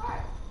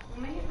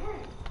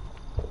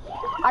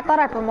 I thought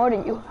I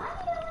promoted you.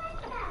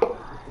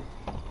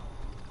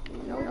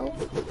 Nope.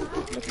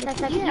 Looks like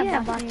you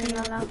have the bots in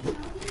your lap.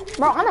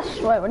 Bro, I'm a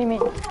sweat. What do you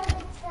mean?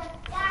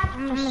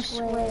 I'm a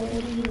sweat. What do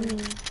you mean?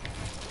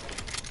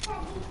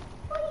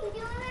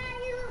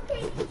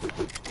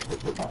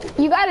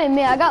 You gotta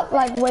admit, I got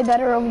like way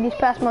better over these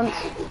past months.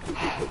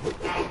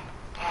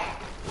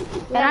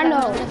 And I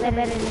know.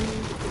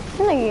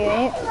 No, you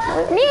ain't.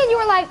 Me and you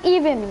were like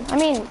even. I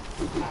mean,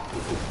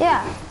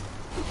 yeah.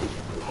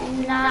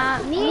 Nah,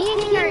 me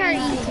and King are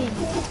even.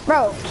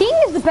 Bro, King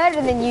is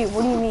better than you.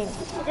 What do you mean?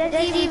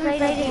 Doesn't even play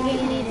the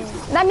game.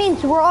 That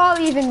means we're all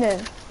even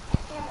then.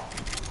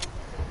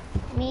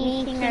 Me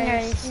and King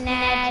are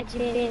snatch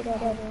it.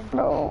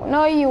 Bro,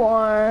 no you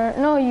aren't.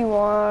 No you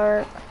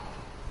aren't.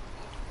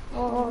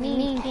 Oh,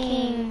 me and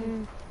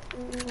King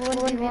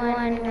would be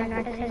one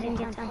that doesn't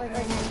get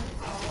something.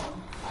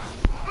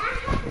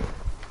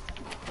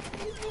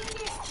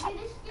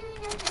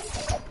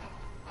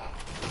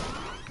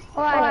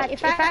 What?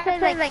 If I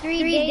play like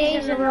 3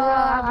 days in a row,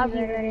 I'll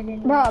be ready.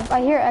 Bro, I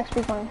hear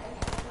XP coin.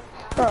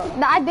 Bro,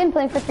 I've been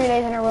playing for 3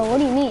 days in a row. What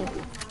do you mean?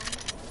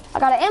 I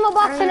got an ammo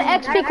box and an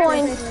XP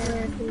coin.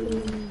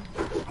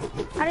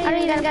 I don't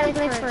even gotta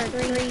play for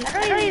 3.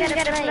 I don't even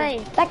gotta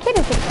play. That kid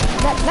just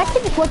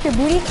what's your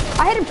booty.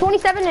 I hit him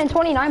 27 and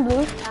 29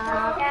 blue.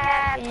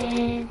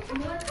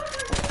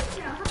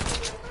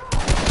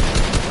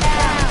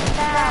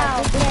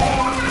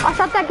 I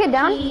shot that kid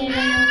down.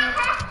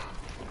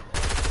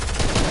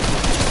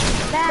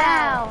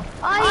 Bow.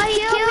 Oh,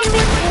 you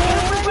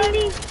killed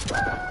me.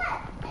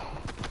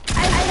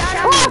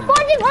 Oh, I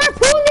fucking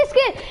harpooned this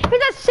kid.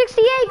 He's at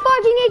 68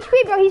 fucking HP,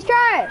 bro. He's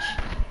trash.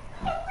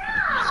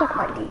 Suck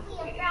my D.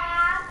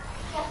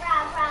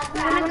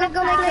 I'm gonna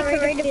go make a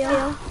raid to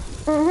feel.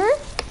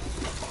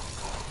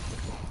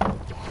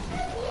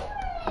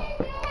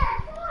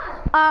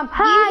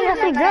 Hi, yes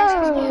we go.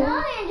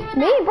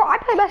 Me, bro, I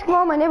play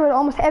basketball in my neighborhood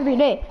almost every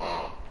day.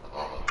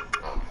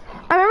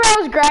 I remember I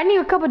was grinding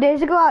a couple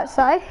days ago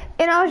outside,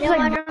 and I was just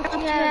like, I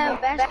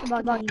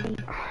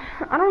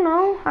don't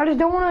know. I just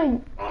don't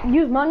want to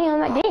use money on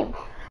that game.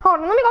 Hold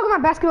on, let me go get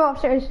my basketball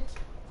upstairs.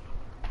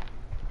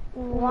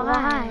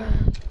 Why?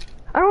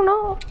 I don't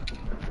know.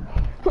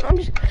 I'm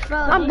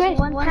good.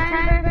 One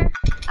time,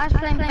 I was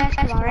playing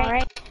basketball,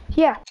 right?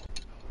 Yeah.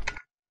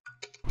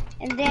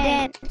 And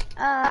then,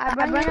 I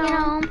brought it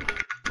home.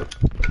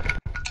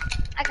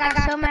 I got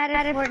so mad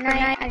at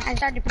Fortnite, I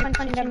started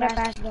punching the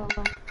basketball.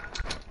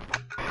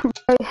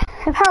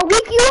 How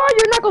weak you are,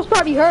 your knuckles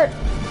probably hurt.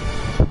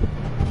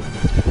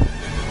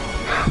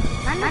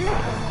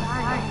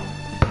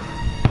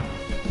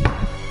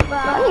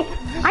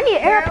 I need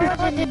air.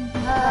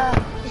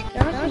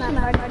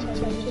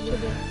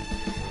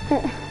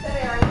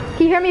 Can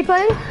you hear me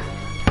playing?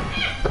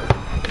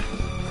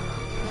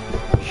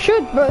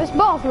 Shoot, bro, this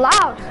ball's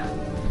loud.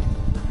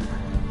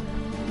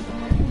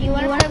 You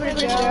wanna play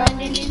with a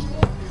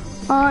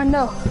girl?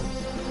 No.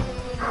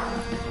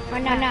 Why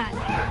not?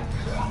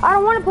 I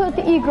don't want to play with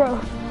the E-girl.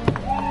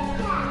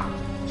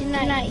 She's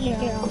not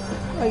E-girl.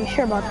 Are you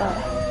sure about that?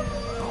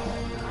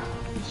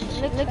 She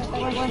looks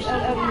like she's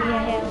ugly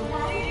as hell.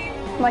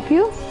 Like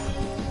you?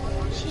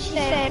 She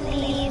said,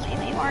 please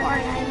play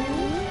Fortnite with me.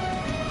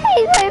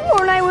 Please play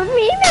Fortnite with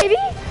me, baby.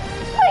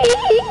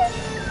 Please.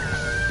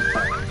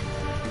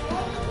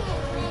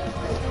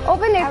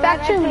 Open their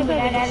faction.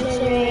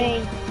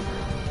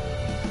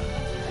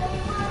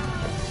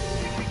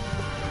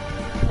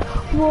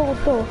 What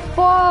the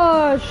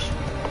fudge?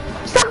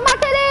 Suck my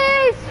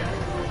titties!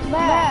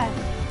 But,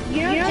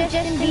 you know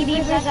Justin Bieber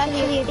is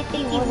actually a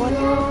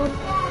 51-year-old?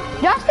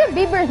 Justin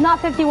Bieber is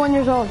not 51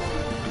 years old.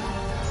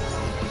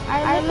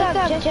 I looked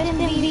up Justin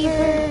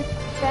Bieber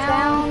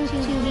found to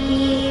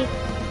be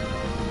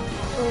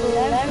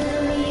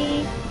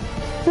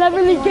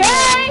Cleverly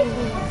gay!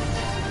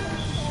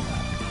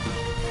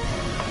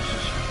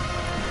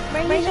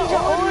 But he's an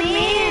old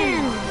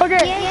man.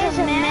 Okay. He has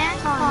a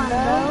mask on,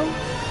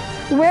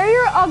 bro. Wear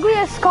your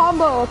ugliest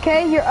combo,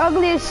 okay? Your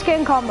ugliest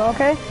skin combo,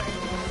 okay? Okay.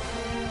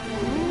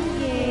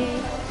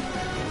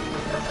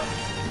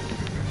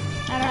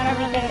 I don't know if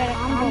I got a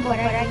combo, but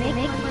I can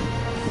make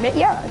one.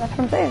 Yeah, that's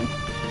what I'm saying.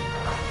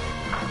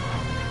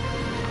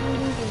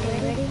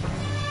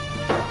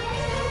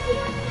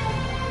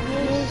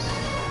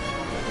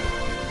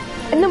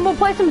 And then we'll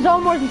play some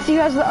Zone Wars and see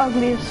who has the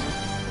ugliest.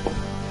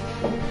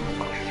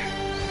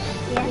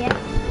 Yeah.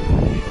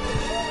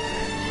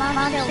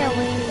 Mom's still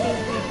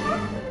waiting.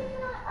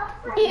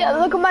 Yeah,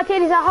 look at my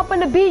titties. I hop on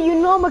the beat. You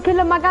know I'm a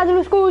killer. My guys in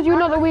the schools. You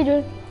know the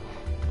region.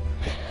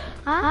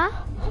 Huh?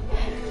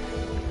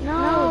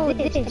 No,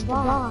 this is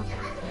boss.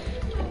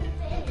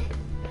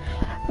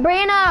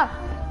 Brianna,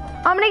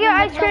 I'm gonna get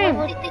ice cream.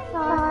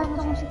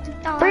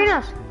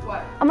 Brianna,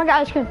 I'm gonna get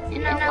ice cream.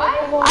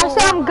 I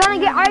said I'm gonna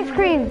get ice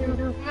cream.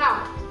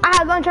 I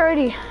had lunch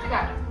already.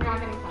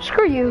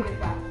 Screw you.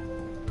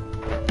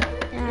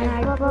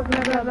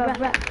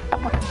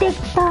 Big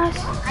boss.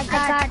 I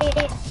got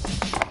it.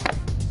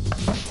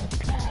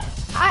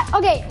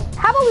 Okay,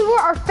 how about we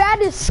wear our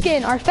fattest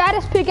skin, our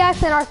fattest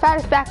pickaxe, and our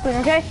fattest backbling,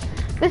 okay?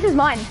 This is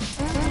mine.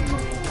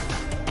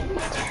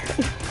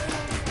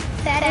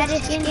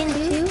 Fattest skin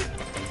too?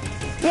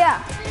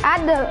 Yeah,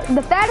 add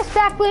the fattest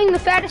backbling, the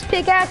fattest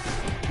pickaxe,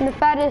 and the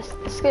fattest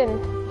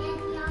skin.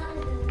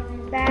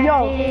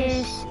 Yo,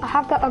 I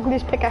have the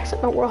ugliest pickaxe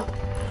in the world.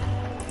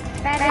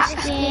 Fattest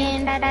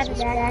skin, fattest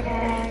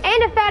backpack.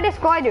 And the fattest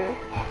glider.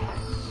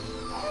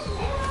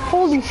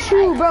 Holy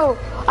shoe, bro.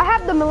 I I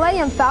have the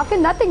Millennium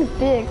Falcon. That thing's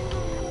big.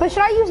 But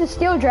should I use the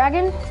Steel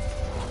Dragon?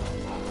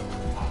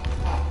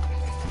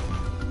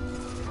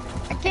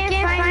 I can't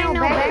find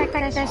no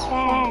backpack that's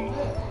fast.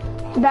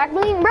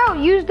 Backbling?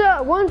 Bro, use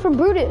the one from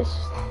Brutus.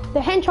 The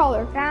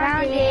Henchhauler.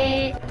 Found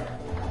it.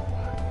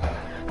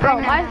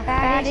 Bro, my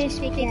baddest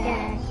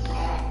pickaxe.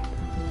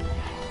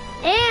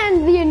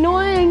 and the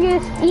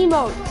annoyingest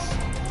emotes.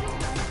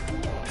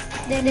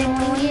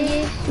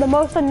 The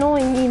most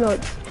annoying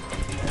emotes.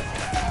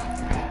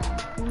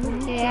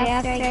 Okay,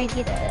 after I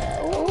get the...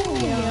 Oh,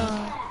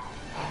 yeah.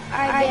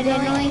 Alright, the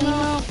annoying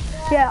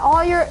emote. Yeah,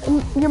 all your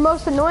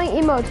most annoying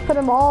emotes, put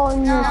them all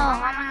in your... No,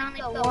 I'm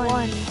only the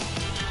one.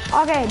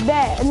 Okay,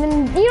 bet. And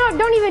then, you know,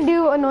 don't even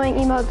do annoying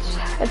emotes.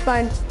 It's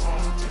fine.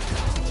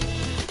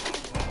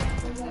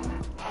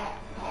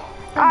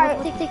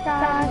 Alright. Tick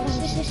tock,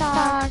 six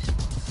tock.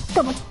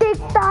 Double thick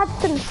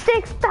dots and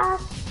 6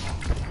 dots.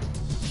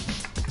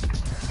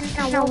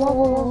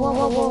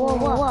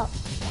 Whoa.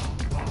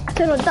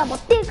 Little double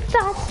thick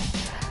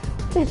dots.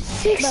 It's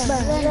 6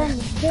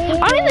 dots.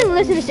 I don't even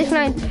listen to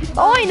 6ix9ine.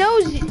 All I know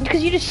is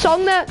because you just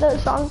sung the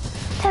song.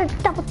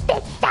 Double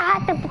thick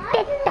dot, double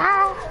thick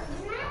dot.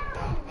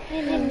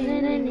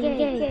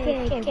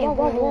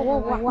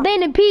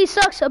 Landon P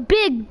sucks a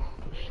big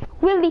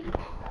Willie.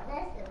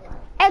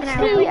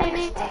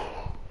 XP.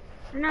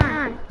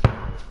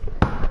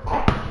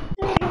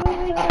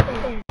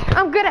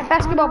 I'm good at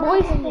basketball,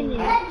 boys.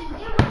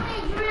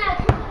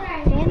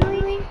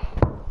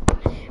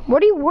 What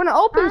do you want to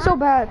open so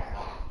bad?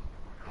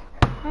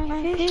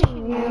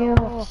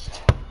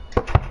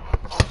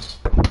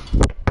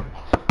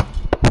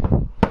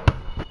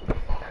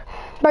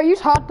 But use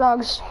hot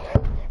dogs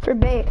for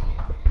bait.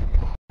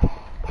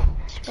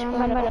 I'm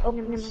about to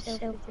open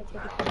myself.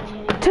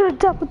 To the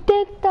double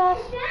dick dot.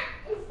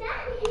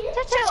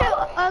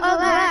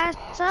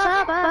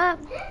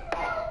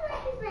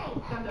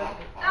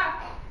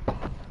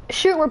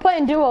 Shoot, we're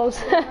playing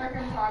duos.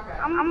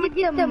 I'm gonna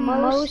get the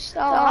most.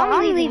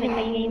 I'm leaving the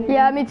game.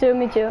 Yeah, me too.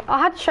 I'll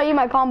have to show you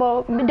my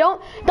combo. But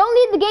don't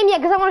leave the game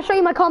yet, because I want to show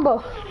you my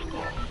combo.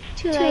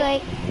 Too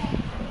late.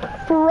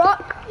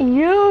 Fuck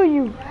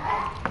you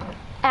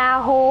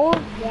asshole.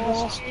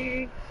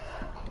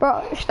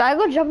 Bro, should I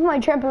go jump on my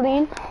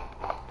trampoline?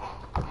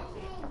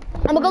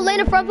 I'm gonna go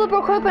land a front flip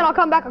real quick and I'll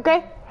come back,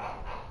 okay?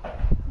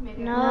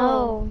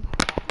 No.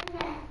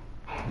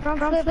 Front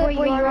flip where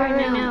you are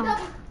right now.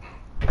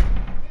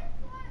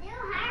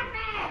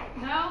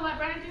 No, let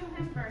Brenna do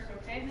him first,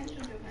 okay? Then she'll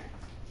do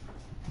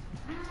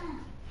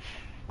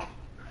her.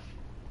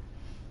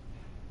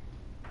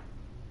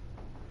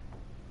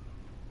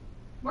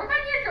 Work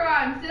on your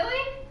drawing,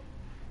 silly.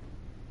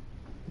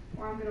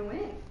 Or I'm gonna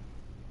win.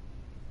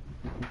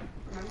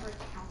 Remember,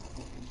 it's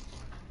competition.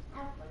 I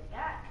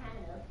forgot,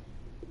 kind of.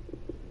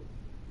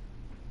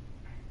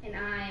 And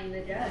I'm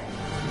the judge.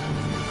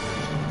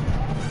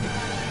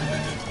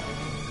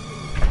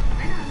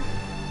 I know.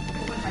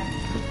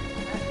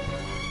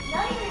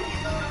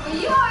 Well,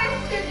 you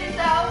always shoot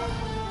yourself.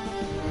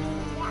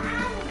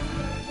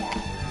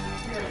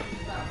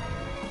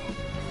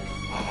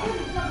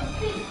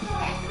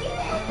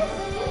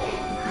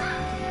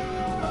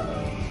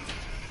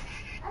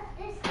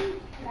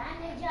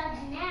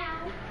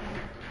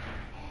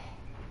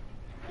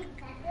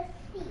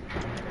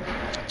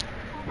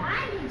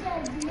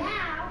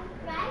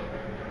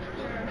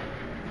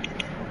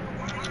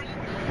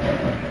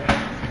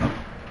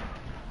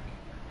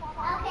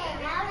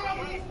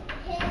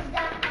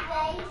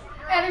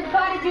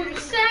 Everybody do the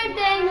same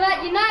thing,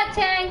 let your nut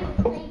hang.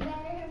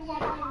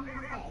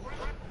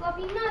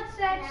 Fluffy nut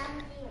sex.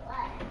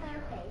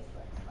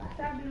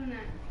 Stop doing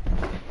that.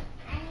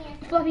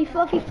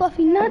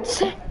 Fluffy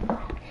nuts.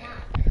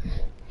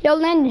 Yo,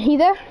 Landon, he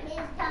there?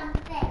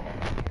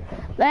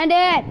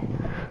 Landon!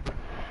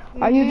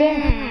 Are you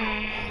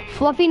there?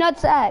 Fluffy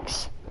nuts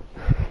X.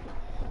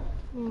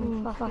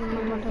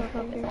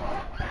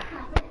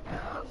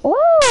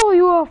 Oh,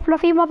 you a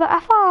fluffy mother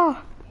effer.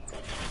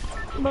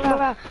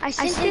 Bro, I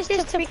sent this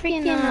to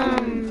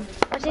freaking,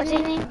 what's his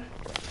name?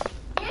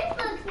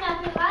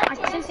 I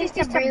sent this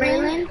to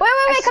Braylon.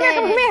 Wait,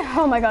 come here.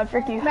 Oh my god,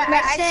 frick you.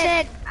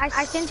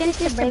 I sent this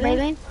to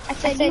Braylon. I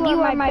said,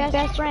 you are my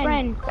best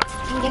friend.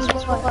 And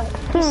guess what?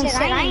 He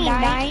said, I ain't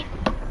dying.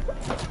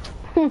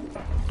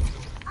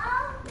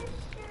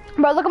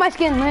 Bro, look at my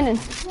skin, Landon.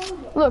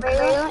 Look.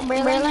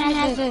 Braylon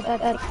has a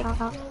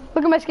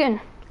Look at my skin.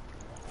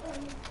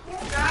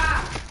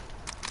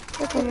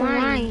 look at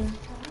mine.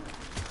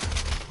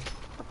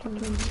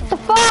 The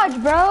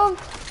fudge, bro.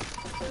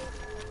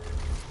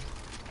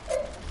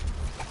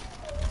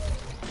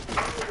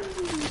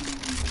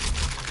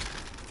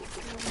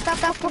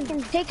 Stop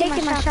fucking taking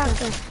my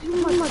shotgun.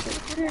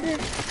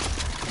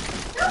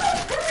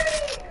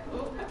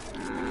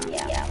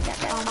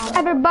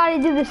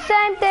 Everybody do the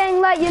same thing,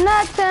 let your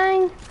nut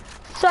hang.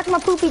 Suck my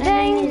poopy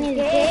thing.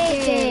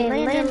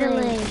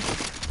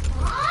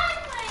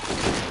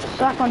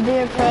 Suck my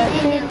dear fat.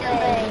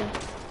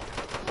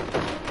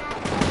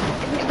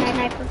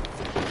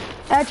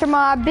 After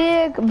my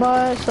big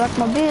butt, suck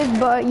my big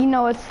butt. You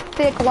know it's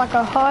thick like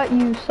a hut.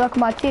 You suck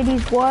my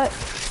titties, what?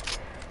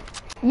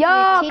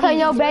 Yo, can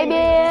yo, baby?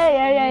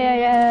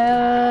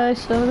 Yeah.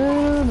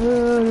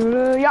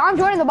 Yeah, I'm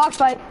joining the box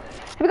fight.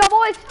 Here we go,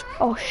 boys.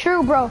 Oh,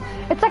 sure, bro.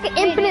 It's like an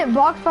infinite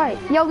box fight.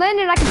 Yo,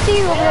 Landon, I can see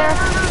you over there.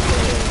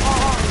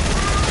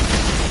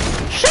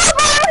 Shut up,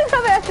 I already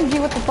have an SMG.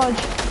 What the fudge?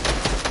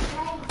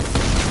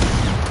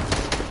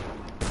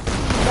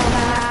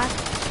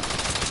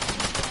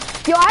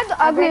 Yo, I have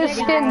the ugliest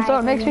skin, so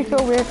it makes me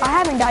feel weird. I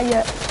haven't died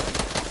yet.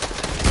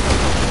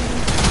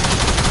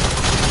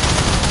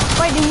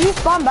 Wait, did you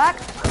spawn back?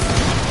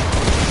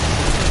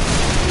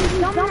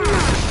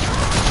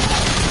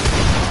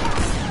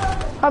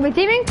 Are we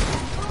teaming?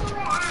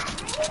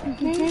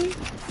 Okay.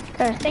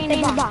 Stay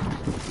in the box.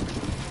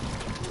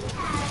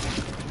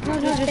 No,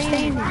 just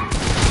stay in there.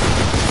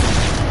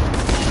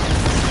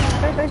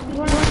 First, you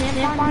want to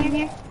spawn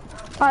here?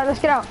 Alright, let's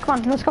get out. Come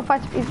on, let's go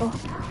fight some people.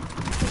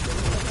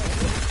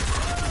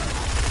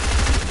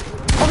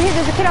 Over here,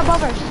 there's a kid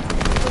above us.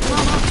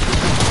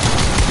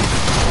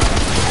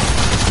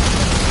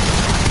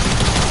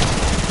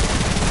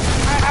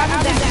 I'll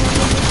be back.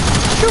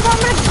 Shoot, I'm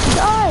gonna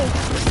die.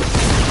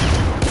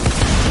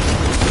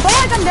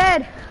 Boys, I'm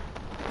dead.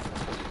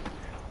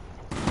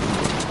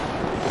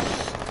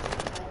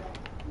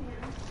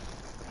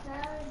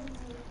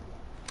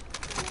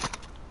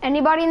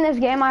 Anybody in this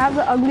game, I have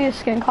the ugliest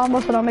skin combo,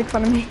 so don't make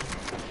fun of me.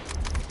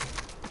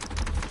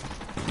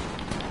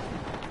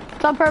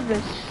 It's on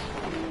purpose.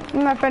 Me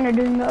and my friend are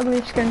doing the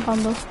ugliest skin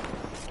combo.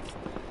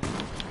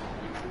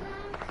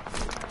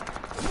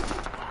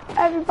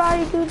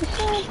 Everybody do the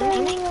same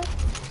thing.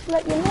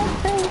 Let your neck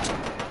thing.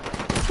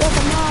 Look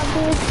at my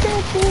big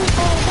city.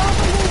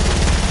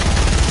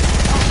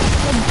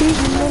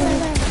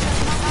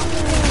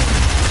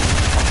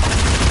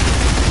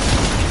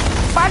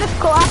 Fight a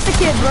classic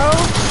kid, bro.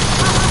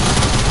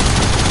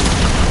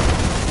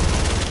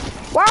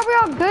 Why are we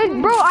all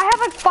good? Bro, I have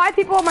like 5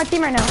 people on my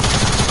team right now.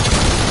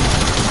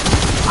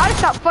 I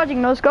just got fudging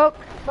no scope.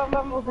 Bro,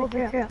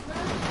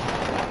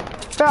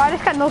 I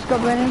just got no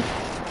scope, Lennon.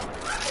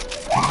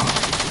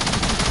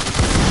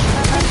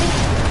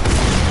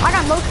 I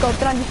got no scope,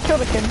 then I just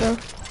killed a kid, bro.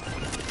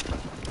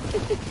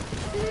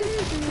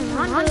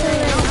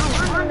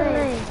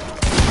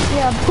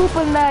 Yeah,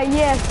 pooping that,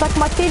 yeah, suck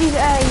my titties,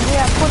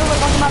 yeah, put a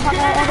look on my pocket,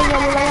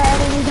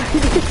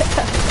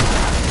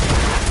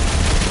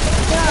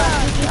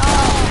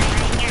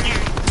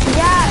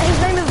 yeah, his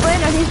name is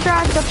Landon, he's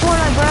trash to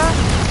Fortnite, bro.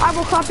 I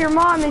will clap your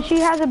mom and she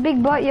has a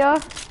big butt, yeah.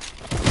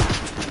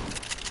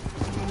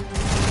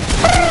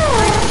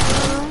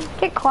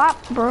 Get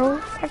clapped, bro.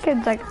 That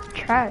kid's like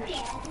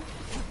trash.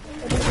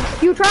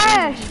 You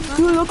trash!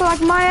 You look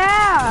like my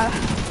ass!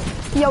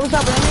 Yo, what's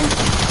up, Landon?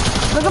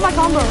 Look at my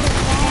combo.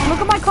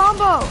 Look at my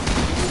combo!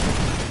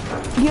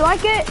 Do you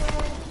like it?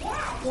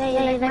 Yeah, you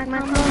like my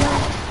combo?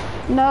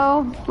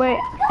 No, wait.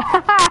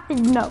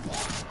 No.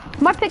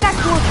 My pickaxe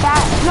is more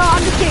fat. No,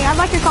 I'm just kidding. I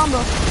like your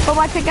combo. But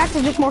my pickaxe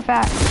is just more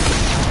fat.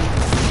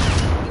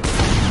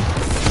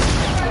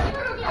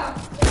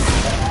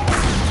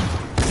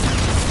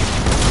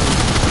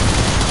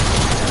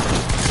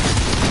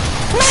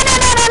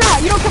 No!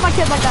 You don't kill my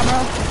kid like that, bro.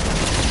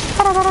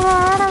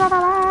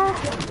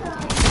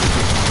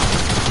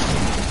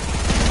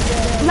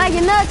 Like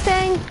you're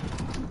nothing.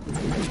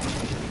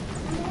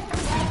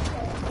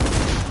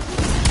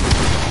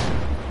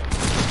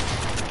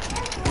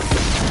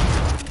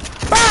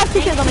 Ah,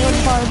 2 kids on me.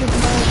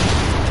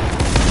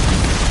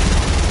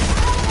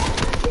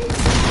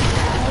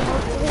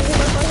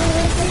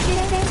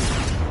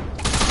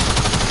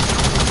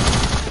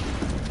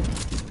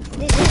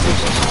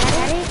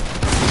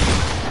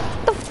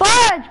 The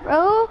fudge,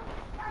 bro.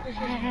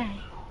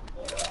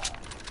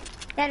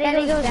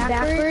 Daddy goes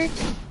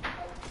backwards.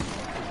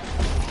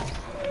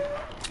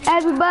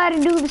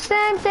 Everybody do the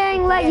same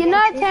thing, let your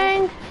nut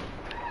hang.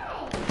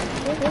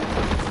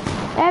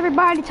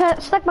 Everybody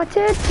suck my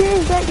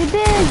titties, let your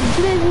dig.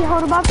 Blizzy,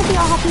 hold about 50,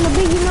 I'll hop in the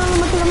big, you know, I'm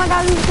gonna my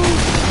guy,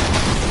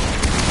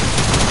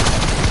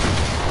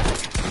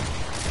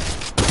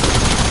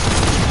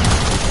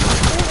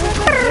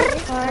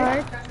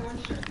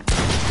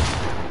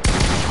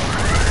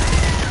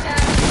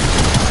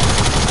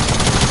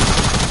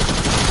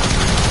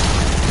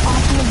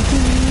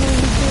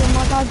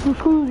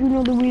 you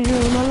know the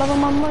reason. I love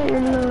my mother.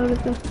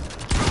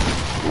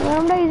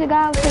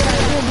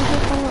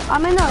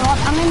 I'm in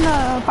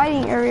the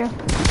fighting area.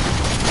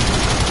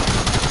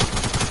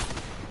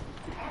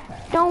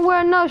 Don't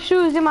wear no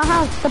shoes in my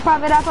house. The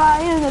private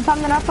FI is the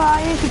time that I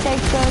fly in. She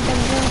takes the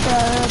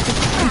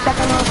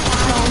second off.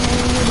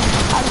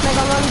 I just make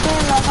a little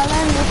thing like I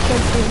land this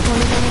kid.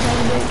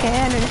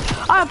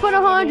 I put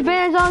 100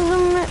 bands on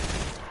them.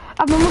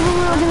 I've been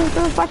moving around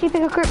through the spicy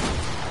pick a crip.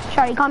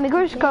 Shawty call me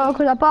Grisco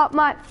cause I popped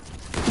my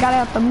got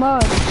out the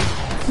mud.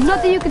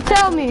 Nothing you can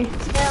tell me.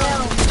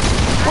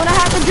 When I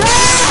have to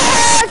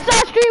drive, so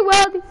street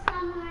wealthy.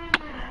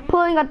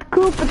 Pulling out the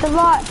coupe at the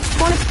lot.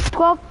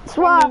 12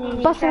 Swap,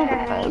 busting the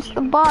face,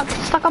 the box,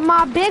 stuck on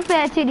my big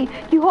fat titty.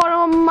 You hold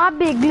on my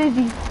big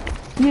glizzy.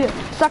 Yeah,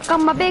 stuck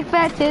on my big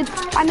fat titty.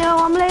 I know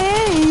I'm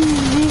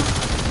lazy,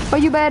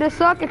 but you better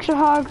suck extra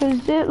hard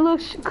cause it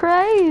looks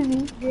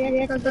crazy.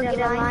 Yeah, go get a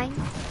line.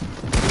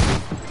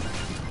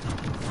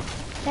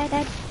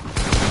 Dad.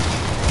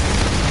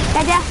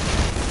 Dada.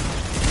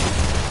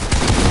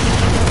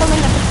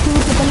 Pulling up the tube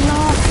with the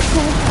knob.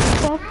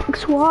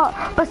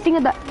 Swap, busting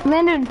at the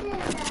landed.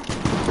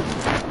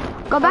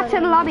 Go back to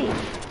the lobby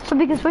so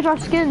we can switch our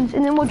skins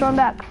and then we'll join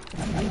back.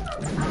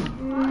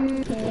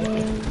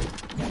 Okay.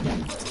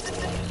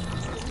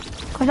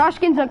 Cause our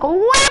skins like,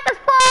 what the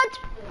fudge?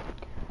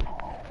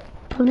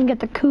 Pulling at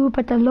the coop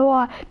at the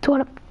lower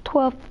 12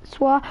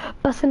 swat,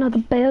 busting all the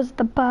bells at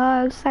the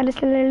box,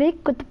 silently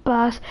leak with the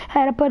box,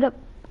 had to put up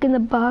in the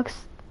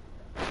box.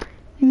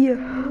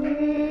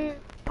 Yeah.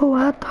 Pull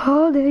out the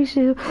holiday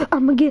shoe,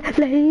 I'ma get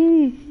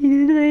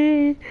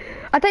lazy.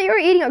 I thought you were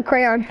eating a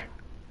crayon.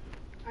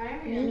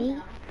 Me?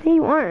 No,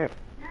 you weren't.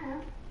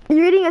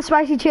 You're eating a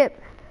spicy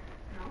chip.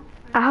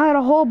 I had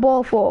a whole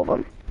bowl full of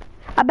them.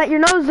 I bet your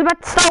nose is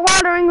about to start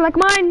watering like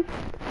mine.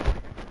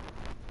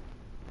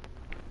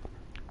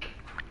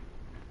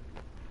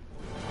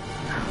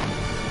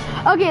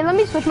 Okay, let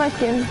me switch my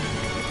skin.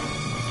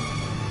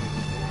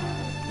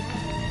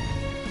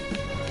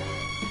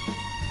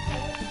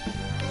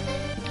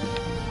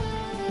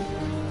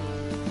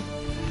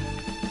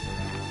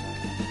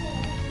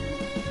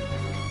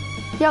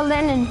 Yo,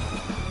 Lennon.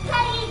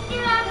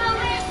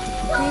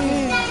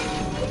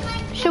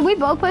 Should we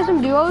both play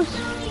some duos?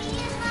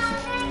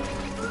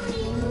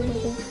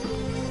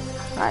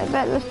 Alright,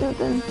 bet, let's do it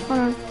then. Hold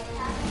on.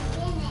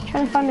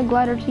 Trying to find a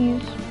glider to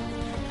use.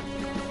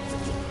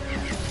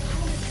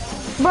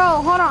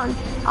 Bro, hold on.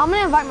 I'm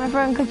gonna invite my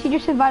friend because he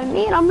just invited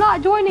me and I'm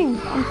not joining.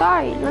 I'm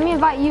sorry. Let me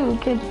invite you,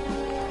 kid.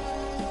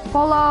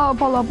 Polo.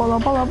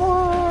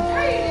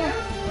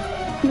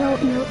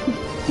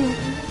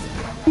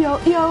 Yo.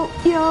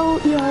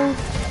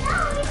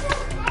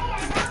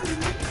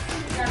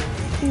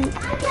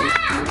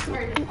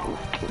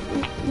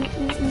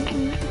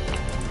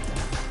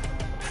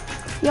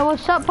 Yo,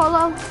 what's up,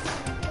 Polo?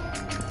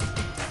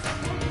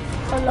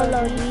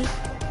 Hello.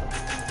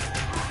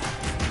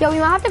 Yo, we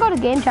might have to go to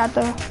game chat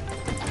though.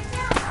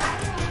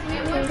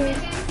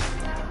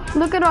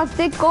 Look at our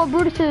thick gold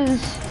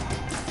Brutuses.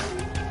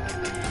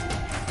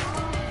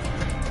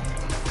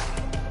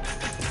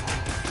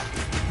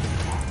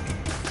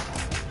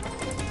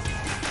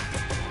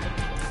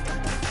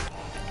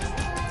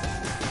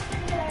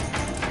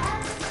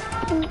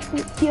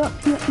 Yeah.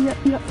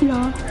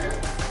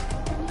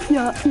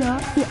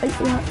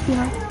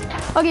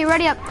 Okay,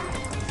 ready up.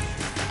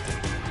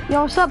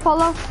 Yo, what's up,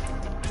 Polo?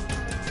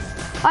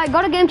 Alright,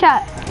 go to game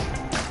chat.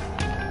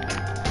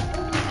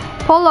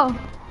 Polo.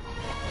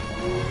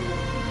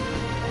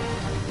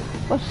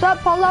 What's up,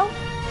 Polo?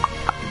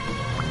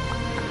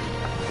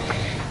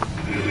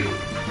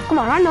 Come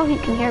on, I know he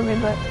can hear me,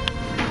 but...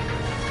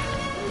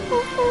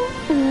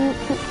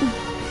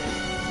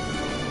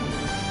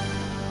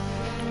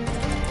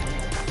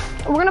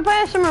 We're gonna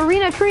play some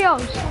arena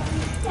trios.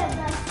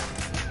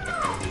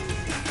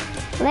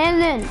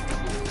 Landon.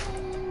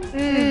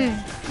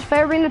 Let's play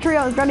arena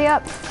trios. Ready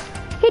up.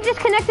 He just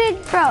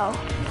connected, bro.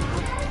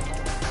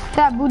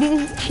 That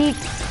booty cheek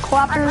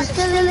clapper. Alright,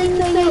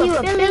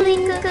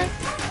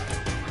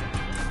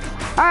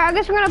 I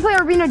guess we're gonna play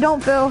arena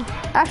don't fill.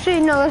 Actually,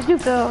 no, let's do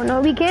fill. No,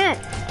 we can't.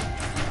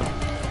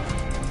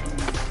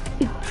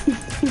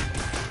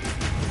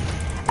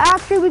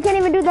 Actually, we can't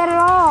even do that at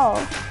all.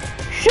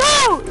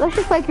 Shoot! Let's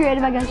just play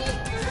creative, I guess.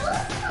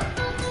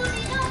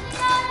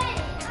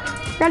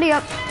 Ready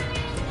up.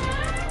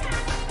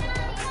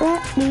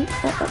 Ready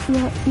up,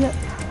 yeah.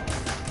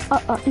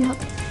 Yeah.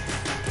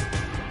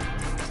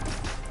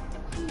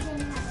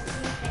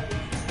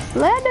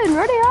 Landon,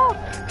 ready up.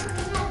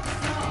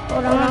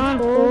 Hold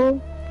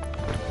on.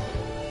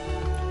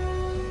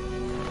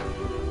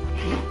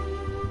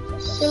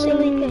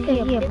 Silly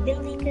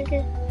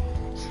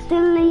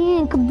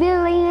and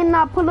Cavillion,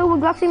 not pull it with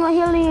Gloxy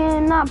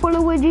Mahillion, not pull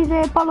it with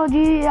GZ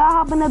Apology. I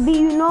hop in the beat,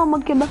 you know I'm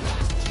a killer.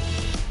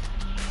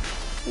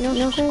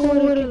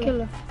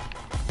 Killer.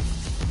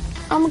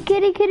 I'm a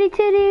kitty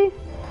titty.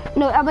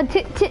 No, I'm a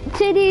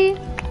titty.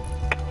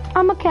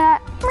 I'm a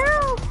cat.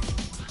 Meow.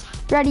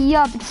 Ready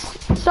up.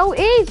 It's so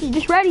easy.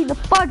 Just ready the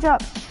fudge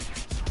up.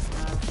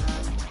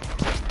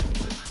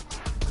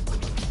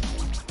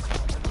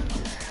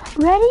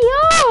 Ready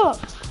up.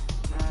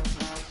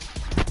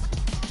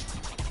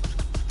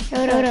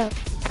 Hold up.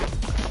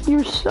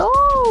 You're so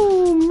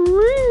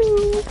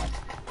rude.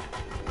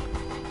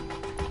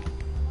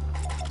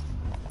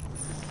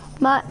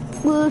 My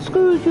well,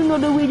 screws, you know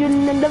the we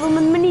didn't never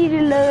need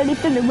to learn. It's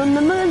still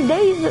remember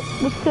days.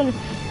 But still,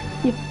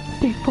 yeah,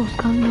 big boss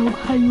can't know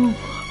how you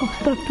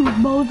obstruct to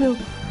Bowser.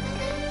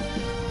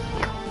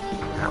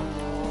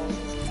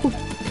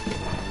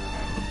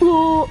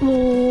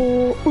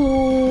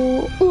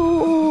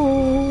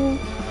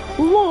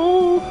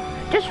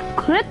 Just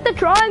click the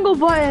triangle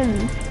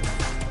button.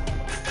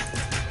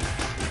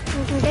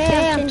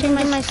 Okay, I'm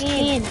changing my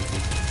skin.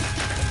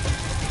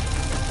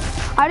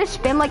 I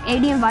just spam like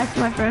 80 invites to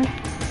my friend.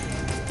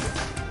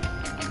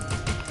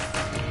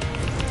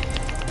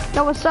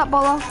 Yo, what's up,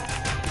 Bolo?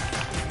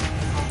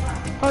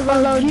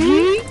 Hello,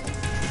 G.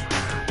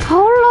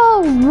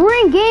 Hello, we're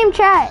in game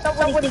chat.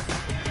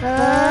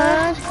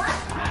 Cuz.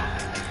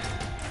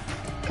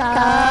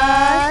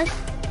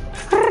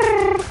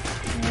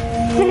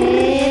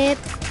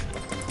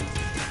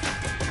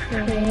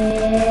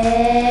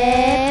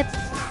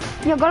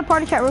 Yo, go to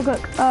party chat real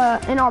quick.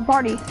 In our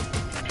party.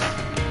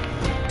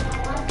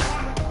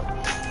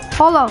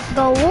 Hello.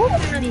 Go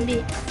on a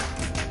bit.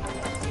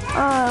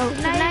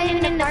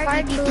 Tonight in the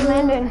party,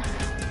 Landon.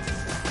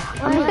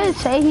 I'm just gonna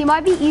say he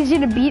might be easy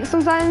to beat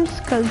sometimes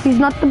because he's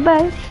not the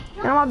best.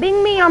 And I'm not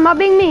being mean. I'm not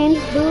being mean.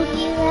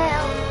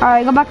 All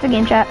right, go back to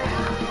game chat.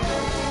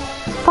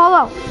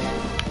 Follow.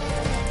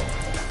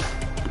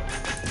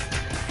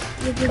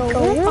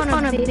 Go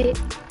on a bit.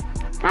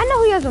 I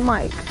know he has a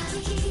mic.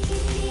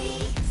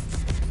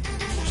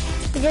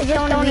 You just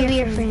don't want to be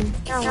your friend.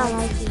 I don't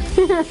like you.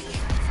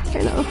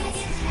 I know.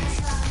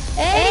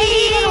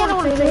 Hey, I don't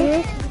want to play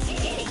this.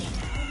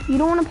 You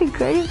don't want to pick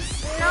creative?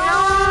 No.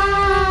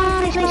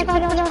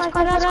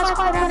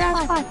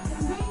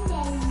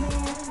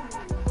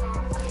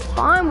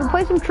 Fine, we'll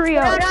play some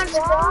trios.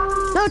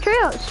 No,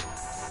 trios.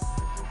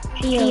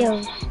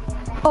 Trios.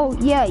 Oh,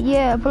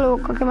 yeah. Put a little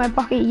cook in my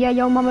pocket. Yeah,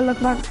 yo, mama look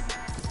like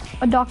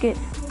a docket.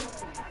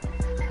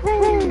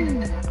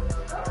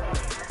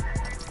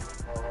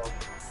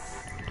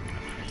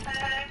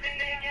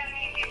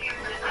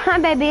 Hi,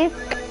 baby.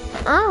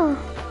 Oh.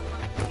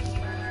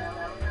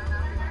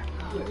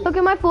 Look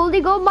at my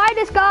foldy. Go buy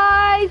this,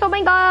 guys. Oh,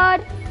 my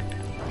God.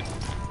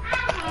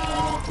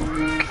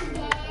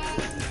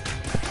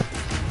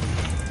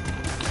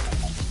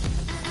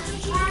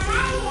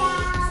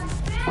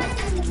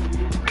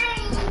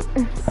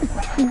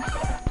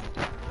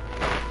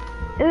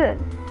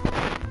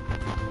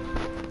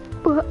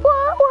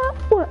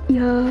 What?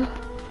 Yeah.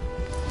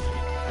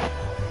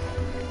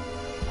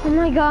 Oh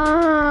my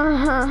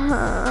God.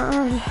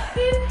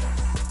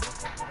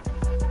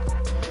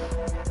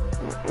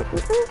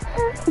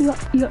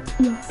 Yeah.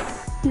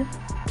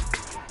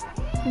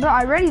 Bro,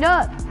 I readied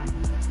up.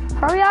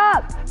 Hurry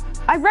up.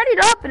 I readied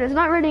up and it's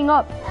not readying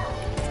up.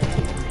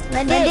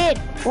 I did.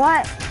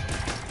 What?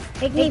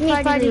 Make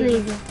me party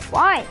leader.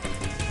 Why?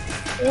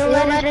 You'll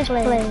let us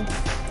play.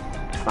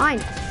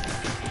 Fine.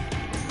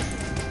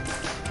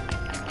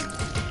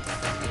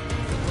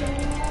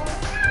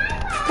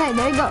 Okay,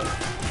 there you go.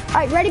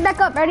 Alright, ready back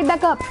up.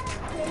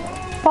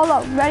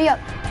 Polo, ready up.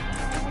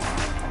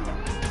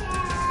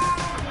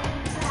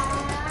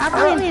 I'm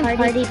playing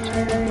party.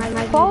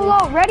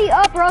 Polo, ready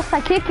up or else I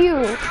kick you.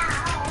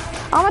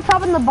 I'm gonna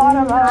top in the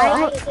bottom.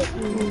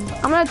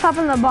 I'm gonna top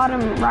in the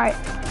bottom right.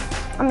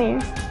 I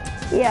mean,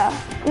 yeah.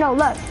 No,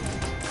 left.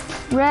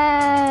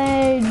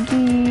 Ready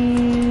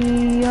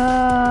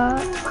up.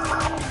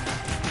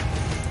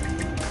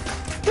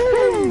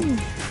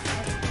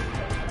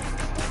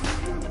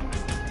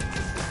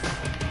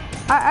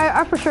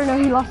 I for sure know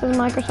he lost his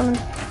mic or something.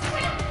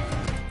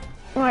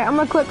 Alright, I'm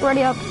gonna click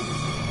ready up.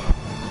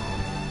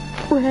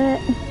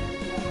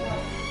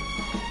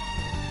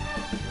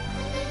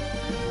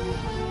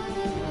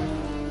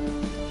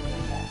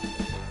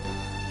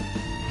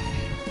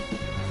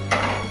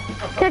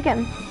 Kick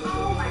him.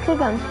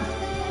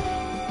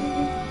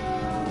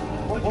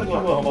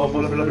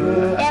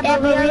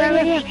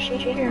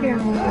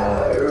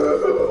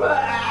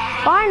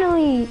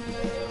 Finally.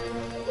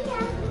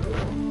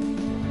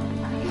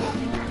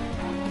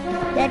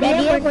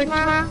 Daddy, work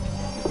tomorrow?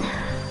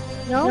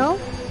 No?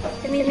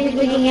 That means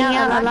we can hang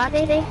out a lot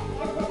today?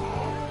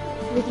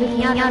 We can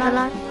hang out a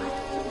lot?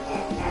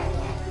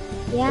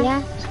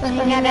 Yeah? Let's go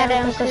hang out at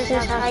Uncle Sis'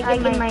 house. I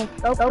get my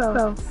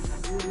GoPro.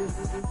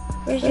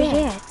 Where's yours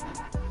at?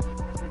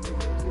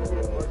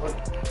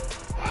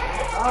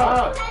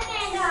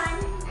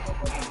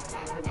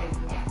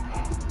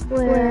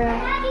 Where?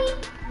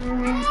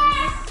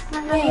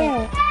 Not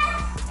yet.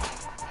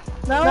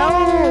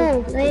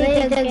 No!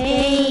 Play the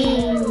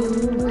game!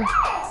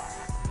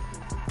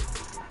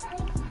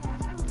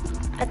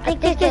 I think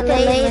it's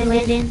delayed,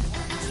 Lyndon.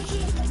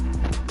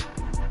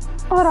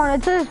 Hold on,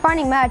 it says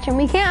finding match and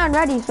we can't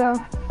unready, so.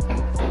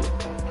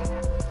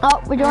 Oh,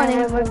 we're joining.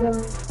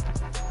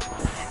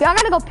 Y'all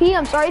gotta go pee.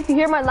 I'm sorry if you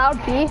hear my loud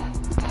pee.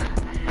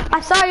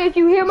 I'm sorry if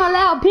you hear my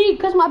loud pee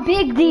because my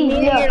big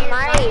D.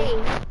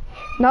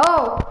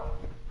 No.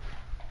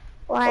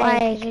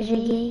 Why? Because you're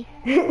gay?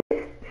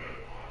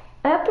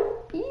 I have to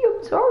pee,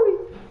 I'm sorry.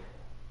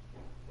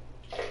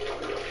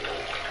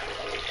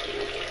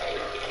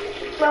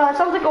 Well, that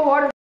sounds like a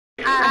water.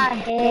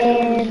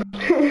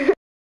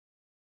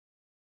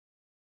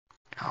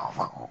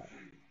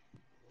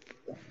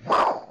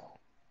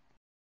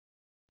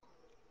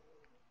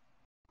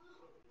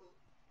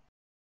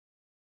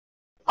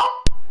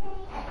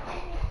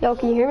 Yo,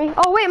 can you hear me?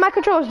 Oh wait, my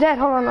controller's dead.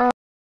 Hold on.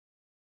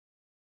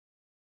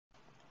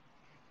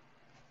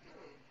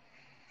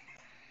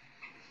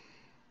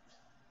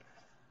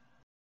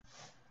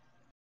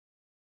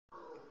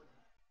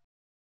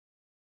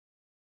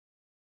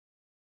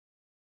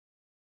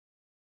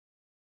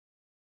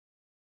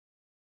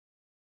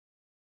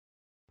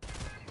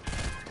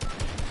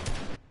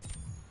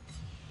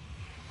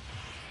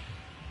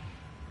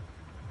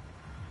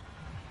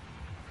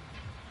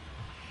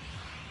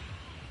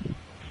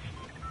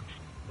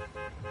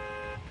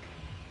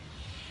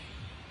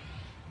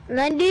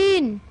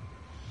 London.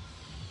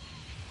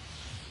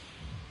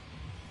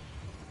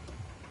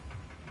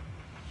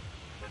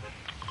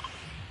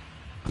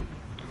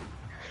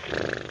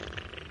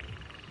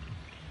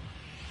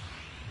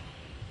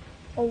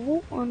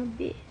 Oh, on a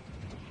bit.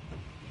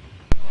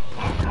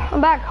 I'm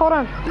back. Hold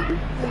on.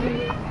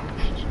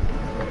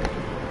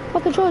 My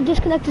controller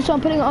disconnected, so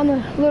I'm putting it on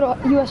the little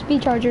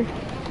USB charger.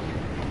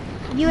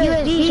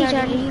 USB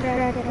charger.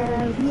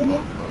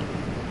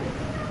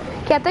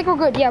 Okay, I think we're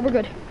good. Yeah, we're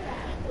good.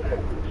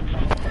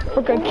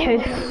 We're good,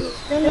 kid.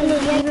 London, you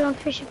have your own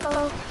fishing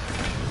pole?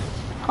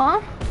 Huh?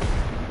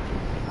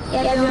 You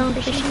have your own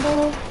fishing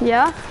pole?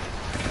 Yeah.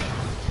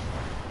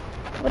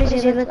 What does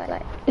it look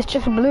like? It's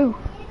just blue.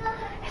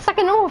 It's like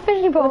a normal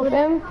fishing pole,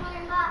 fam.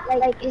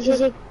 Like, is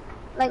it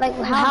like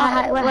how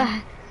high? Like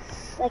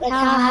how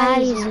high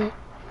is it?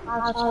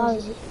 How tall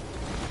is it?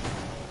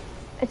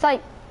 It's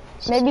like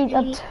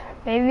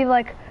maybe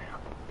like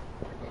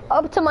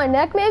up to my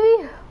neck,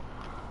 maybe.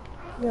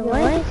 Your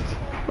what?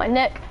 My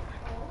neck.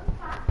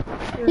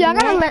 Yeah, I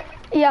gotta land.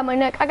 Yeah, my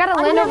neck. I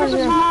gotta land over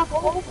here. I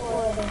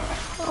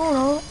don't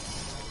know.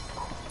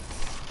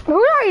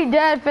 Who's already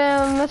dead,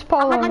 fam? That's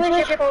Paulo. I don't know.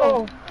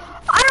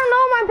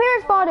 My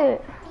parents bought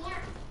it.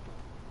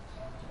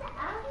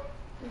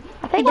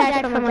 I think I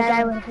died from a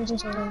guy.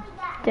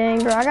 Dang,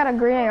 bro. I got a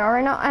green AR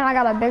right now, and I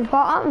got a big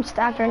pot. I'm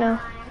stacked right now.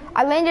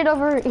 I landed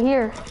over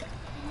here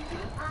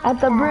at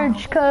the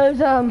bridge, cause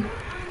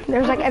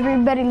there's like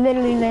everybody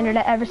literally landed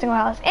at every single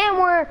house, and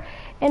we're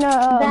in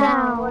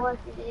a.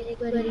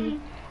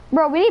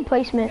 Bro, we need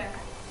placement.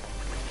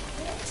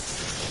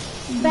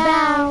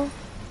 Bow.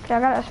 Okay, I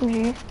got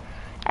SMG.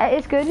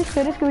 It's good, it's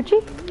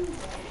Gucci.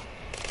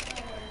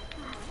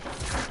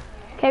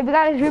 Okay, we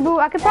got his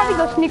reboot. I could probably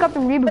go sneak up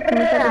and reboot him.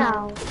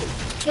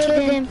 Kill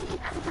him.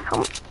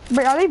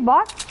 Wait, are they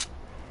bots?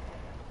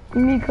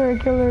 Meeker,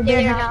 killer,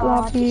 baby,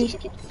 sloppy.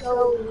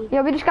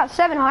 Yeah, we just got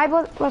 7 high.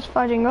 Let's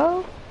fucking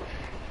go.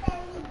 7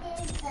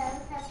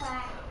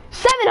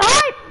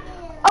 high?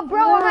 Oh,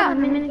 bro,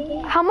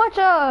 how much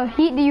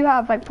heat do you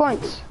have, like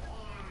points?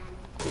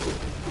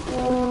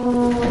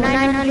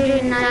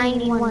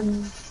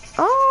 991.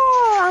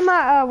 Oh, I'm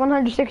at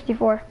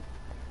 164.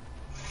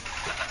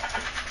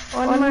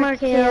 One more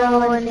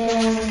kill and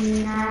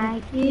then I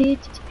get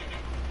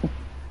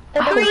the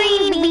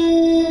green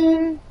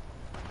bean.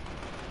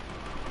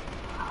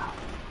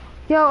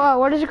 Yo,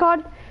 what is it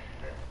called?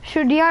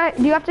 Do you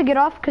have to get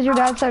off? Cause your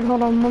dad said,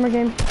 hold on, one more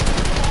game.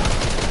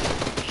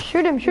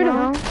 Shoot him.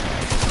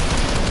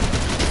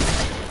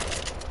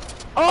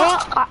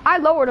 Oh, I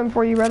lowered him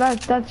for you, bro.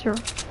 That's your.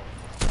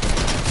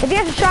 If he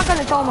has a shotgun,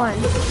 it's all mine.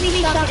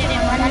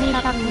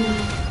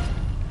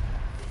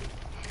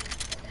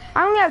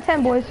 I only have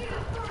 10, boys.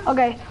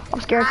 Okay, I'm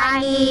scared.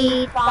 I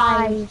need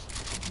 5.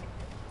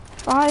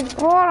 5?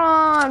 Hold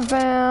on,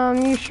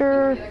 fam. You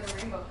sure?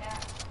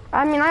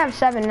 I mean, I have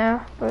 7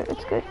 now, but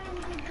it's good.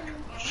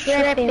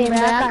 Tripping, but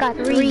I got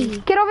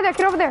 3. Get over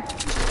there.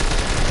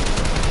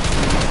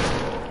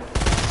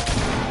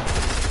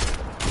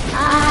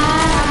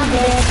 I'm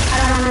dead.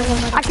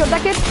 I killed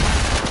that kid.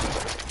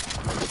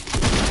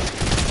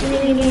 Can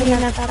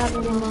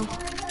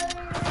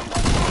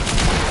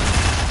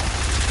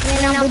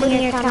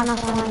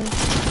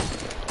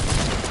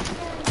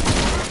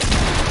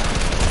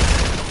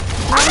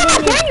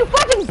you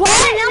fucking blow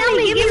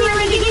it? Give me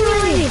ready.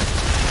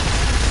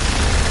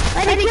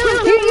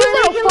 You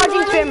little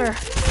fucking spammer.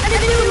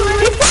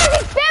 You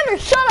fucking spammer,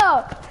 shut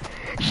up,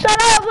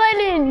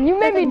 Lennon. You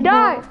made me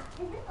die.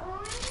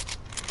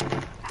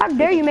 How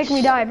dare you make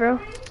me die, bro?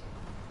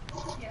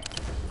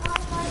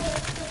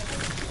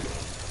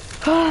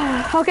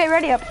 Okay,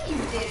 ready up.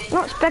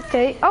 Not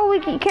spectate. Oh,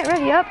 you can't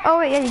ready up. Oh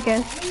wait, yeah you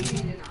can.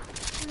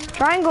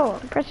 Triangle.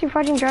 Press your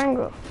fucking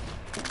triangle.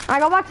 I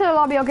go back to the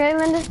lobby, okay,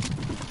 Linda?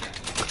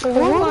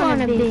 Hold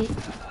on a bit.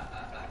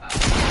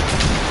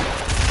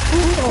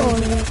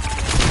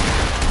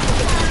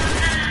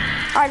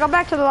 Alright, go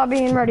back to the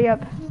lobby and ready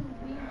up.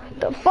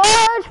 The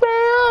fudge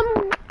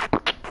film!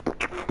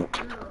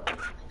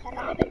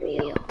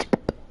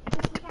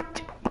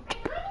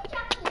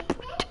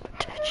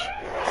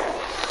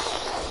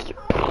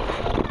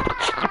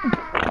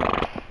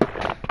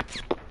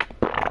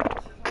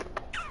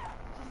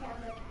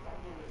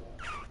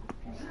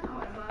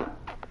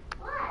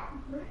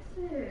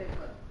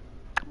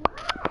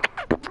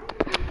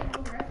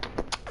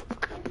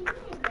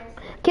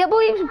 Can't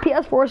believe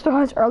PS4 still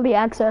has early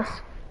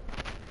access.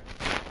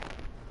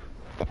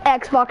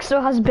 Xbox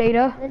still has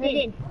beta.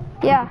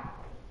 Yeah.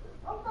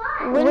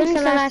 When's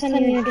the last time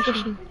you went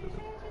fishing?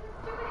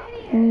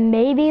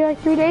 Maybe like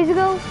 3 days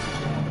ago?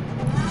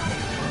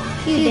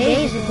 Few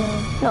days ago.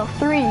 No,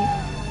 3.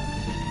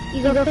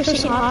 You go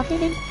fishing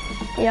often?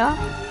 Yeah.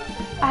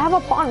 I have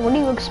a pond. What do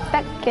you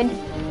expect, kid?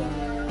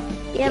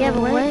 Yeah,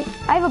 but what?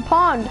 I have a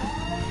pond.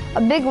 A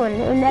big one.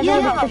 And You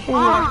have a fishing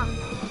pond?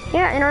 there.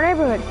 Yeah, in our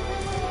neighborhood.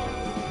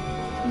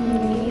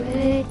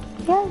 Neighborhood?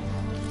 Yeah.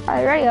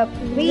 Alright, ready up.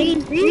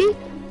 Marine Creek?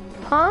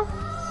 Huh?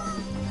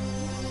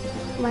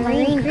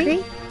 Marine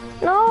Creek?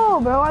 No,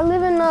 bro. I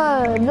live in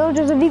the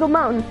villages of Eagle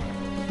Mountain.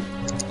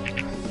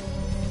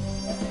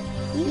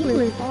 You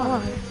live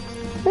far.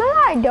 No,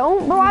 I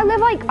don't, bro. I'm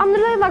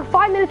literally like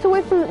 5 minutes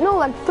away from, no,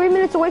 like 3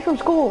 minutes away from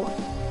school.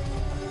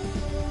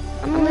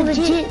 I'm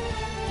legit.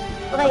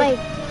 Like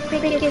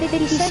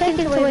 50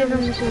 seconds away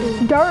from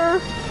school. Duh.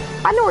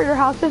 I know where your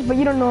house is, but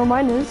you don't know where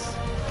mine is.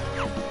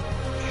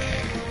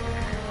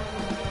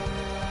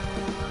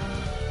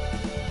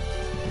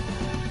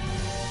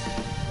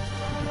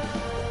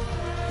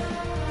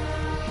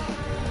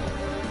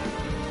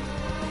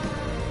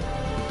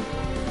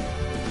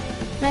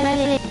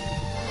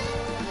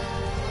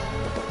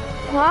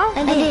 Huh?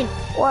 I did.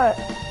 What?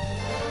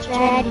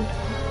 Strategy.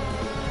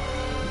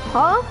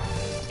 Huh?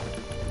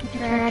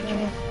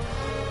 Strategy.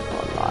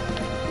 Oh, God.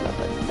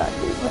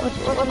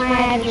 What's my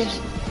address?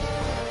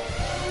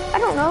 I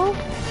don't know.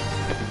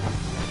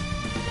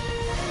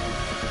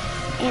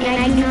 And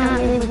I do not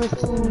live with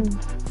him.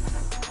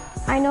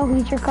 I know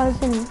he's your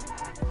cousin.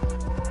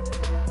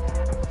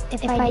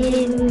 If I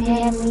did, we would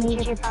have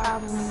major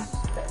problems.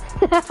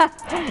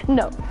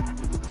 No.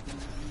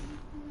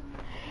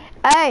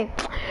 Hey!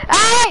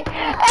 Hey!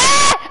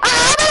 Hey!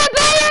 I'm gonna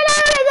pay you!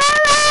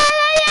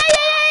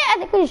 I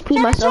think I just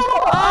peed myself.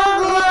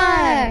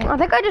 I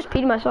think I just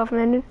peed myself,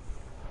 man.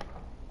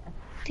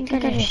 I think I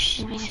just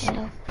shit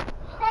myself.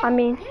 I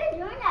mean, You're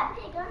doing that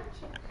pig, aren't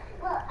you?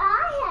 Well, I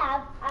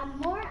have a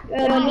more.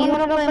 You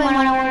wanna play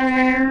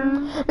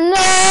Modern? no,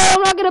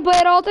 I'm not gonna play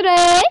it all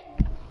today.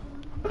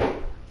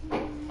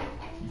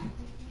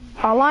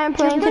 All I'm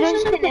playing today?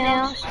 Something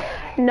else.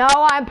 No,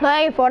 I'm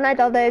playing Fortnite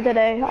all day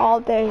today. All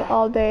day.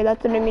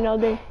 That's what I mean, all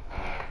day.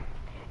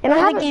 And I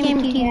have a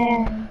game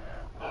keyboard.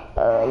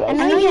 I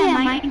know you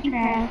have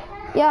Minecraft.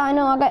 Yeah, I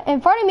know. I got in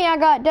front of me. I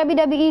got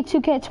WWE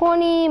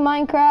 2K20,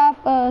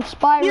 Minecraft,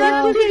 Spyro. You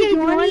have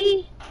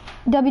 2K20?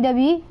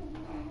 WWE.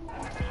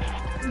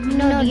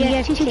 No, you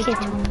have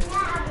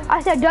 2K20.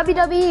 I said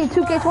WWE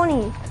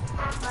 2K20.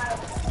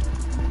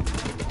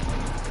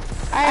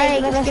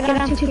 Alright, let's get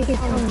on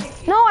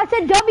 2K20. No, I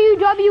said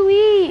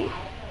WWE.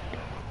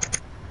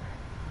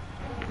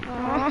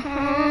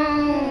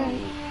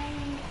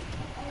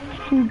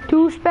 You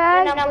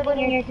douchebag. I'm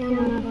putting your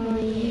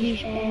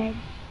douchebag.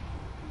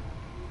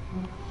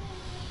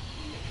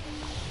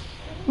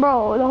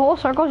 Bro, the whole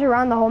circle's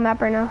around the whole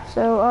map right now.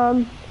 So,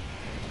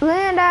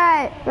 land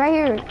at right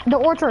here, the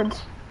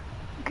orchards.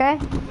 Okay?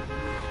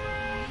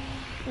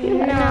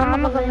 No,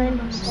 I'm gonna go land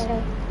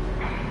myself.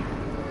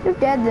 You're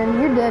dead then.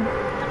 You're dead.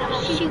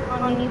 Shoot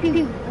on you.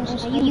 You.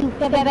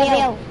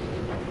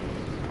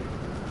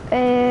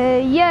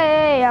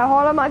 Yeah.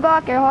 Hold on my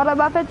Glock. Hold on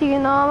my 50. You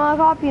know I'm a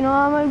cop. You know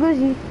I'm a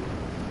goosey.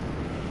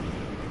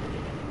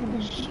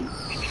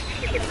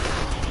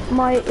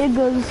 My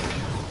iggas.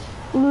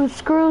 Loose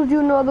screws,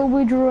 you know that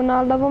we drew and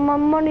I love my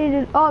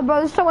money. Oh, bro,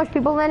 there's so much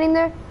people landing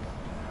there.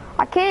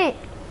 I can't.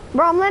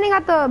 Bro, I'm landing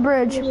at the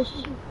bridge.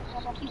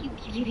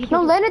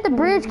 No, land at the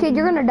bridge, kid.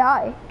 You're gonna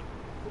die.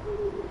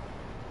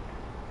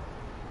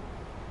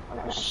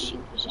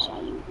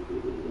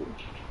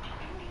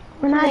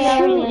 We're not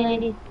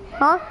shooting.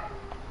 Huh?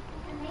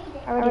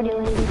 I already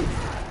landed.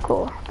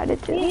 Cool. I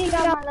did too.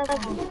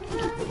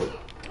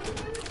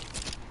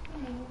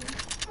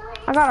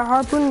 I got a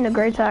harpoon and a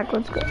great tack.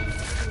 Let's go.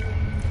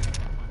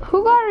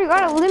 Who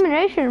got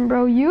elimination,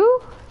 bro?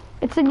 You?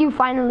 It said you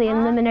finally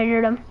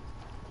eliminated him.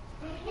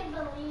 I can't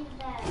believe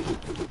that.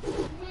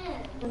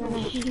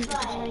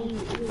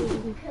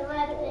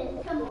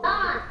 Come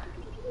on.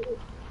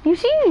 You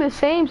sing the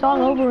same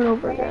song over and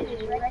over again.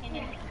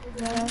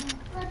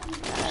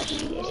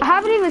 I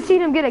haven't even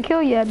seen him get a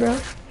kill yet, bro.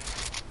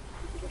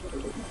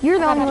 You're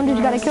the only one who's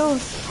got a kill.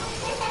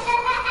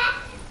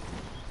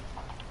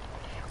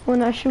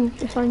 When I shoot,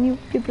 it's on you.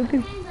 Pew, pew,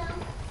 pew.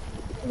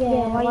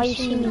 Yeah, why you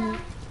see me?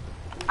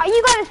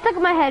 You got it stuck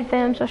in my head,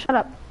 fam, so shut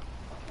up.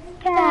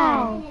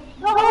 Cow.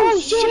 Oh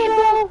shit,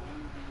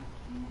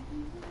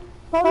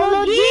 bro!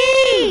 Polo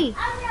G!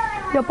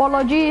 Yo,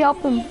 Polo G,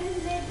 help him.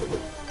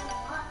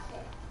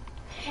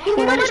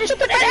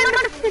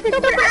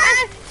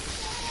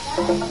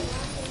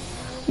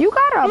 You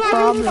got a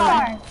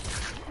problem.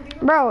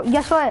 Bro,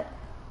 guess what?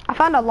 I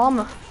found a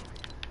llama.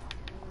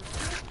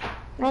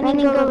 I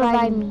need to go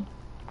revive me.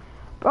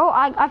 Bro,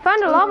 I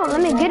found a llama.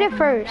 Let me get it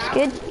first,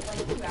 kid.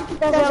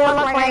 Does it look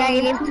like I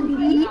get to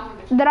eat?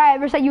 Did I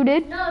ever say you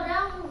did? No,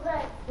 that was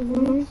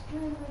like.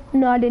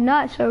 No, I did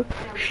not, so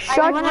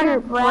shut your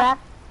rap.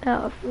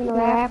 mouth.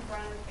 Rap.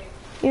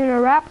 You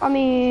wanna rap? I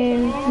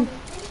mean,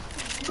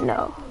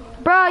 no.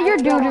 Bro, you're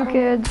doo-doo,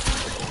 kids.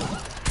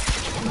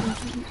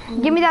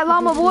 Give me that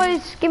llama,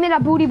 boys. Give me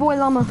that booty boy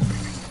llama.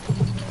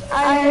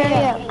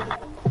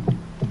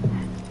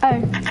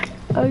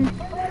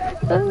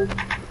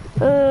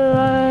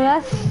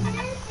 That's...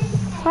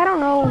 I don't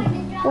know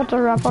what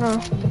to rap, I don't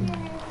know.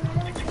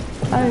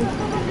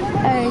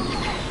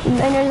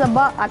 And there's a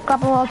bot, I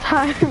clap him all the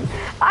time.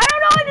 I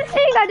don't know what to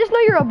sing, I just know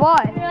you're a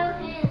bot.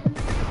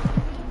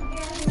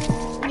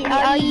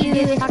 All you do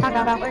is talk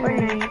about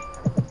Fortnite.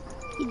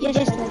 You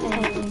just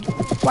listen.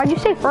 Why'd you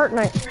say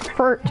Fortnite?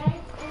 Furt.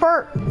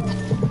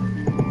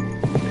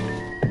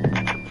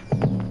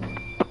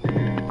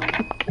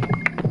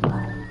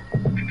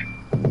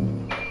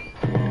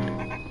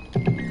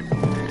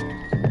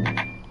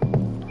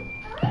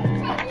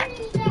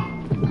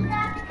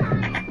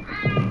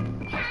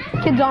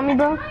 on me,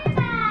 bro.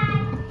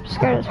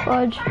 Scared as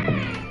fudge.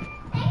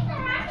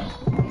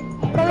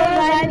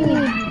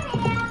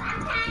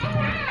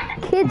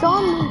 Kids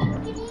on me.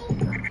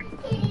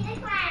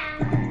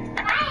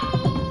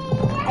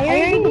 I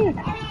already did.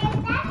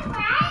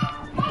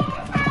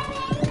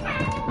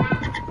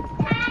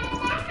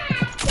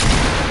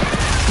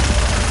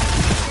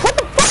 What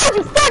the fuck is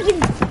he fudging?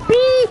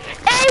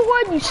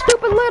 B-A-word, you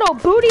stupid little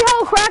booty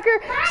hole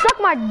cracker. Suck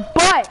my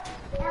butt.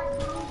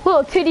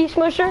 Little titty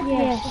smusher.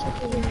 Yes.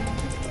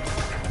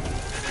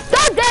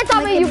 Don't dance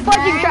on me, you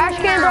fudging trash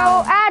can,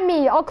 bro. Add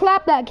me. I'll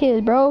clap that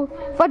kid, bro.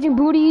 Fudging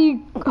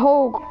booty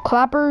hole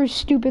clapper,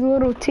 stupid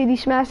little titty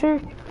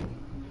smasher.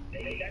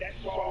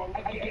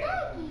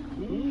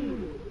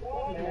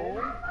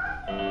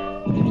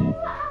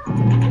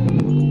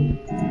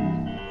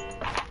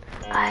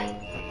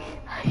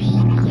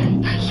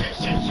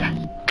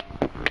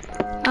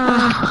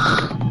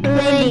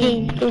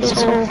 Really, this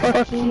whole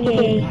fucking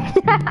gay.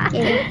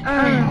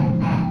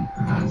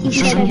 He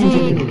said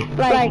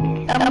like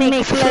a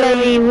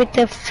McFlurry with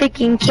the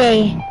freaking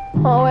K.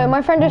 Oh wait,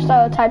 my friend just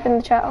typed in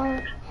the chat.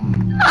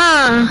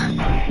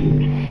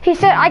 He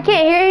said, I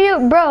can't hear you,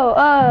 bro.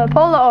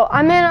 Polo,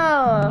 I'm in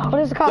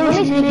what is it called?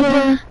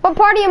 What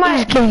party am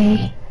I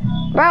in?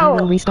 Bro. I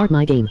will restart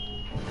my game.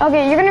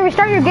 Okay, you're gonna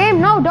restart your game?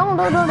 No, don't.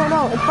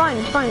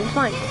 It's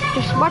fine.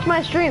 Just watch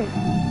my stream.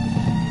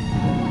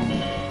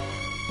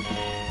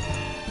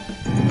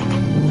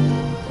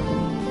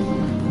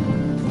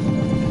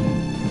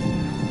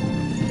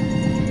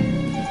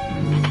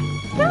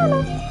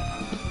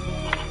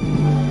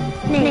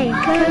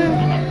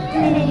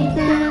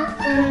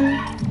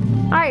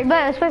 Alright,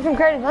 bet, let's play some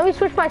credits. Let me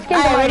switch my skin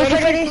to my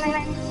Ready?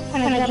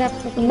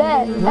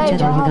 Bet. What Hey,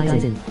 channel are you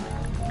guys in?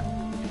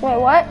 wait,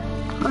 what?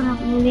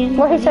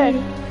 What he said?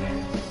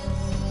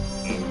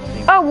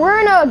 Oh, we're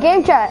in a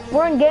game chat.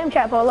 We're in game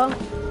chat, Polo.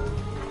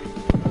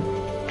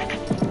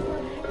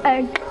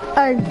 Hey,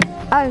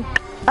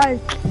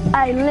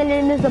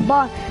 Lennon is a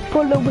bot.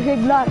 Pull over his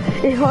block.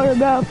 It's hard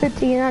about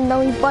 50 and I know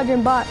he's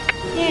fudging bot.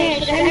 Yeah,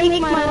 should I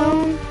make my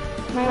own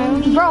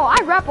beat? Bro, I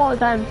rap all the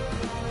time.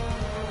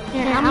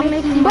 Yeah, I'm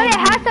making But it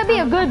has to be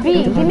a good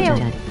beat. Give me a...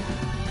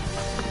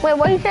 Wait,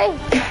 what did he say?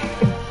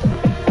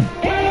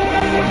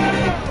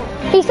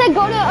 He said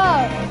go to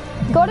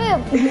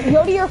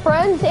your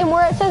friends and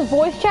where it says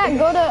voice chat,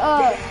 go to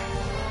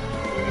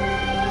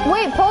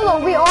wait, Polo,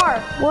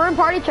 we're in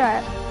party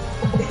chat.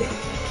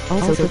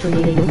 Also, social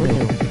media no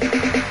window.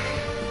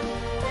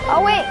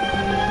 Oh wait,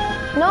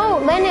 no,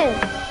 Lennon.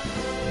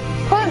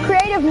 Put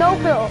creative no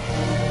fill.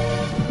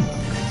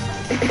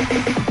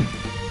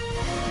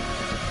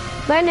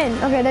 Lennon,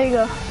 okay, there you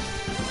go.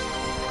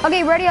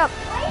 Okay, ready up,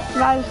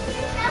 guys.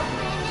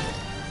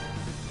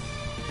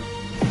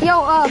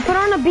 Yo, put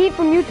on a beat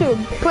from YouTube.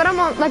 Put on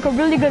like a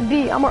really good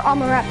beat. I'm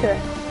a rap to it.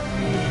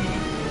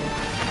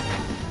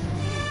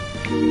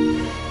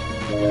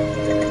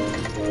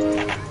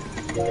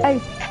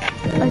 Hey.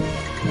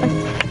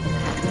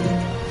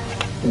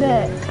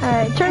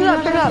 Alright, turn it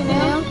up.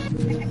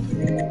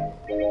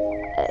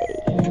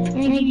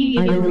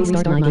 I will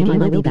restart my game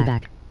and I will be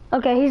back.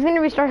 Okay, he's gonna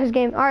restart his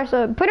game. Alright,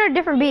 so put a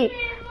different beat.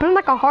 Put in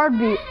like a hard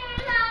beat.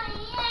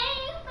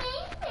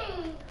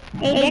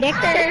 Hey,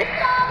 Dexter.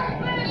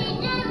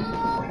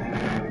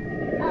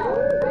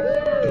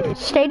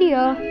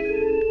 Stadia.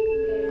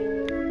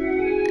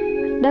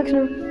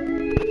 Dexter.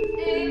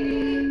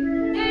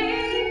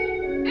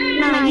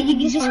 Nah, you can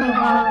just one.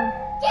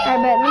 Alright,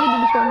 bet. Let me do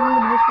this one.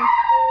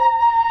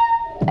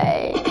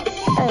 Hey.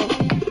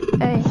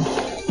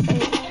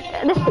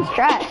 This one's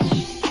trash.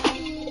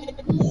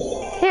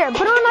 Here,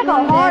 put on like a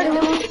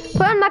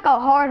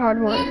hard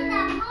one.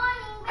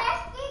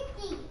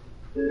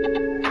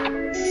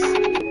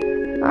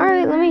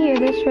 Alright, let me hear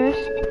this first.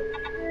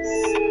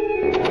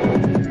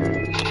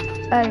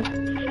 Hey.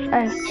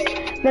 Then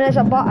there's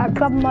a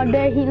couple my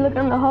day, he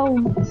looking the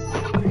home.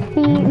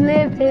 He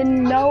live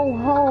in no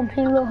home,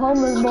 he little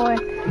homeless boy.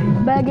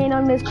 Begging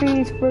on the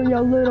streets for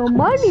your little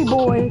money,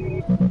 boy.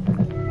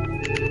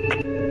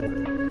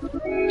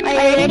 Are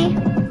you ready?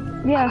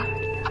 Yeah.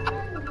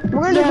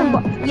 We're gonna do some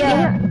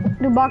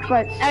do box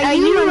fights. Are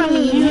you or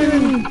me?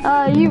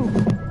 You.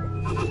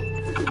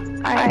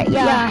 Alright,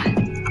 yeah.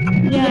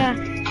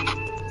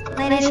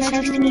 Ladies and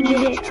gentlemen,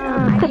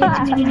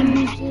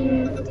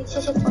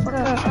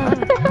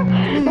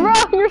 Bro,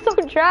 you're so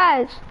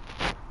trash.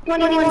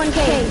 21K.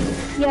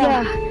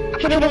 Yeah.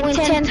 Hit it with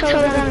 10 toes.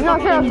 No,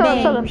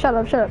 shut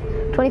up.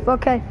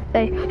 24K.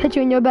 Hey, hit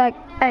you in your back.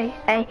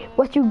 Hey,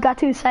 what you got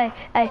to say?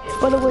 Hey,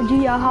 whether with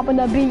G, I hop on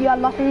the beat, I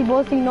lost any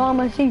boys, you know I'm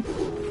gonna see.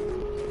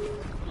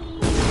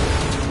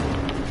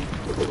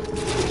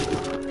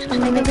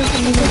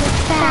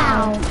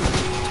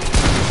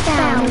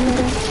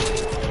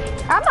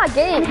 I'm not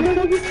getting it.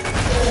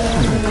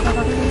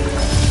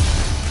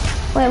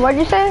 Wait, what'd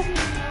you say?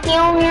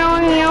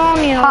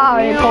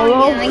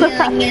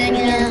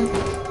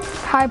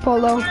 Hi,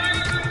 Polo. Hi, Polo.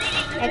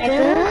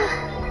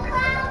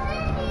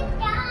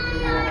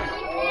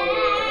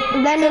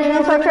 Then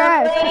it's so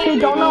trash. If you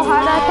don't know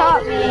how to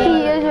talk,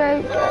 he is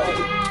right.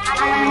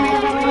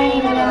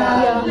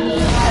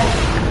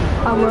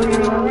 I will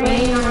remember.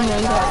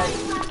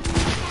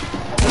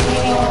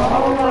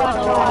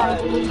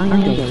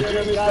 I'm gay.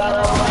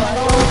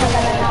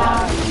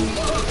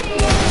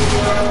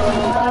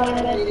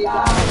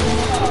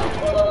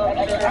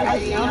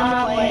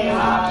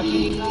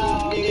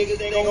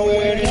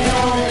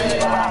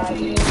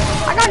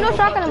 I got no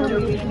shotgun.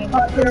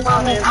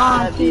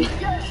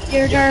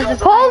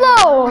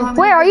 Polo!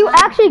 Wait, are you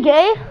actually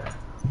gay?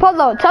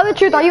 Polo, tell the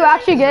truth, are you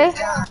actually gay?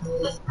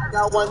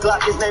 Got one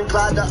Glock, his name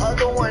Clyde, the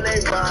other one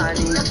ain't Bonnie.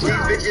 These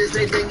bitches,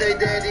 they think they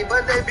daddy,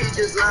 but they be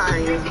just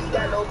lying.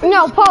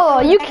 No,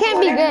 Polo, you can't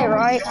be gay,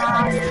 right?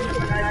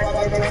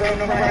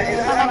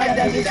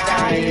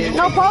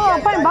 No, Polo,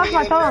 I'm playing box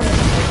my phone.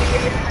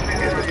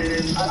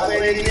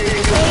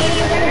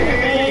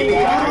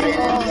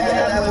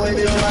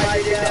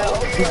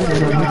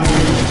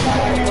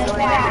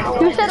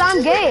 You said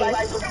I'm gay.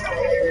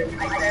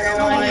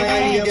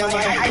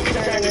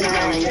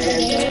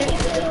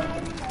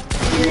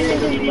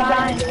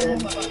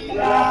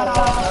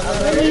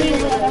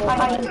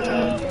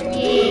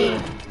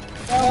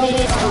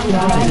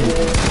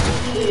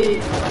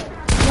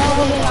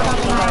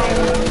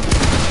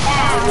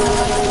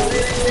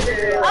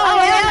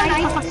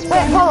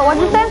 Wait, Polo,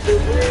 what'd you say?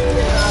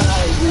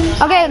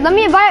 Okay, let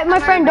me invite my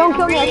friend. Don't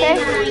kill me, okay?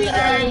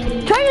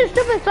 Turn your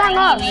stupid song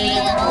up.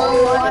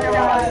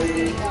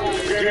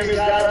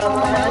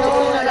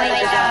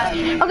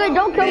 Okay,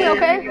 don't kill me,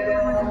 okay?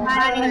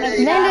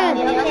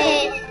 Landon,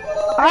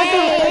 I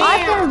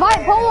have to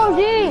invite Polo G.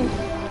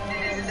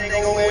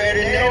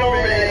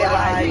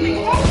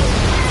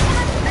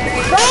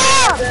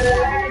 Stop!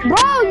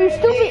 Bro, you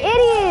stupid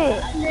idiot!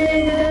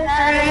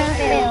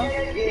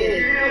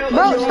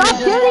 Bro, stop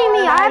killing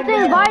me! I have to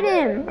invite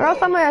him, or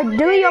else I'm gonna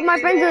delete you off my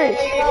friends list.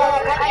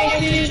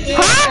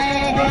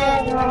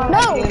 Huh?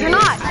 No, you're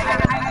not.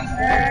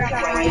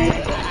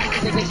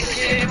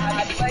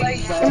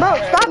 Bro,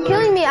 stop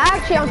killing me!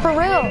 Actually, I'm for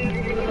real.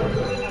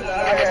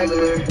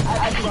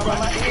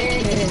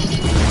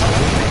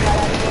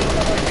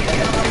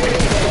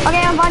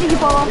 Okay, I'm inviting you,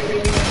 Polo.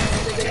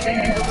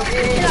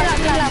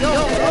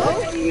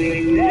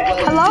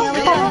 Hello?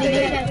 Polo?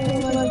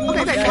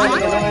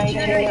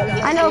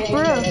 I know,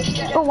 for real.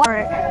 But what? I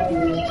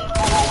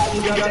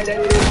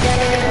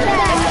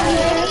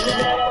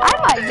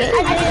might be.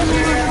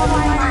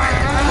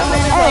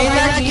 Hey,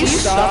 can you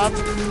stop?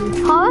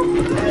 Huh?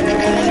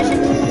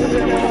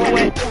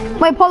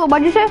 Wait, Polo,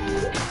 what'd you say?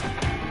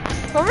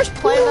 Whoever's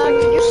playing that,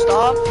 can you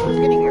stop?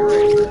 I'm getting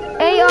irritated.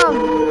 Hey,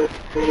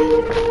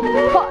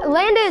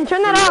 Landon,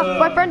 turn that off.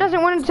 My friend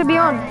doesn't want it to be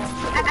on.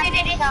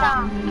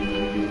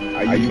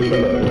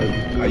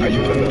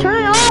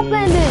 Turn it off,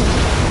 Landon.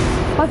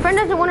 My friend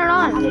doesn't want it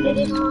on.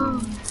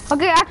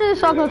 Okay, after this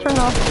song, he'll turn it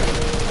off.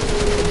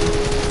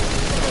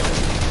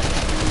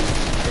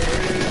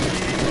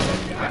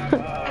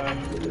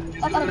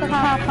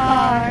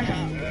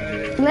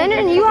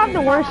 Landon, you have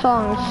the worst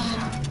songs.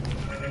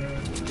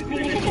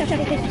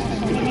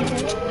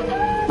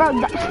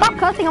 Bro, stop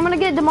cussing. I'm gonna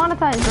get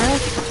demonetized, bro.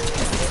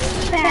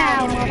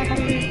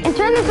 And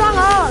turn the song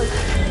off.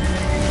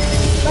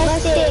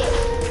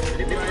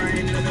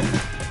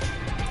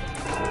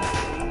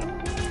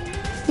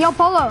 Yo,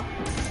 Polo.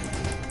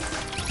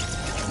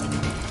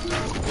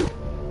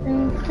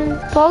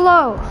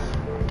 Polo.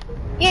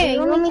 Yeah,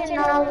 you want me to turn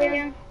it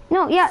over?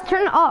 No, yeah,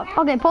 turn it off.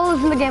 Okay,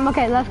 Polo's in the game.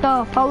 Okay, let's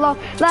go, Polo.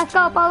 Let's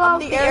go, Polo.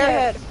 The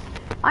airhead.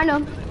 I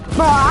know.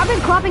 Bro, I've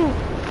been clapping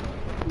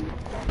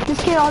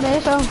this kid all day,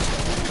 so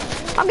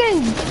I'm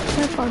getting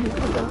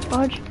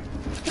fudge.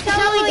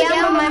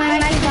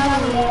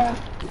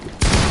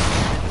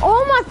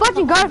 Oh my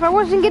fucking god, if I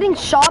wasn't getting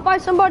shot by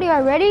somebody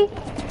already.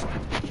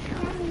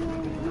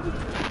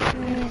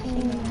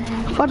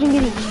 Fucking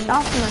getting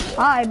shot from the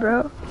side,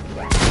 bro.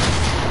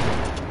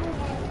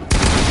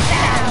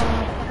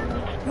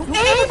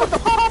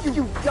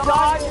 You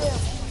died.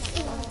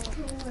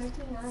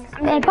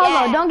 Hey,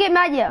 Polo, don't get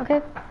mad yet,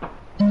 okay?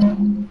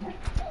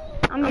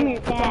 I'm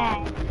your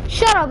dad.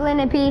 Shut up,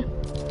 Landon P.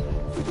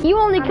 You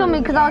only killed me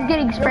because I was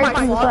getting sprayed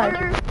from the side.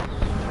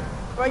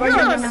 Bro, you're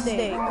a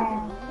mistake.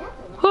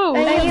 Who?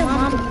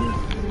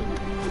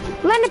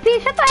 Landon P,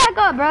 shut the heck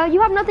up, bro.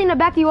 You have nothing to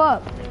back you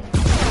up.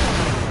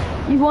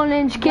 You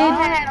 1-inch kid.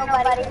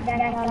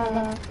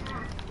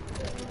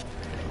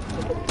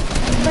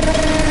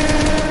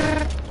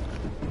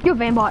 You're a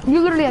vanbot.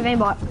 You're literally a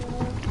vanbot.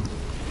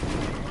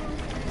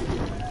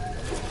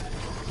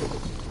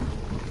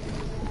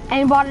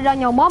 And bought it on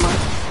your mama.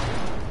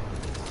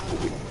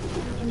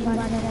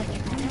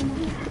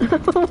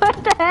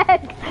 What the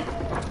heck?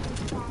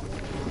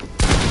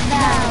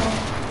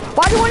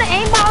 Why do you want to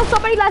aimbot on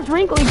somebody that's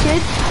wrinkly,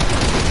 kid?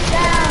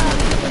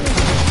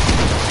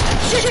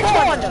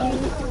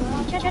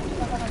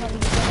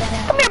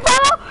 Come here,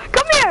 Polo!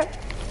 Come here!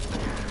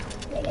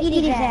 Eat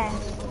his ass.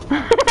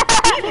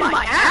 Eat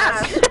my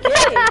ass.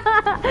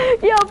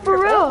 Yo, for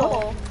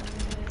real.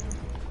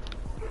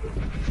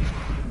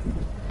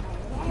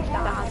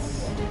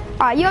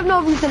 Alright, you have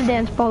no reason to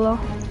dance, Polo. I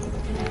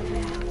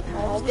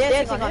was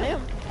dancing on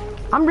him.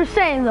 I'm just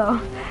saying though.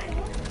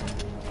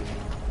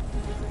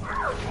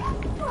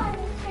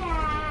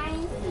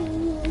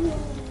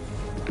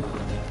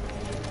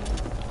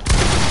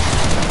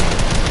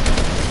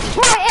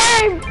 My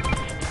aim!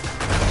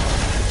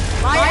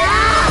 My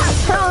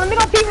ass! Hold on, let me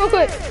go pee real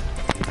quick.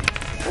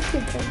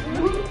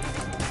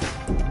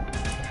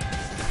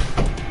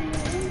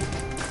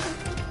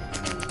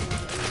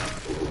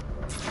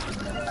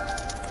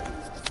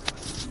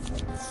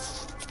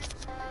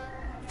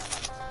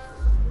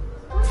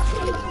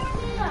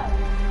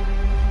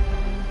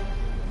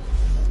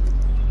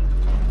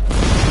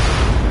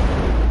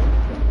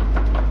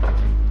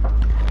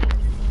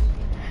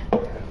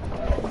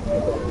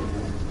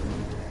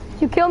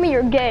 You kill me,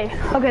 you're gay.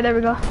 Okay, there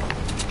we go.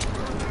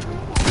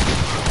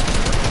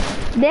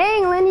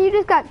 Dang, Lenny, you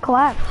just got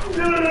clapped.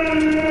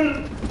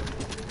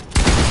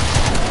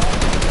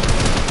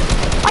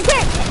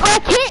 I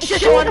can't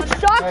shoot a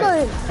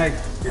shotgun. Hey,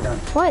 you're done.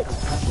 What?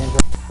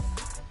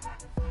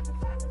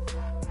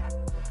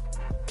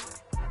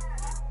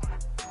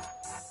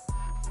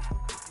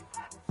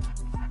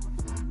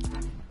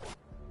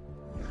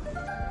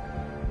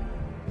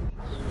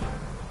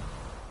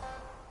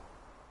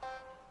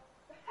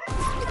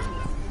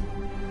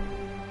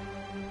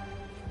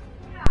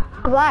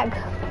 Lag.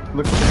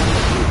 Look at your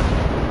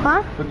internet.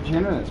 Huh? Look at your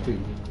internet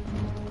speed.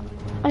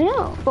 I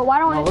know, but why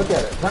don't No, I? look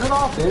at it. Turn it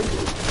off, dude.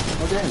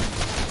 Okay.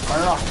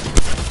 Turn it off.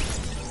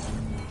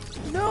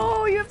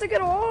 No, you have to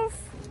get off.